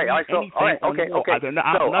don't know. All right. Let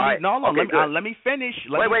me finish.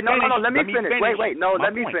 Let me finish. Let me finish. Let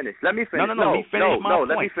me finish. Let me finish. Let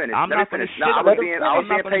me finish. I'm not going to sit up here. I'm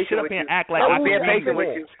not going to sit up here and act like I was being patient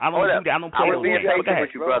with you. I don't do that. I don't play the game. I was being patient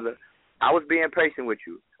with you, brother. I was being patient with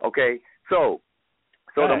you. Okay, so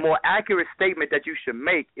the more accurate statement that you should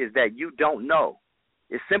make is that you don't know.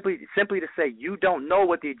 It's simply to say you don't know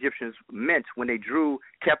what the Egyptians meant when they drew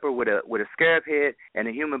Khepri with a scarab head and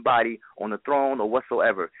a human body on the throne or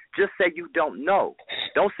whatsoever. Just say you don't know.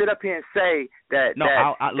 Don't sit up here and say that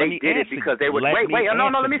they did it because they were. Wait.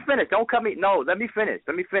 No. Let me finish. Don't cut me. No, let me finish.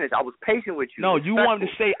 I was patient with you. No, you wanted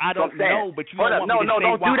to say I don't know, but you don't want me to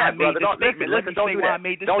say why I made the statement. Let me say why I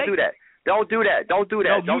made the statement. Don't do that. No, you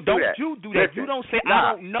don't do that. You don't say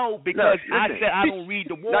I don't know because I said I don't read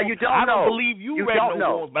the walls. No, you don't know. I don't believe you read the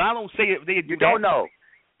walls, but I don't say it. You don't know.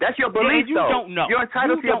 That's your belief, you don't know. You're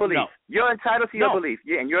entitled to your belief. You're entitled to your belief.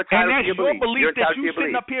 Yeah, and you're entitled to your belief. And that's your belief that you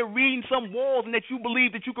sitting up here reading some walls and that you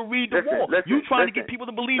believe that you can read the wall. You trying to get people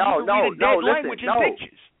to believe you can read a dead language in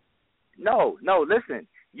pictures. No, listen.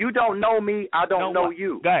 You don't know me. I don't know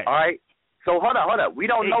you. All right? So hold up. We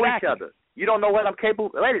don't know each other. You don't know what I'm capable.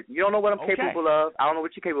 You don't know what I'm capable of. I don't know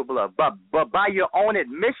what you're capable of. But by your own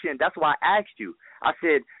admission, that's why I asked you. I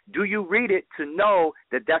said, do you read it to know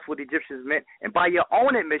that that's what the Egyptians meant? And by your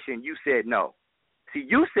own admission, you said no. See,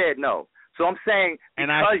 you said no. So I'm saying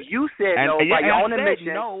because you said no by your own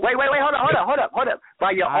admission. No. Wait. Hold up.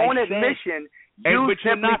 By your own admission, you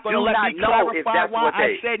simply do not know if that's what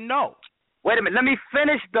they. I said no. Wait a minute. Let me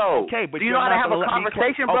finish, though. Okay, but do you know how to have a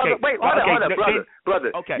conversation, brother? Wait, hold up, brother.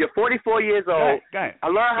 Okay. You're 44 years old. Go ahead. I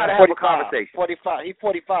learned how to have a conversation. 45. He's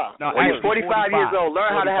 45. No, you're 45 years old.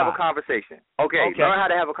 Learn how to have a conversation. Okay. Learn how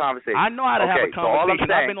to have a conversation. I know how to have a conversation. So all I'm saying,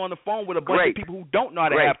 I've been on the phone with a bunch of people who don't know how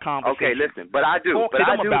to have conversations. Okay, listen, but I do. Talk to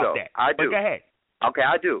them about that. I do. But go ahead. Okay,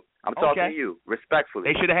 I do. I'm talking to you respectfully.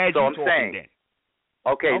 They should have had you talking then.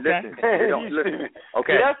 Okay, listen.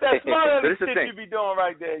 Okay. See, that's that smart shit you be doing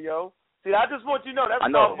right there, yo. See, I just want you to know that's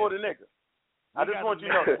all for the nigga. I just want you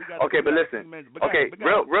to know that. Okay, but listen. Okay,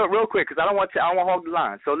 real quick, because I don't want to hog the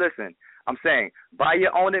line. So listen, I'm saying by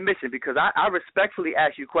your own admission, because I respectfully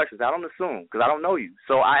ask you questions. I don't assume because I don't know you.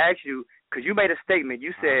 So I asked you because you made a statement.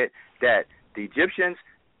 You said that the Egyptians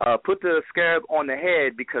put the scarab on the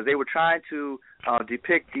head because they were trying to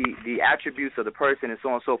depict the attributes of the person and so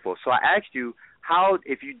on and so forth. So I asked you how,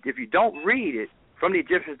 if you don't read it from the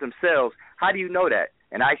Egyptians themselves, how do you know that?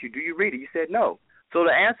 And I asked you, do you read it? You said no. So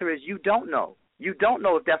the answer is you don't know. You don't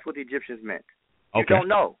know if that's what the Egyptians meant. You don't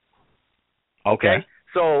know. Okay.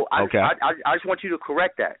 So I just want you to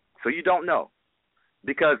correct that. So you don't know.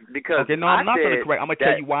 Because okay, no, I'm not going to correct. I'm going to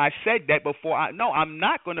tell you why I said that before. I'm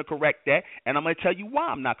not going to correct that, and I'm going to tell you why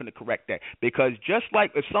I'm not going to correct that. Because just like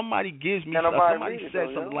if somebody gives me, somebody says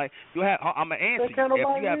something like, I'm going to answer you.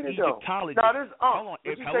 If you have Egyptologists, hold on.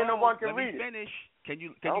 If no one can read it. Finish. Can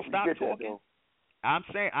you stop talking? I'm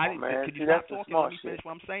saying could you stop talking? Let me finish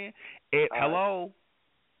what I'm saying. Hello.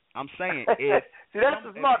 I'm saying if see that's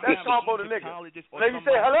the smart. That's combo the nigga. Then you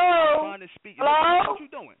say hello. Hello. What you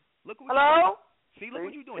doing? Look what hello. Look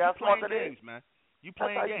what you doing. You playing games, man. You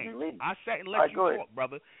playing games. I sat and let you talk,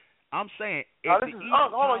 brother. I'm saying if the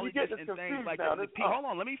hold on, you get this confused like now. Hold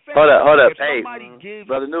on, let me finish. Hold up. If somebody gives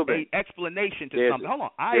Brother Newman, an explanation to something, hold on.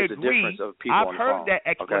 I agree. I've heard that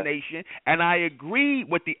explanation, and I agree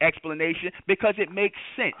with the explanation because it makes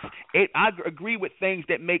sense. I agree with things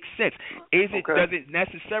that make sense. Does it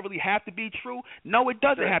necessarily have to be true? No, it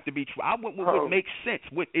doesn't have to be true. I went with what makes sense,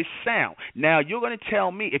 what is sound. Now you're going to tell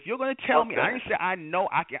me. If you're going to tell me, I didn't say I know.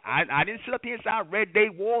 I didn't sit up here and say I read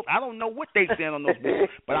their walls. I don't know what they saying on those walls,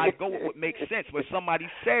 but I go with what makes sense. When somebody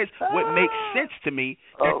says what makes sense to me,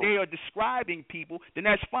 that they are describing people, then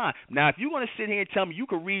that's fine. Now, if you're going to sit here and tell me you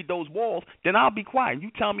can read those walls, then I'll be quiet.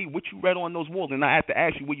 You tell me what you read on those walls, and I have to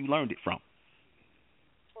ask you where you learned it from.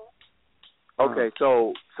 Okay,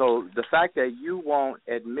 so the fact that you won't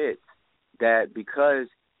admit that because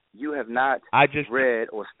you have not read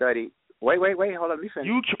or studied. Wait, hold on, let me finish.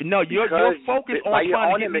 You're focused on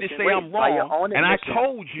trying to get me to say I'm wrong, and I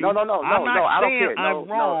told you. No, I'm not saying I'm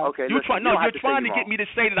wrong. Okay, you're trying to get me to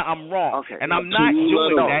say that I'm wrong, and I'm not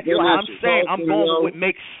doing that. I'm saying I'm going with what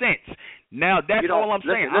makes sense. Now that's all I'm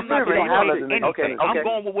saying. I'm not going to say anything. I'm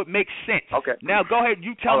going with what makes sense. Okay. Now go ahead.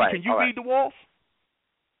 You tell me. Can you read the walls?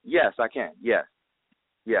 Yes, I can. Yes.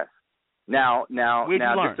 Now, this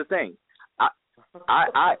is the thing.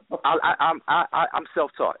 I'm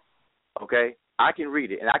self-taught. Okay, I can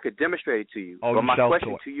read it and I could demonstrate it to you. But my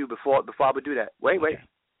question to you before I would do that, wait,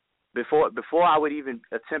 before I would even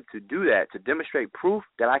attempt to do that, to demonstrate proof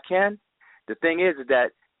that I can, the thing is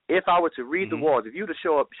that if I were to read the walls, if you were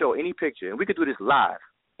to show any picture, and we could do this live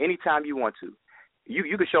anytime you want to,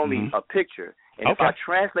 you could show me a picture, and if I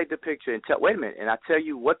translate the picture and wait a minute, and I tell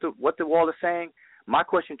you what the wall is saying, my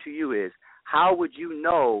question to you is, how would you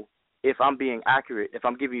know if I'm being accurate, if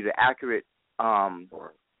I'm giving you the accurate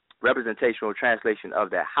representation or translation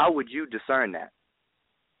of that? How would you discern that?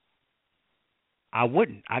 I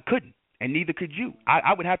wouldn't. I couldn't, and neither could you.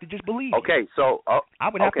 I would have to just believe. Okay, so I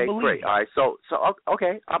would have to believe. Great. All right, so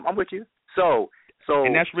okay, I'm with you. So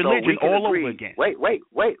and that's religion all over again. Wait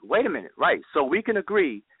a minute. Right. So we can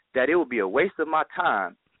agree that it would be a waste of my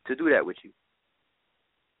time to do that with you.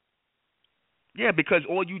 Yeah, because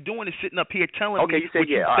all you doing is sitting up here telling me you said, what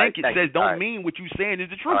you think it says. Don't mean what you saying is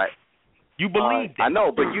the truth. You believe it. I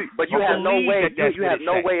know, but you have no way. You have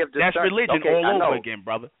no way of discerning. That's religion all over again,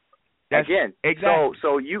 brother. That's again. Exactly.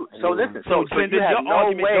 So listen. So you have no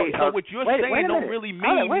argument way. So what you're saying don't really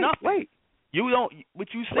mean nothing. You don't. What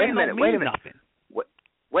you saying don't mean nothing.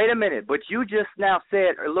 Wait a minute. But you just now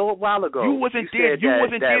said a little while ago. You wasn't there. You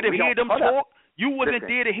wasn't there to hear them talk. You wasn't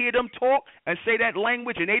there to hear them talk and say that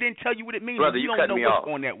language, and they didn't tell you what it means. Brother, you don't know what's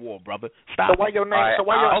on that wall, brother. So Stop. why your name? So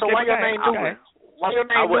why your name Newman? Why your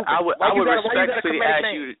name Newman? I would respectfully ask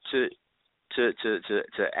you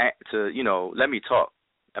to let me talk.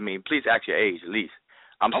 I mean, please ask your age at least.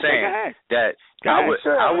 I'm saying that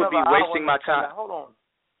I would be wasting my time. Hold on.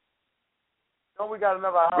 Don't we got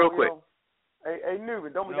another hour? Real quick. Hey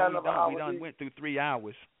Newman, don't we got another hour? We done went through 3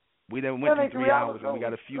 hours. We done went through 3 hours, and we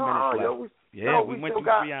got a few minutes left. We went through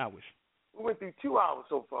 3 hours. We went through 2 hours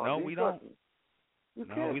so far. No, we don't.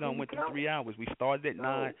 No, we don't went through 3 hours. We started at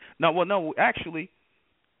 9. No, actually,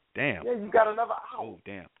 damn. Yeah, you got another hour. Oh,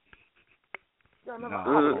 damn. You got another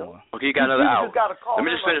hour. Okay, you got another hour. Just gotta call Let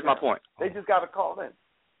me just finish my point. They just got to call in.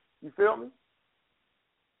 You feel me?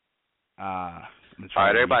 All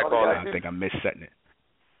right, everybody call in. I think I'm missetting it.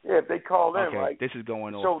 Yeah, if they call in, right? This is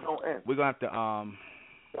going on. Show don't end. We're gonna have to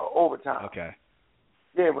overtime. Okay.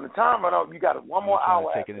 Yeah, when the time run out, you got one more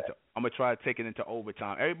hour. I'm gonna try to take it into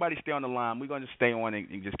overtime. Everybody stay on the line. We're gonna just stay on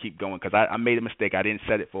and just keep going because I made a mistake. I didn't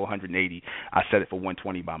set it for 180. I set it for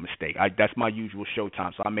 120 by mistake. That's my usual show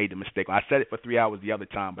time, so I made the mistake. I set it for 3 hours the other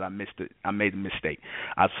time, but I missed it. I made a mistake.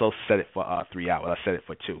 I so set it for 3 hours. I set it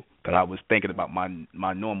for 2 because I was thinking about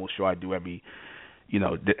my normal show I do every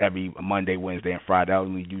Monday, Wednesday, and Friday. I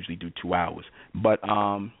only usually do 2 hours. But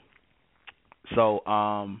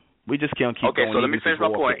we just can't keep going. Okay, so let me finish my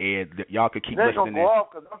point. Y'all could keep listening. Go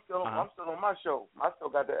off because I'm still on my show. I still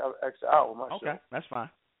got that extra hour on my show. Okay, that's fine.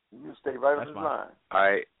 You stay right on this line. All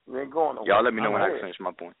right. You ain't going nowhere. Y'all let me know when I finish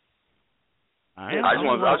my point. I just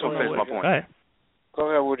want to finish my point. Go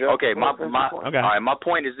ahead, Woodrow. Okay, all right. My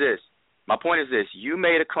point is this. You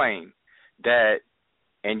made a claim that,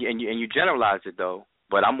 and you generalized it though.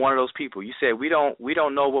 But I'm one of those people. You said we don't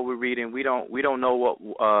know what we're reading. We don't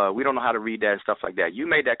know we don't know how to read that and stuff like that. You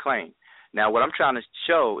made that claim. Now what I'm trying to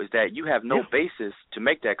show is that you have no basis to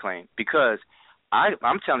make that claim, because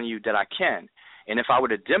I'm telling you that I can. And if I were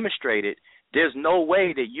to demonstrate it, there's no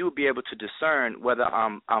way that you would be able to discern whether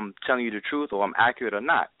I'm telling you the truth or I'm accurate or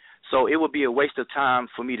not. So it would be a waste of time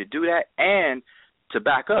for me to do that, and to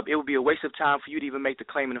back up, it would be a waste of time for you to even make the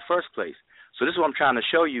claim in the first place. So this is what I'm trying to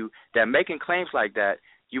show you, that making claims like that,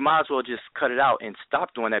 you might as well just cut it out and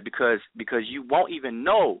stop doing that, because you won't even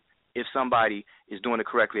know if somebody is doing it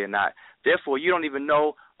correctly or not. Therefore, you don't even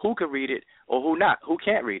know who can read it or who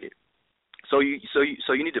can't read it. So you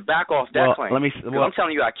need to back off that claim. I'm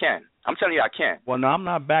telling you I can. Well, no, I'm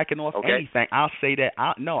not backing off anything. I'll say that.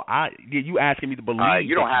 You asking me to believe?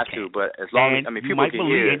 You don't have to, but as long as people can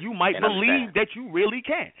hear, and you might believe that you really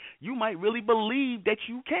can. You might really believe that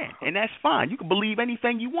you can, and that's fine. You can believe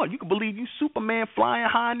anything you want. You can believe you Superman flying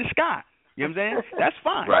high in the sky. You know what I'm saying? That's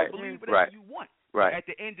fine. Right. You believe whatever you want. Right. At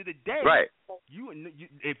the end of the day, you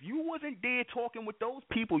if you wasn't there talking with those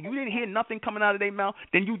people, you didn't hear nothing coming out of their mouth,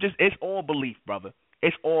 then it's all belief, brother.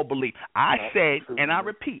 It's all belief. I said, and I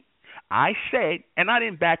repeat, I said, and I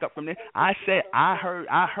didn't back up from this. I said I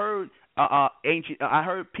heard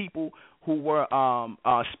people who were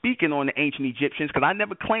speaking on the ancient Egyptians, because I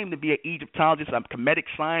never claimed to be an Egyptologist. I'm a comedic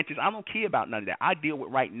scientist. I don't care about none of that. I deal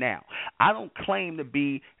with right now. I don't claim to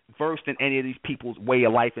be versed in any of these people's way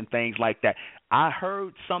of life and things like that. I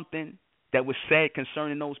heard something that was said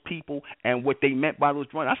concerning those people and what they meant by those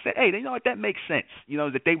drawings. I said, hey, you know what, that makes sense. You know,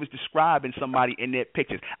 that they was describing somebody in their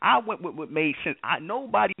pictures. I went with what made sense.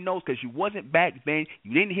 Nobody knows, because you wasn't back then.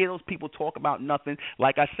 You didn't hear those people talk about nothing.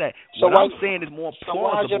 Like I said, what I'm saying is more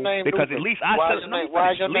plausible, because at least I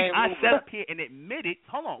sat up here and admitted.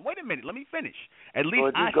 Hold on, wait a minute. Let me finish. At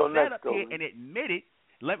least I sat up here and admitted.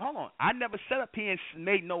 Hold on. I never sat up here and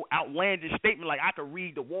made no outlandish statement like I could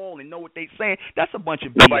read the wall and know what they saying. That's a bunch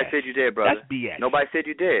of BS. Nobody said you did, brother. That's BS. Nobody said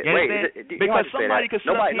you did. You because somebody could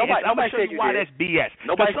sit up here. I'm gonna show you why that's BS.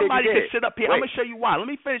 Because somebody could sit up here. I'm gonna show you why. Let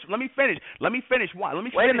me finish. Why?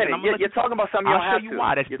 Wait a minute. You're talking about something you don't have to. I'll show you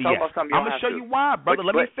why that's BS. I'm gonna show you why, brother.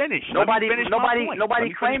 Let me finish. Nobody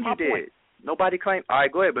claimed you did. Nobody claimed. All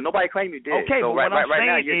right, go ahead. But nobody claimed you did. Okay, so but right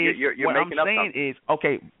now you're making up something. What I'm saying is,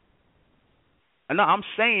 okay. No, I'm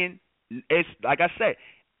saying, it's like I said,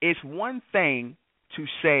 it's one thing to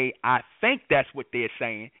say I think that's what they're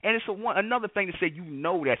saying, and it's another thing to say you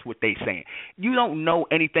know that's what they're saying. You don't know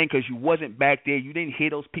anything because you wasn't back there. You didn't hear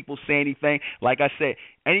those people say anything. Like I said,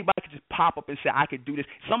 anybody could just pop up and say I could do this.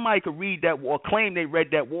 Somebody could read that wall, claim they read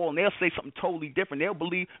that wall, and they'll say something totally different. They'll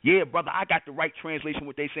believe, yeah, brother, I got the right translation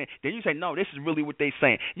what they're saying. Then you say, no, this is really what they're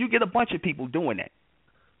saying. You get a bunch of people doing that.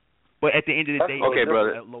 But at the end of the day, okay,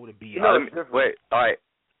 brother. A load of BS. Wait, all right.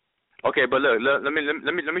 Okay, but look, let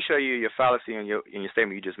me show you your fallacy in your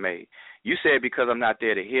statement you just made. You said because I'm not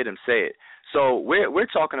there to hear them say it. So we're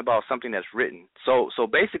talking about something that's written. So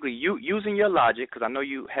basically, you using your logic, because I know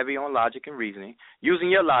you heavy on logic and reasoning. Using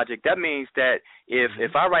your logic, that means that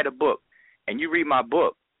if I write a book and you read my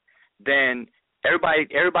book, then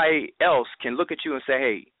everybody else can look at you and say,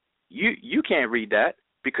 hey, you can't read that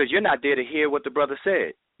because you're not there to hear what the brother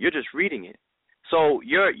said. You're just reading it. So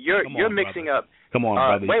you're mixing up. Come on,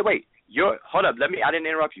 brother. Wait. Hold up. I didn't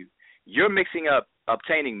interrupt you. You're mixing up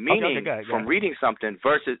obtaining meaning from reading something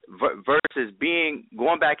versus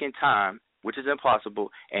going back in time, which is impossible,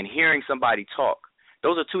 and hearing somebody talk.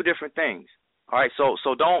 Those are two different things. All right.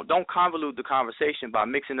 So don't convolute the conversation by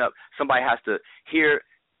mixing up. Somebody has to hear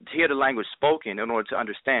the language spoken in order to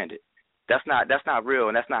understand it. That's not real,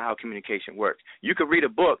 and that's not how communication works. You could read a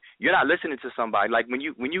book. You're not listening to somebody. Like when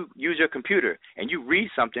you use your computer and you read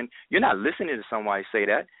something, you're not listening to somebody say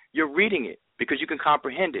that. You're reading it because you can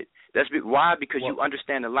comprehend it. That's why, because you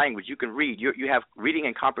understand the language. You can read. You have reading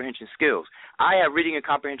and comprehension skills. I have reading and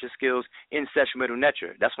comprehension skills in Session Middle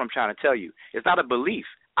Nature. That's what I'm trying to tell you. It's not a belief.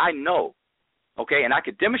 I know. Okay, and I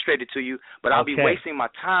could demonstrate it to you, but I'll be wasting my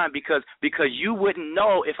time because you wouldn't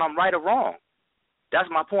know if I'm right or wrong. That's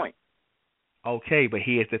my point. Okay, but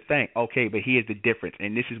here's the thing. Okay, but here's the difference,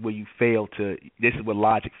 and this is where you fail to. This is where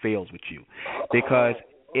logic fails with you, because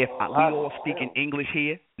if we all speaking English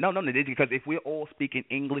here, because if we're all speaking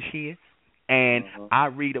English here, and I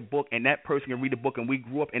read a book, and that person can read a book, and we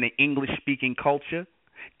grew up in an English-speaking culture,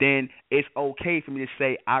 then it's okay for me to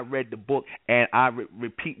say I read the book and I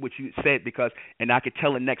repeat what you said and I could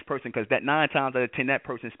tell the next person because that 9 times out of 10 that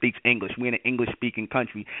person speaks English. We're in an English-speaking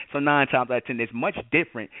country, so 9 times out of 10 it's much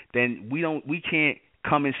different than we can't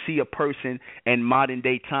come and see a person in modern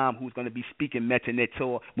day time who's going to be speaking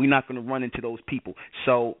Metanettor. We're not going to run into those people.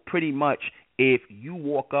 So pretty much, if you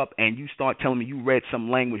walk up and you start telling me you read some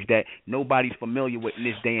language that nobody's familiar with in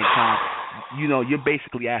this day and time, you're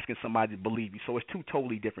basically asking somebody to believe you. So it's 2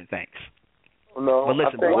 totally different things. No, but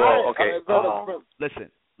listen,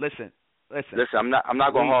 listen. Listen, I'm not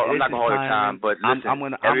gonna hold your time, but listen, I'm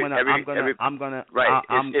gonna. Right,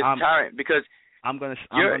 it's tiring because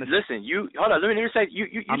listen. You hold on. Let me say. You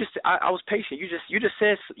just. I was patient. You just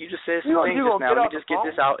said some things just now. Let me just get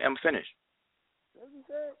this out and finish.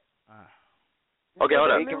 Okay,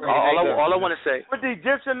 hold on. All I want to say. With the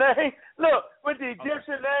Egyptian name, look. With the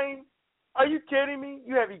Egyptian name, are you kidding me?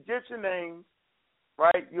 You have Egyptian names,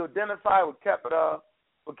 right? You identify with capital,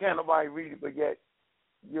 but can't nobody read it, but yet.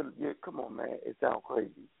 You come on, man. It sounds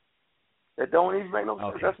crazy. That don't even make no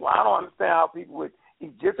sense. That's why I don't understand how people with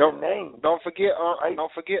Egyptian names. Don't forget,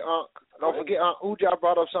 Ujah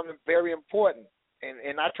brought up something very important,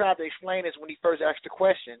 and I tried to explain this when he first asked the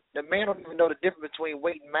question. The man don't even know the difference between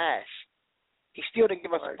weight and mass. He still didn't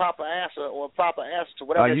give us a proper answer to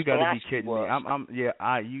whatever his philosophy was. You got to be kidding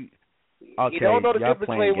me. Okay, you don't know the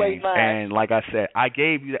difference between weight and mass. And like I said, I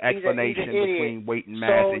gave you the explanation between weight and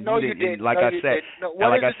mass, and you didn't. Like I said,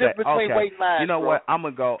 weight and mass, you know what? I'm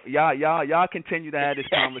gonna go. Y'all continue to have this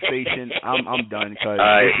conversation. I'm done because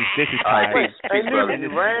this is tiring. Peace,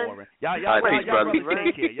 brother. Y'all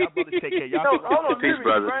brothers take care. Peace,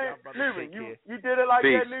 brother. You did it like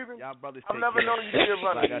that, Newman. Y'all brothers I've take care. never known you did it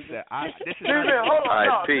running. Like I said, this is Newman. Hold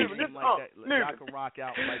on, peace. Y'all can rock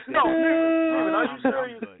out like this. No, Newman, are you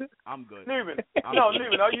serious? I'm good. Newman,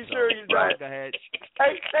 Newman, are you serious? Right. Go ahead.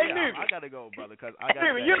 Hey, Newman. I gotta go, brother, because I got.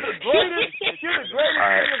 Newman, you're the greatest MC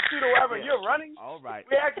ever. You're running. All right.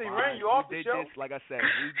 We actually ran you off the show. This, like I said,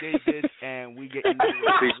 we did this, and we get.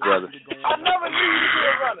 Peace, brother. I never knew you to be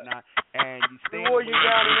a runner. And you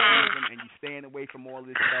staying away from all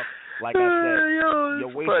this stuff. Like I said,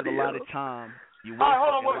 you're wasting a lot of time. All right,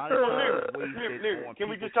 hold on. Newman, can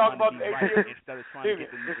we just talk about the atheist? Instead of trying to get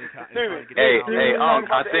the Hey,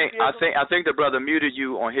 I think the brother muted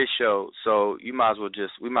you on his show, so we might as well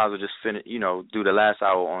just finish, do the last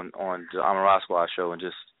hour on the Amara Squad show and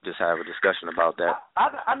just have a discussion about that.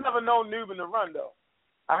 I never known Newman to run though.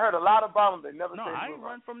 I heard a lot about him. They never. No, I ain't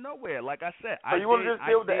run from nowhere. Like I said, so you want to just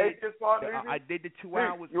deal with the atheist part? I did the 2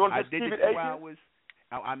 hours. You want to just keep it 2 hours.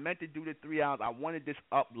 I meant to do the 3 hours. I wanted this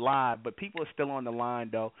up live, but people are still on the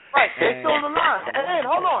line, though. Right, they're still on the line. And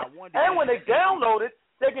hold on. And when they download it,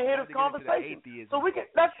 they can hear this conversation. So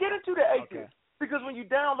let's get into the atheist. Because when you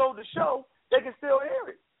download the show, they can still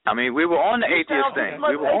hear it. I mean, we were on the atheist thing.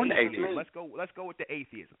 We were on the atheism. Let's go with the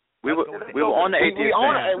atheism. We were on the atheist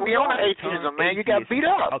thing. We on the atheism, man. You got beat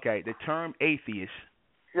up. Okay, the term atheist.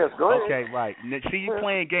 Yes, go ahead. Okay, right. See, you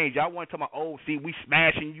playing games. Y'all want to talk about, we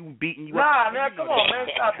smashing you, beating you up. Nah, man, come on, man.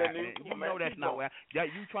 Stop that, dude. You know that's not where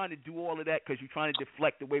you trying to do all of that because you're trying to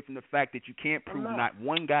deflect away from the fact that you can't prove not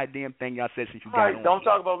one goddamn thing y'all said since you got on. Don't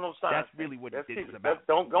talk about no science. That's really what this is about.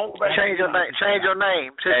 Don't change your name. Change your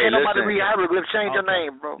name. Ain't nobody read hieroglyphs. Change your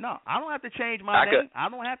name, bro. No, I don't have to change my name. I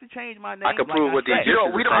don't have to change my name. I can prove what these.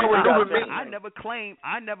 We don't know what Newman means.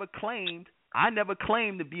 I never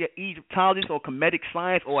claimed to be an Egyptologist or comedic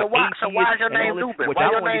science or an atheist. So why is your name Newman?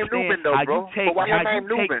 Why your name Newman, though, bro? Why your name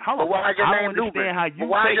Newman? Why is your name Newman?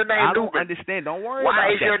 Why is your name Newman? I don't understand. Don't worry about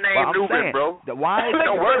that. Why is your name Newman, bro? Don't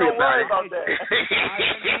worry about that.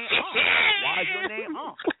 Why is your name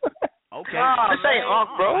Unc? Okay. This ain't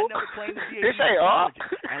Unc, bro. I never claimed to be this ain't Unc.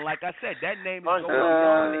 And like I said, that name is going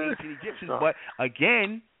beyond the ancient Egyptians. But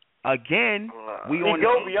again, we go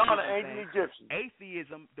beyond the ancient Egyptians.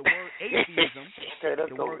 Atheism, the word atheism,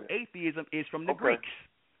 word atheism is from the Greeks.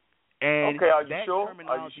 And are you sure? Is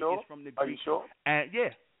from the Greeks. Are you sure? And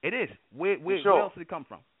yeah, it is. Where else did it come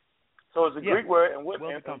from? So it's a Greek word, and what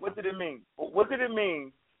did it mean? What did it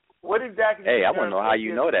mean? What exactly? Hey, I want to know how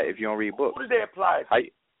you know that if you don't read books. What did they apply to?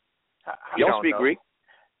 You don't speak Greek?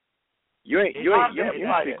 You don't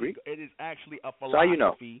speak Greek? It is actually a philosophy. So how you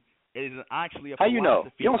know? It is actually a philosophy. How you know?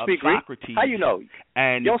 You don't speak Greek. Socrates. How you know?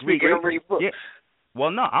 And you don't speak Greek. Read books. Yeah.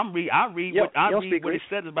 Well, no, I read what it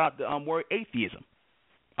says about the word atheism.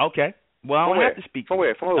 Okay. Well, I don't have to speak. From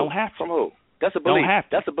where? From who? Don't have to. From who? That's a belief. Don't have to.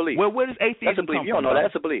 That's a belief. Where does atheism come from? You don't know that.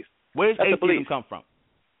 That's a belief. Where does atheism come from?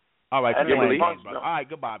 All right, that's your belief. All right,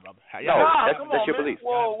 goodbye, brother. That's your belief.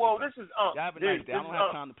 Whoa, this is Y'all have a nice day. I don't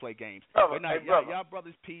have time to play games. Brother, y'all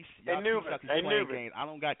brothers, peace. Y'all playing games. I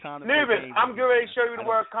don't got time to play games. I'm getting ready to show you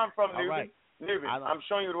where it come from, Newbin. Right. Newbin, I'm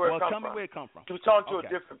showing you where it come from. Tell me where it come from. You talking to a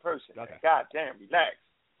different person. Okay. God damn, relax.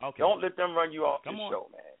 Okay. Don't let them run you off the show,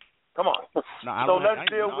 man. Come on. No, let's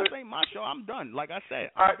deal with. This ain't my show. I'm done. Like I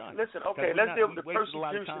said, all right, done. Listen. Okay, let's deal with the persecution. A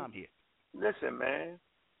lot of time here. Listen, man.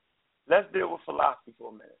 Let's deal with philosophy for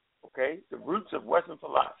a minute. Okay, the roots of Western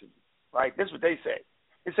philosophy. Right. This is what they say.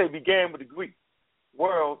 They say began with the Greek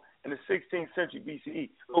world in the 16th century BCE.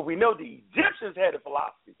 But we know the Egyptians had a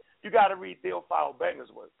philosophy. You got to read Theophile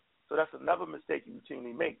Banger's work. So that's another mistake you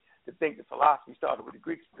routinely make, to think that philosophy started with the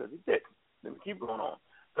Greeks, because it didn't. Let me keep going on.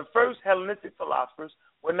 The first Hellenistic philosophers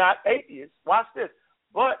were not atheists, watch this,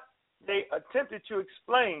 but they attempted to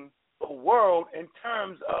explain the world in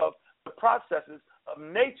terms of the processes of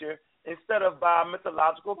nature instead of by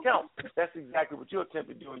mythological accounts. That's exactly what you attempt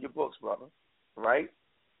to do in your books, brother. Right?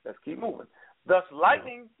 Let's keep moving. Thus,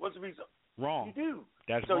 lightning was the reason. Wrong. You do.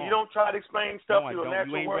 That's so wrong. you don't try to explain stuff to a natural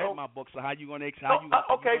you ain't world. read my book, so how you going to okay,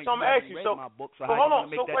 so I'm going to ask you. So, hold on.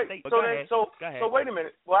 So wait a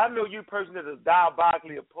minute. Well, I know you a person that is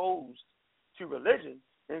diabolically opposed to religion,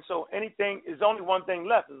 and so anything is only one thing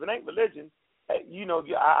left. If it ain't religion,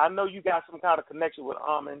 I know you got some kind of connection with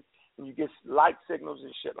Amen, and you get light signals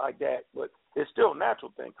and shit like that, but it's still a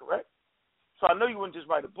natural thing, correct? So I know you wouldn't just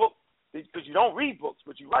write a book, because you don't read books,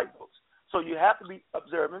 but you write books. So you have to be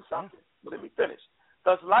observing something. But let me finish.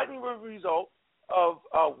 Thus, lightning was a result of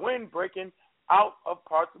wind breaking out of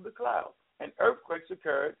parts of the clouds, and earthquakes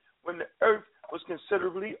occurred when the earth was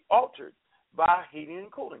considerably altered by heating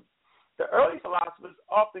and cooling. The early philosophers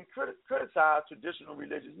often criticized traditional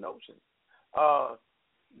religious notions.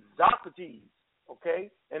 Socrates,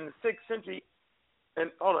 in the 6th century,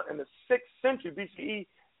 in the 6th century BCE,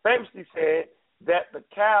 famously said that the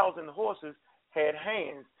cows and the horses had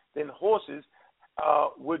hands. Then horses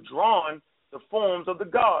were drawn the forms of the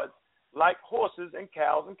gods, like horses and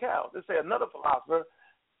cows and cows. They say another philosopher,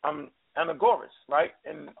 Anaxagoras, right,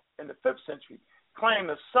 in the 5th century, claimed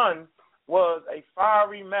the sun was a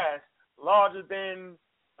fiery mass larger than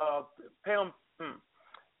Peloponnese.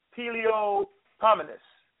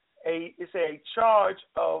 It's a charge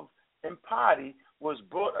of impiety was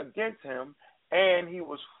brought against him, and he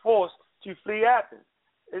was forced to flee Athens.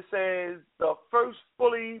 It says the first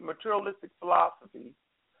fully materialistic philosophy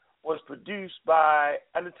was produced by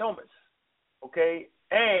Anatomus,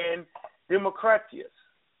 and Democritus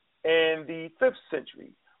in the 5th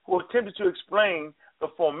century, who attempted to explain the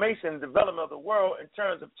formation and development of the world in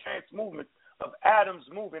terms of chance movement of atoms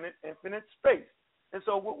moving in infinite space. And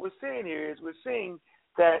so what we're seeing here is we're seeing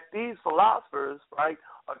that these philosophers, right,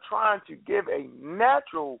 are trying to give a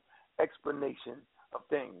natural explanation of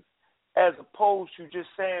things, as opposed to just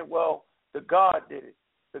saying, well, the God did it.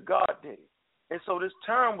 The God did it. And so this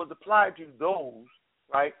term was applied to those,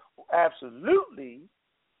 right, who absolutely,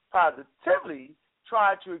 positively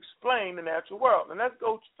tried to explain the natural world. And let's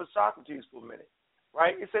go for Socrates for a minute,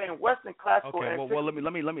 right? It's saying Western classical antiquity. Well, let me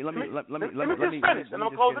finish, and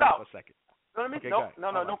I'll close it out. For a second.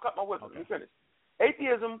 Don't cut my wisdom. Let me finish.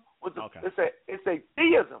 Atheism was it's a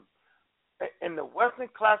theism in the Western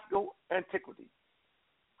classical antiquity.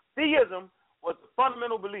 Theism was the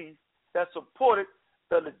fundamental belief that supported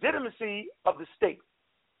the legitimacy of the state.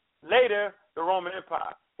 Later, the Roman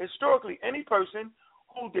Empire. Historically, any person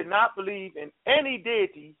who did not believe in any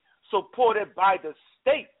deity supported by the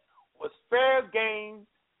state was fair game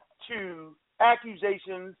to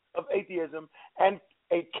accusations of atheism and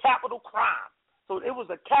a capital crime. So it was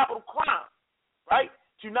a capital crime, right,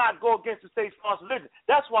 to not go against the state-sponsored religion.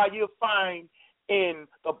 That's why you'll find in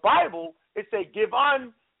the Bible it say, give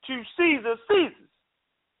unto Caesar Caesar's,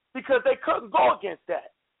 because they couldn't go against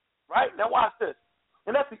that, right? Now watch this.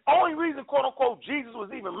 And that's the only reason, quote-unquote, Jesus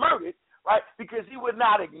was even murdered, right, because he would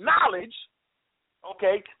not acknowledge,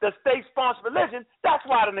 the state-sponsored religion. That's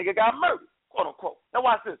why the nigga got murdered, quote-unquote. Now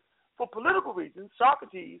watch this. For political reasons,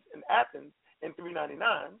 Socrates in Athens in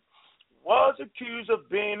 399 was accused of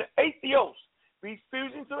being atheist,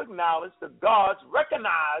 refusing to acknowledge the gods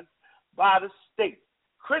recognized by the state.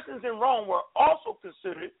 Christians in Rome were also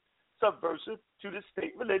considered subversive to the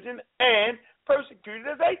state religion and persecuted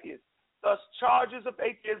as atheists. Thus, charges of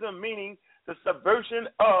atheism, meaning the subversion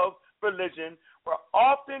of religion, were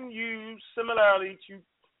often used similarly to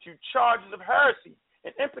charges of heresy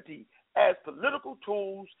and impiety as political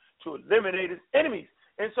tools to eliminate its enemies.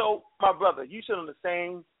 And so, my brother, you sit on the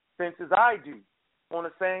same fence as I do, on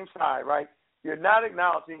the same side, right? You're not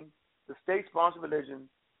acknowledging the state-sponsored religion,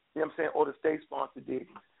 or the state-sponsored deities.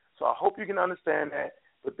 So I hope you can understand that.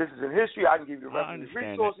 But this is in history. I can give you the reference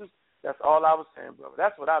resources. That's all I was saying, brother.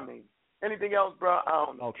 That's what I mean. Anything else, bro? I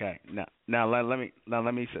don't know. Okay. Now let me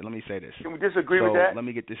say this. Can we disagree with that? Let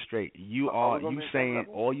me get this straight. All you're saying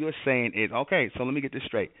is okay. So let me get this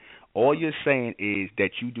straight. All you're saying is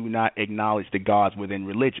that you do not acknowledge the gods within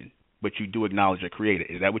religion, but you do acknowledge a creator.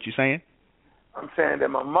 Is that what you're saying? I'm saying that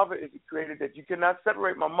my mother is a creator. That you cannot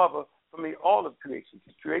separate my mother from all of creation.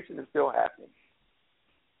 Because creation is still happening.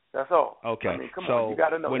 That's all. Okay. I mean, come on, you got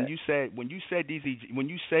to know when that. you said you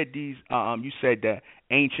said that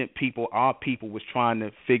ancient people, our people, was trying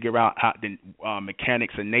to figure out how the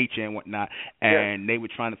mechanics of nature and whatnot, and they were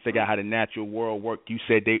trying to figure out how the natural world worked. You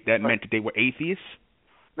said that meant that they were atheists.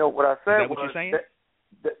 No, what I said is that what you're saying?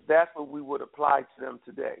 That's what we would apply to them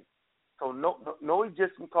today. So no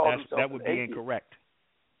Egyptian called himself that would be atheist. Incorrect.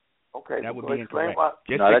 Okay, that would be incorrect.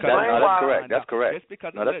 That's correct. That's correct. Just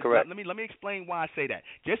because that's correct. Let me explain why I say that.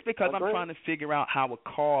 Just because I'm trying to figure out how a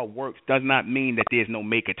car works does not mean that there's no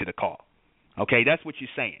maker to the car. Okay, that's what you're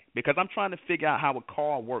saying. Because I'm trying to figure out how a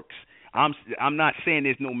car works. I'm not saying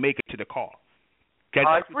there's no maker to the car. All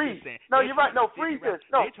right, freeze. No, you're right. No, freeze this.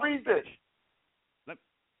 No, freeze this. You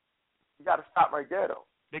got to stop right there, though.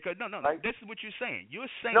 Because no, right? This is what you're saying. You're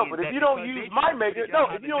saying no, but if you don't use my maker, if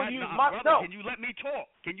you don't use my brother, can you let me talk?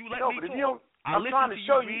 Can you let me talk? If you don't, I'm trying to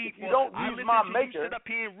show you. If you don't use my maker, sit up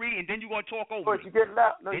here and read, and then you're gonna talk over me. You get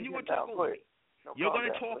loud. No, then you're gonna talk over me. No, you're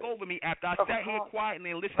gonna talk over me after I sat here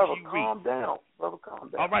quietly and listened to you read. Calm down, brother. Calm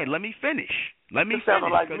down. All right, let me finish. Let me finish.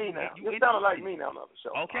 Sounding like me now. You sounding like me now on the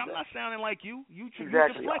show. Okay, I'm not sounding like you. You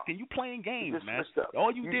deflecting. You playing games, man.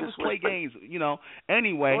 All you did was play games. You know.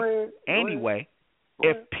 Anyway.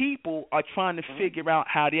 If people are trying to figure out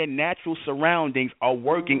how their natural surroundings are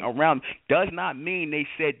working around, does not mean they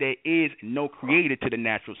said there is no creator to the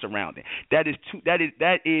natural surrounding. That is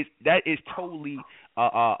totally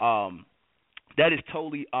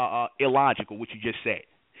illogical what you just said.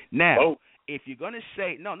 Now, if you're gonna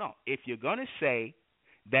say if you're gonna say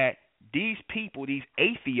that these people, these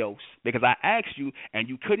atheos, because I asked you and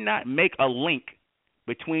you could not make a link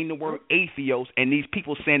between the word atheos and these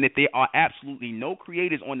people saying that there are absolutely no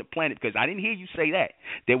creators on the planet, because I didn't hear you say that.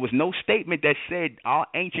 There was no statement that said our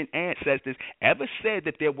ancient ancestors ever said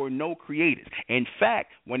that there were no creators. In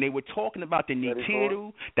fact, when they were talking about the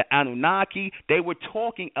Nibiru, the Anunnaki, they were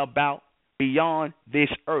talking about beyond this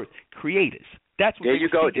earth creators. That's what there you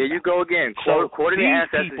go. There you go again. According to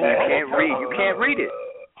ancestors, you can't read. You can't read it.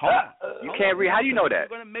 You can't read. How do you know that?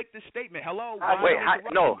 You're going to make the statement. Hello. Wait. How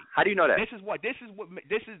do you know that? This is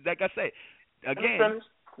like I said. Again.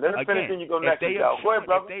 Let us finish, and you go next. Go ahead,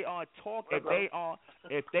 brother.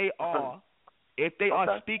 If they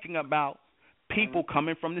are speaking about people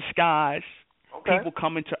coming from the skies, people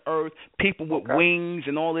coming to Earth, people with wings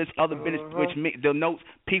and all this other business, which denotes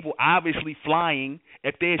people obviously flying.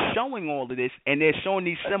 If they're showing all of this and they're showing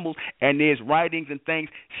these symbols and there's writings and things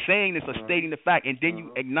saying this or stating the fact, and then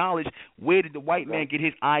you acknowledge where did the white man get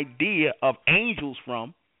his idea of angels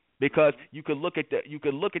from? Because you could look at the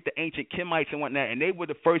ancient Kemites and whatnot, and they were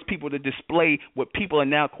the first people to display what people are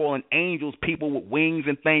now calling angels, people with wings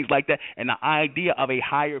and things like that, and the idea of a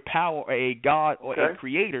higher power or a god or a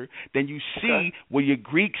creator. Then you see where your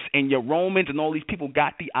Greeks and your Romans and all these people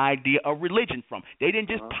got the idea of religion from. They didn't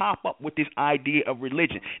just pop up with this idea of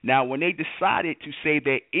religion. Now, when they decided to say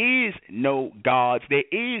there is no gods, there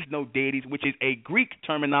is no deities, which is a Greek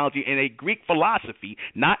terminology and a Greek philosophy,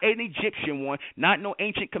 not an Egyptian one, not no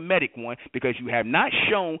ancient one, because you have not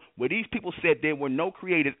shown where these people said there were no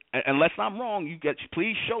creators. Unless I'm wrong,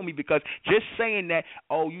 please show me, because just saying that,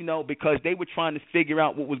 because they were trying to figure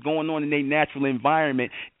out what was going on in their natural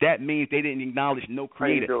environment, that means they didn't acknowledge no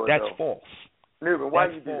creator. That's false. Newman, why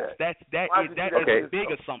do you do that? That is a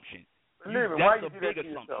big assumption. Newman, why do you do that to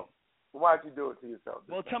yourself? Why did you do it to yourself?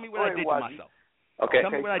 Well, tell me what I did to myself. Okay.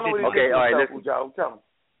 Tell me what I did to myself. Okay, all right, listen. Tell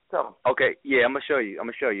him. Okay, yeah, I'm gonna show you.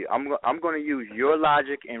 I'm gonna use your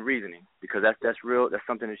logic and reasoning, because that's real. That's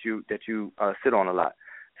something that you sit on a lot.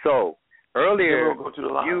 So earlier,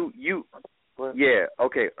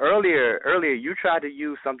 Earlier you tried to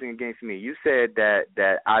use something against me. You said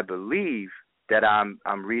that I believe that I'm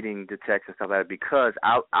reading the text and stuff like that because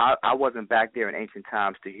I wasn't back there in ancient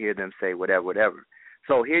times to hear them say whatever.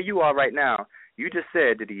 So here you are right now. You just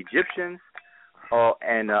said that the Egyptians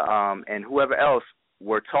and whoever else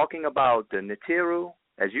were talking about the Nibiru,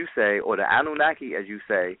 as you say, or the Anunnaki, as you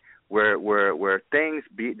say, where things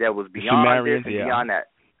that was beyond this and beyond that.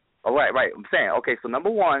 Oh, right. I'm saying, okay, so number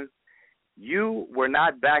one, you were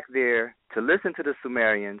not back there to listen to the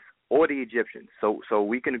Sumerians or the Egyptians, so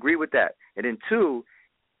we can agree with that. And then two,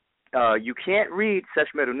 you can't read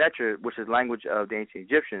Sekhmet Neter, which is language of the ancient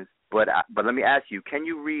Egyptians. But let me ask you, can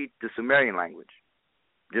you read the Sumerian language?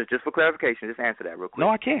 Just for clarification, just answer that real quick. No,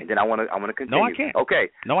 I can't. And then I want to continue. No, I can't. Okay.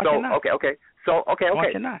 No, I cannot. Okay. So No,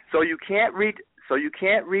 I cannot. So you can't read. So you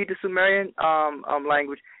can't read the Sumerian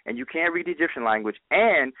language, and you can't read the Egyptian language,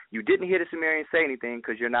 and you didn't hear the Sumerians say anything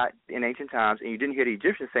because you're not in ancient times, and you didn't hear the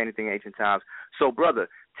Egyptians say anything in ancient times. So, brother,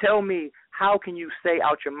 tell me, how can you say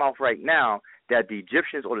out your mouth right now that the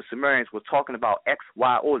Egyptians or the Sumerians were talking about X,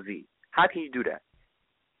 Y, or Z? How can you do that?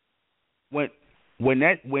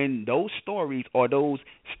 When those stories or those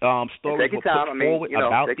stories were put forward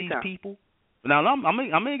about these people. Now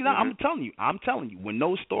I'm telling you, when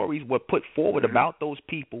those stories were put forward about those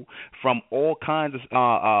people from all kinds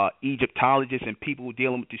of Egyptologists and people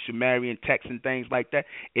dealing with the Sumerian texts and things like that,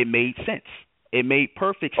 it made sense. It made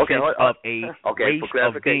perfect sense of a race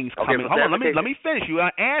of beings coming. Hold on, let me finish. You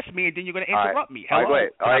ask me, and then you're going to interrupt me. Hello?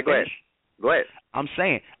 All right, go ahead. I'm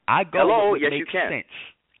saying I go with what makes sense.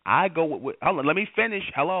 I go with hold on, let me finish.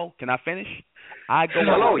 Hello, can I finish? I go with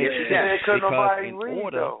what makes sense because in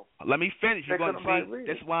order. Let me finish. You're going to see.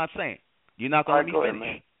 This is what I'm saying. You're not going to let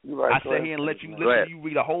me finish. I sit here and let you listen. You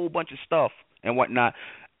read a whole bunch of stuff and whatnot.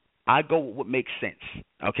 I go with what makes sense.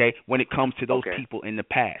 Okay, when it comes to those people in the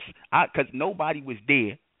past, because nobody was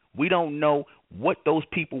there. We don't know what those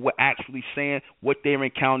people were actually saying, what their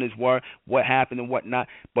encounters were, what happened and whatnot.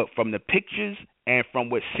 But from the pictures and from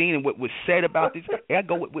what's seen and what was said about this, I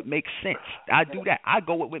go with what makes sense. I do that. I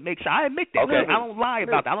go with what makes sense. I admit that. I don't lie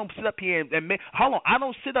about that. I don't sit up here and admit. Hold on. I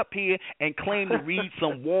don't sit up here and claim to read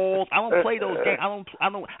some walls. I don't play those games. I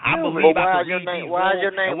believe I can read these walls.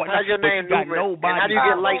 How's your name? How do you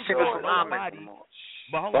get licensed from Ahmed?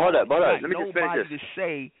 But hold up. Let me just finish this. To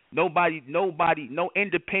say nobody, no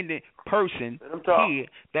independent person here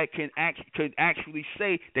that could actually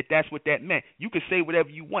say that that's what that meant. You can say whatever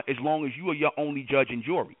you want as long as you are your only judge and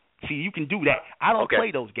jury. See, you can do that. I don't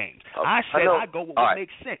play those games. I said I go with what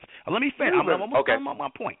makes sense. Let me finish. I'm almost done with my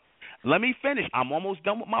point. Let me finish. I'm almost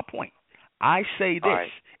done with my point. I say this.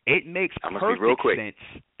 It makes perfect sense.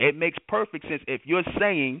 It makes perfect sense if you're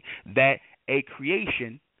saying that a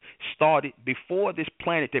creation started before this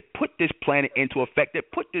planet, that put this planet into effect, that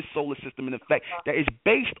put this solar system in effect, that is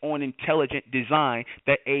based on intelligent design,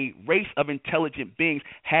 that a race of intelligent beings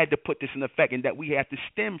had to put this in effect, and that we have to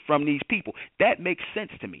stem from these people. That makes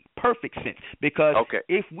sense to me, perfect sense, because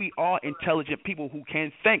if we are intelligent people who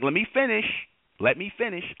can think, let me finish,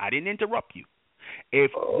 I didn't interrupt you.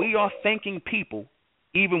 If we are thinking people,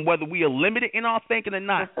 even whether we are limited in our thinking or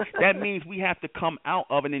not, that means we have to come out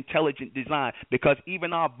of an intelligent design, because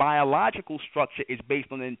even our biological structure is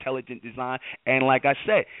based on an intelligent design. And like I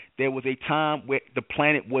said, there was a time where the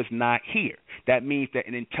planet was not here. That means that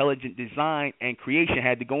an intelligent design and creation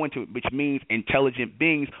had to go into it, which means intelligent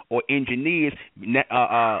beings or engineers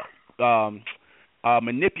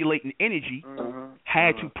manipulating energy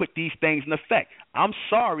had to put these things in effect. I'm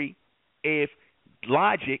sorry if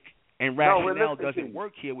logic and rationale doesn't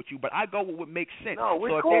work here with you, but I go with what makes sense. No,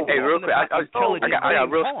 we're cool. Hey, real quick, I got a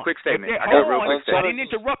real quick statement. I didn't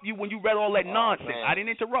interrupt you when you read all that nonsense. I didn't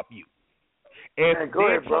interrupt you. If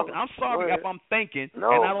they're talking, I'm sorry if I'm thinking, and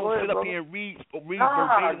I don't sit up here and read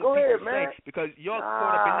verbatim what people say, because you're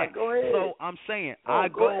caught up in that. So I'm saying I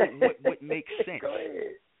go with what makes sense.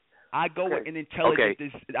 I go with an intelligent.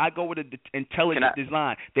 I go with an intelligent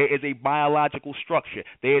design. There is a biological structure.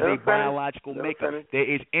 There is a biological makeup. There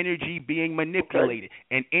is energy being manipulated,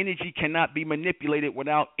 and energy cannot be manipulated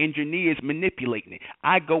without engineers manipulating it.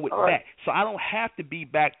 I go with that. So I don't have to be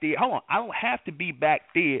back there. Hold on. I don't have to be back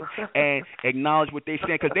there and acknowledge what they're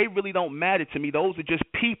saying, because they really don't matter to me. Those are just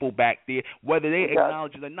people back there, whether they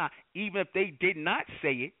acknowledge it or not. Even if they did not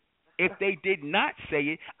say it. If they did not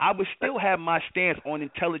say it, I would still have my stance on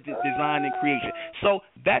intelligent design and creation. So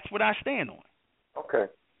that's what I stand on. Okay.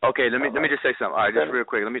 Let me just say something. All right, just real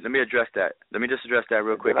quick. Let me address that. Let me just address that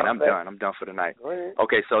real quick, and I'm done. I'm done for the night.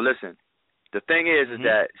 Okay. So listen, the thing is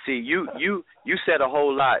that you said a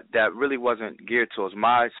whole lot that really wasn't geared towards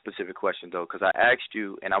my specific question, though, because I asked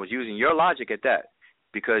you, and I was using your logic at that,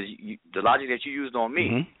 because the logic that you used on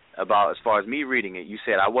me. About as far as me reading it, you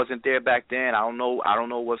said I wasn't there back then. I don't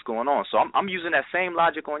know what's going on. So I'm using that same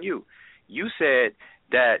logic on you. You said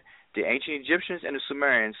that the ancient Egyptians and the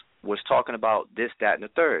Sumerians was talking about this, that, and the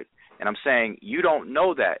third. And I'm saying you don't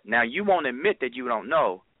know that. Now you won't admit that you don't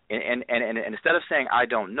know. And instead of saying I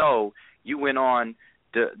don't know, you went on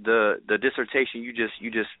the dissertation you just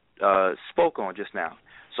spoke on just now.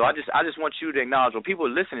 So I just want you to acknowledge, when people are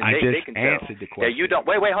listening, they can tell that you don't.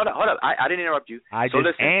 Wait, hold up. I didn't interrupt you. Answered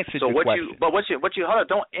the question. But what you hold up,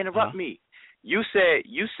 don't interrupt me. You said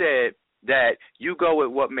that you go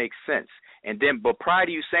with what makes sense. And then, but prior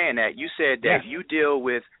to you saying that, you said that you deal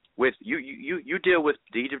with you deal with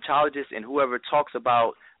the Egyptologists and whoever talks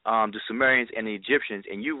about the Sumerians and the Egyptians,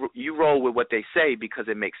 and you roll with what they say because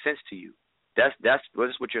it makes sense to you. That's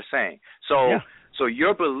what you're saying. So so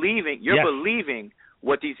you're believing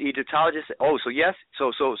what these Egyptologists. Oh, so yes.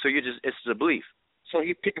 So you're just, it's a belief. So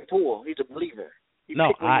he pick and pull. He's a believer.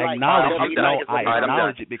 I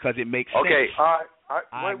acknowledge it because it makes sense. Okay. All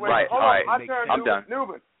right. Wait. Hold on. My turn. I'm done.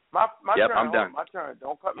 Newman. My turn. I'm done. My turn.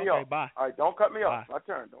 Don't cut me off. Bye. All right. Don't cut me off. My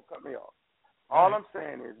turn. Don't cut me off. All I'm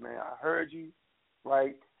saying is, man, I heard you,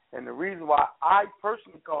 right? And the reason why I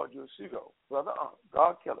personally called you a pseudo, brother,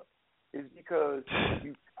 God killer, is because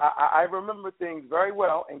I remember things very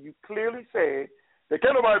well, and you clearly said that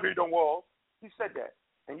can't nobody read them walls. You said that.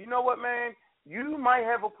 And you know what, man? You might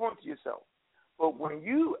have a point to yourself. But when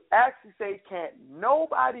you actually say can't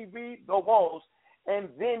nobody read the walls, and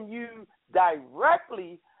then you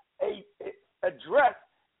directly address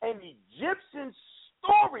an Egyptian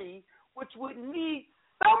story which would need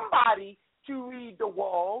somebody to read the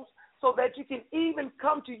walls so that you can even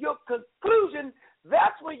come to your conclusion,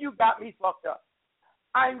 that's when you got me fucked up.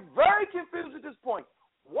 I'm very confused at this point.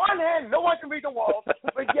 One hand, no one can read the walls,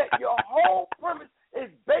 but yet your whole premise is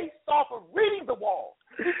based off of reading the walls.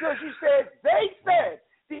 Because you said,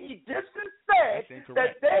 the Egyptians said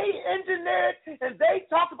that they engineered and they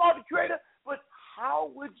talked about the Creator, but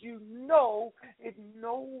how would you know if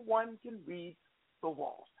no one can read the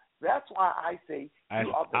walls? That's why I say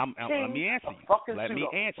you are the king of fucking pseudo.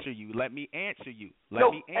 Let me answer you.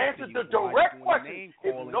 Answer the direct question.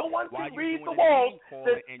 If no one can read the walls,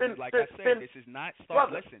 then like I said, this is not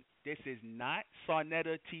this is not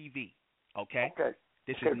Sarnetta TV. Okay?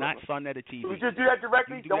 This is not Sarnetta TV. We just do that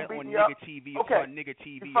directly. You do don't that beat on me up. Nigga TV or Nigga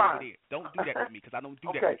TV over there. Don't do that with me because I don't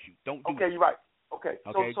do that with you. Don't do that. Okay, you're right. Okay.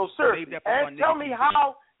 So seriously, and tell me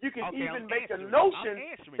how you can even make a notion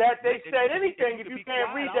that they said anything if you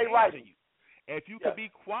can't read their writing. If you could be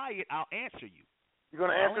quiet, I'll answer you. You're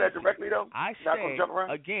going to answer that directly, though? I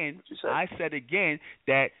said again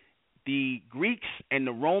that the Greeks and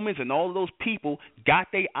the Romans and all of those people got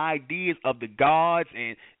their ideas of the gods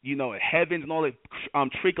and, heavens and all that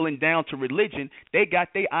trickling down to religion. They got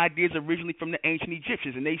their ideas originally from the ancient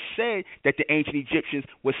Egyptians, and they said that the ancient Egyptians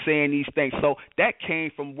were saying these things. So that came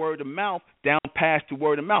from word of mouth down past to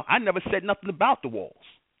word of mouth. I never said nothing about the walls.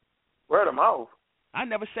 Word of mouth? I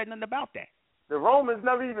never said nothing about that. The Romans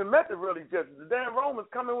never even met the real Egyptians. The damn Romans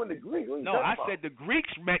come in with the Greeks. No, I said the Greeks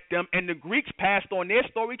met them, and the Greeks passed on their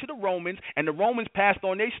story to the Romans, and the Romans passed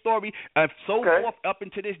on their story, so forth up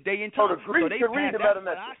into this day and time. So the Greeks can read the better than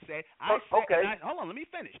that. Hold on, let me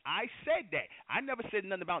finish. I said that. I never said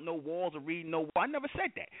nothing about no walls or reading no walls. I never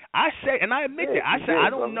said that. I said, and I admit that. I said, I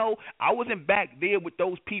don't know. I wasn't back there with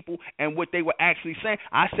those people and what they were actually saying.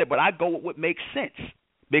 I said, but I go with what makes sense.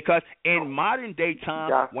 Because in modern day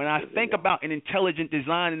time, when I think about an intelligent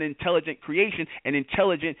design and intelligent creation and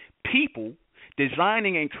intelligent people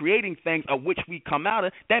designing and creating things of which we come out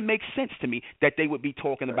of, that makes sense to me that they would be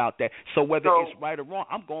talking about that. So whether it's right or wrong,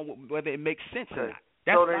 I'm going with whether it makes sense or not.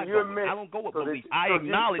 That's what I go with. I don't go with belief. I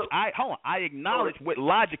acknowledge what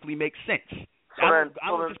logically makes sense. So then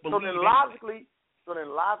logically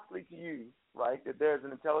to you, right, that there's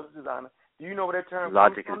an intelligent designer, do you know where that term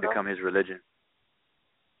logic comes has become his religion?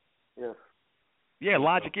 Yes. Yeah,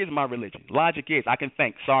 logic is my religion. Logic is. I can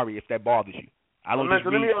think. Sorry if that bothers you. I don't just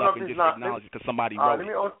read stuff and just acknowledge it because somebody wrote it.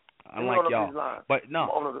 Unlike y'all. But no.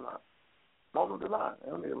 Open the line. I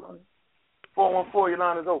don't need a line. 414, your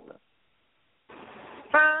line is open.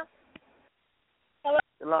 Huh? Hello?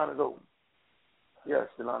 The line is open. Yes,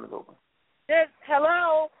 the line is open.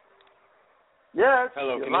 Hello? Yes.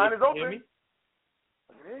 Hello, your line is open. Hear me?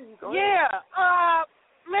 I can hear you. Go ahead.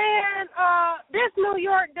 Man, this New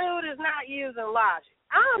York dude is not using logic.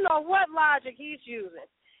 I don't know what logic he's using.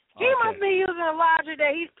 He must be using a logic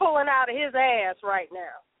that he's pulling out of his ass right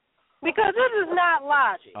now. Because this is not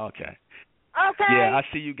logic. Okay. Okay. Yeah, I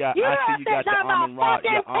see you got the Armin Ra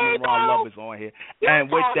lovers on here. And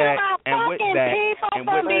with that, and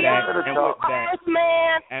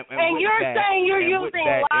you're saying you're using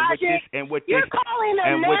logic. You're calling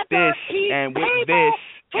a nether people.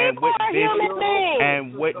 People are human beings.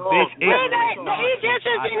 And with this the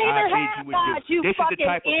Egyptians didn't even have God, you this fucking is the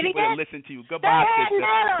type of idiot. people that listen to you. Goodbye, sister.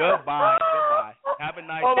 Goodbye. Have a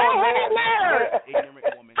nice day.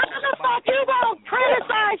 Ignorant woman. How the fuck you gonna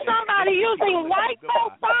criticize somebody using white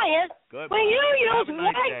folk science when you use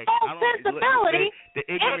white folk sensibility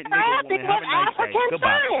and traffic with African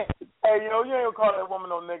science? Hey, yo, you ain't gonna call that woman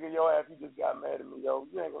no nigga, yo, ass. You just got mad at me, yo.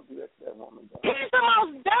 You ain't gonna do that to that woman, yo. He's the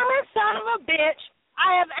most dumbest son of a bitch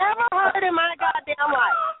I have ever heard in my goddamn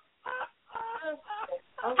life.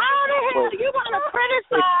 How the hell are you going to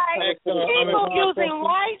criticize people using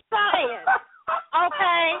white science?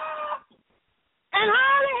 Okay? And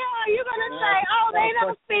how the hell are you going to say, oh, they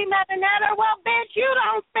don't speak nothing better? Well, bitch, you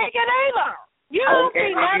don't speak it either. You don't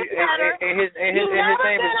speak nothing better. You've never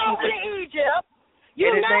been over to Egypt.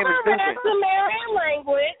 You've never read Sumerian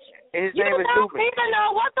language. His you name is don't stupid. even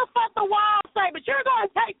know what the fuck the walls say, but you're going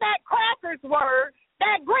to take that crackers word,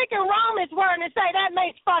 that Greek and Romans word, and say that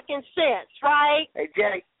makes fucking sense, right? Hey,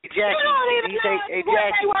 Jackie. You don't even know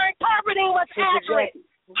what they were interpreting was accurate.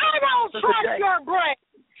 I don't trust your brain.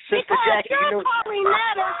 Sister because Jackie, you're calling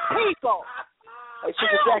matters people. Hey,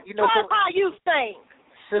 Sister Jackie, you know trust how you think.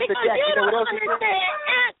 Sister because Jackie, you know what else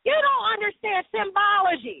you don't understand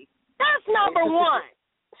symbology. That's number one.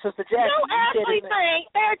 Sister Jackie, you actually think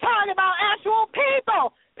they're talking about actual people.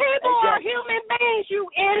 People are human beings, you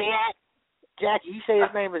idiot. Jackie, he said his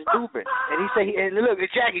name is Dubin, and he said, look,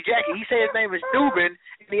 Jackie, he said his name is Dubin,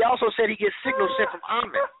 and he also said he gets signals sent from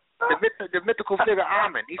Amen, the mythical figure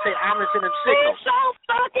Amen. He said Amen sent him signals. He's so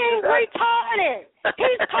fucking retarded.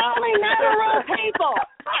 He's calling Netherroom people.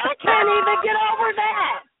 I can't even get over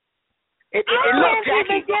that. Look,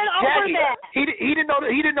 Jackie, that. He didn't know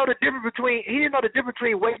the difference between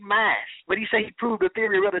weight and mass, but he said he proved the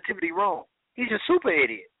theory of relativity wrong. He's a super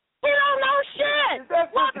idiot. He don't know shit.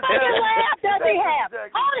 What fucking lab does he have?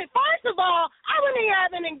 Hold it. First of all, I wouldn't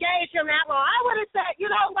even engage him that long. I would have said, you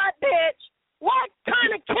know what, bitch? What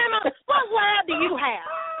kind of what lab do you have?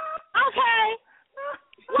 Okay.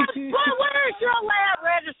 Where's your lab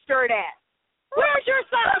registered at? Where's your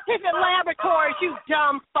scientific laboratories, you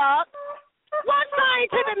dumb fuck? What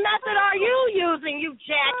scientific method are you using, you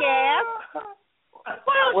jackass?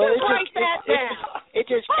 Why don't you break that down? It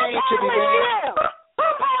just came to me, man. Who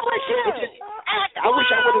published you? I wish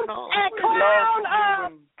I would have known. At Clown,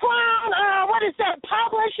 what is that,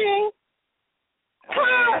 publishing?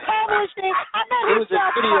 Clown Publishing. I bet it was a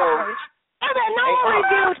video. I bet no one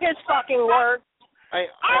reviewed his fucking work. I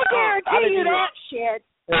guarantee you that shit.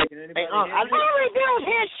 I reviewed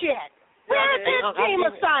his shit. Where's his team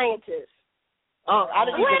of scientists? I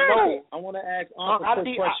didn't even know. I want to ask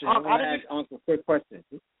Uncle a quick question.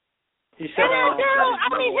 He said,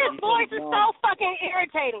 his voice is so fucking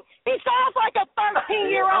irritating. He sounds like a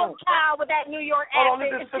 13-year-old child with that New York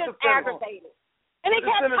accent. It's just aggravating. And he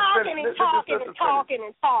kept talking and talking and talking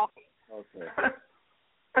and talking. Okay.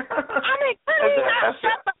 I mean, could he not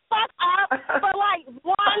shut the fuck up for like 1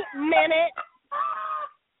 minute?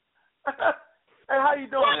 Hey, how you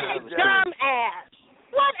doing? What a dumbass.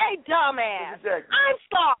 What a dumbass. I'm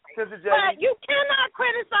sorry, but you cannot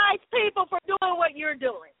criticize people for doing what you're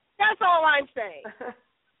doing. That's all I'm saying. How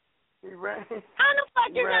the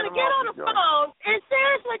fuck you're going to get on the phone and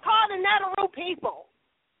seriously call the Netherroom people?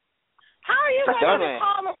 How are you going to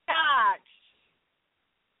call them gods?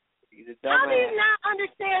 How do you not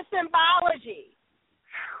understand symbology?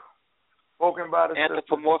 Spoken by the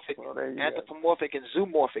anthropomorphic and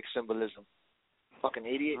zoomorphic symbolism. Fucking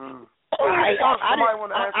idiot.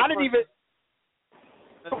 I didn't even.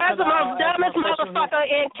 That's the most dumbest motherfucker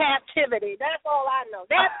in captivity. That's all I know.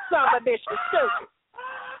 That son of a bitch is stupid.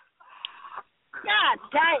 God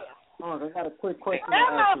damn. I got a quick question. That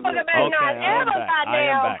motherfucker better not ever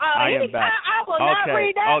goddamn. I will not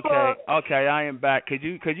read that book. Okay, I am back. Can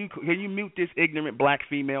you mute this ignorant black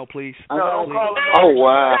female, please? No, please? Oh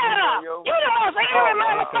wow. You the most ignorant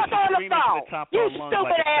motherfucker on the phone. You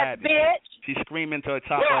stupid ass bitch. She's screaming to the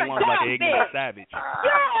top of her lungs like an ignorant savage.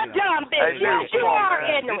 You're a dumb bitch. Yes, you are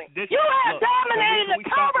ignorant. You have dominated the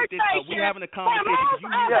conversation. We're having a conversation.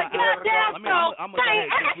 I'm gonna go ahead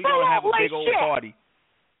since we're gonna have a big old party.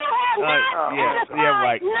 Yeah,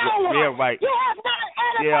 right. Yeah, right. You have not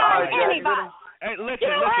edified anybody. Hey, listen.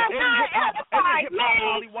 You have not edified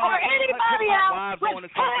me or anybody else with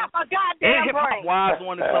half a goddamn brain. Wise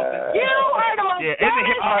on to something. You are the most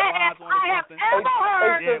dumbest ass I have ever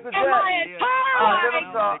heard in my entire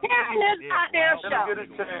life hearing this goddamn show.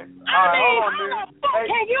 I mean, how the fuck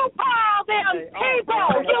can you call them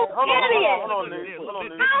people, you idiot?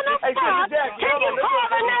 How the fuck can you call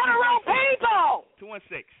the Netherroom people?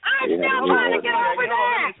 216. I'm still trying to get over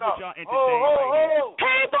that. People,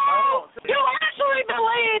 you actually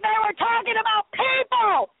believe they were talking about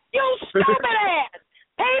people. You stupid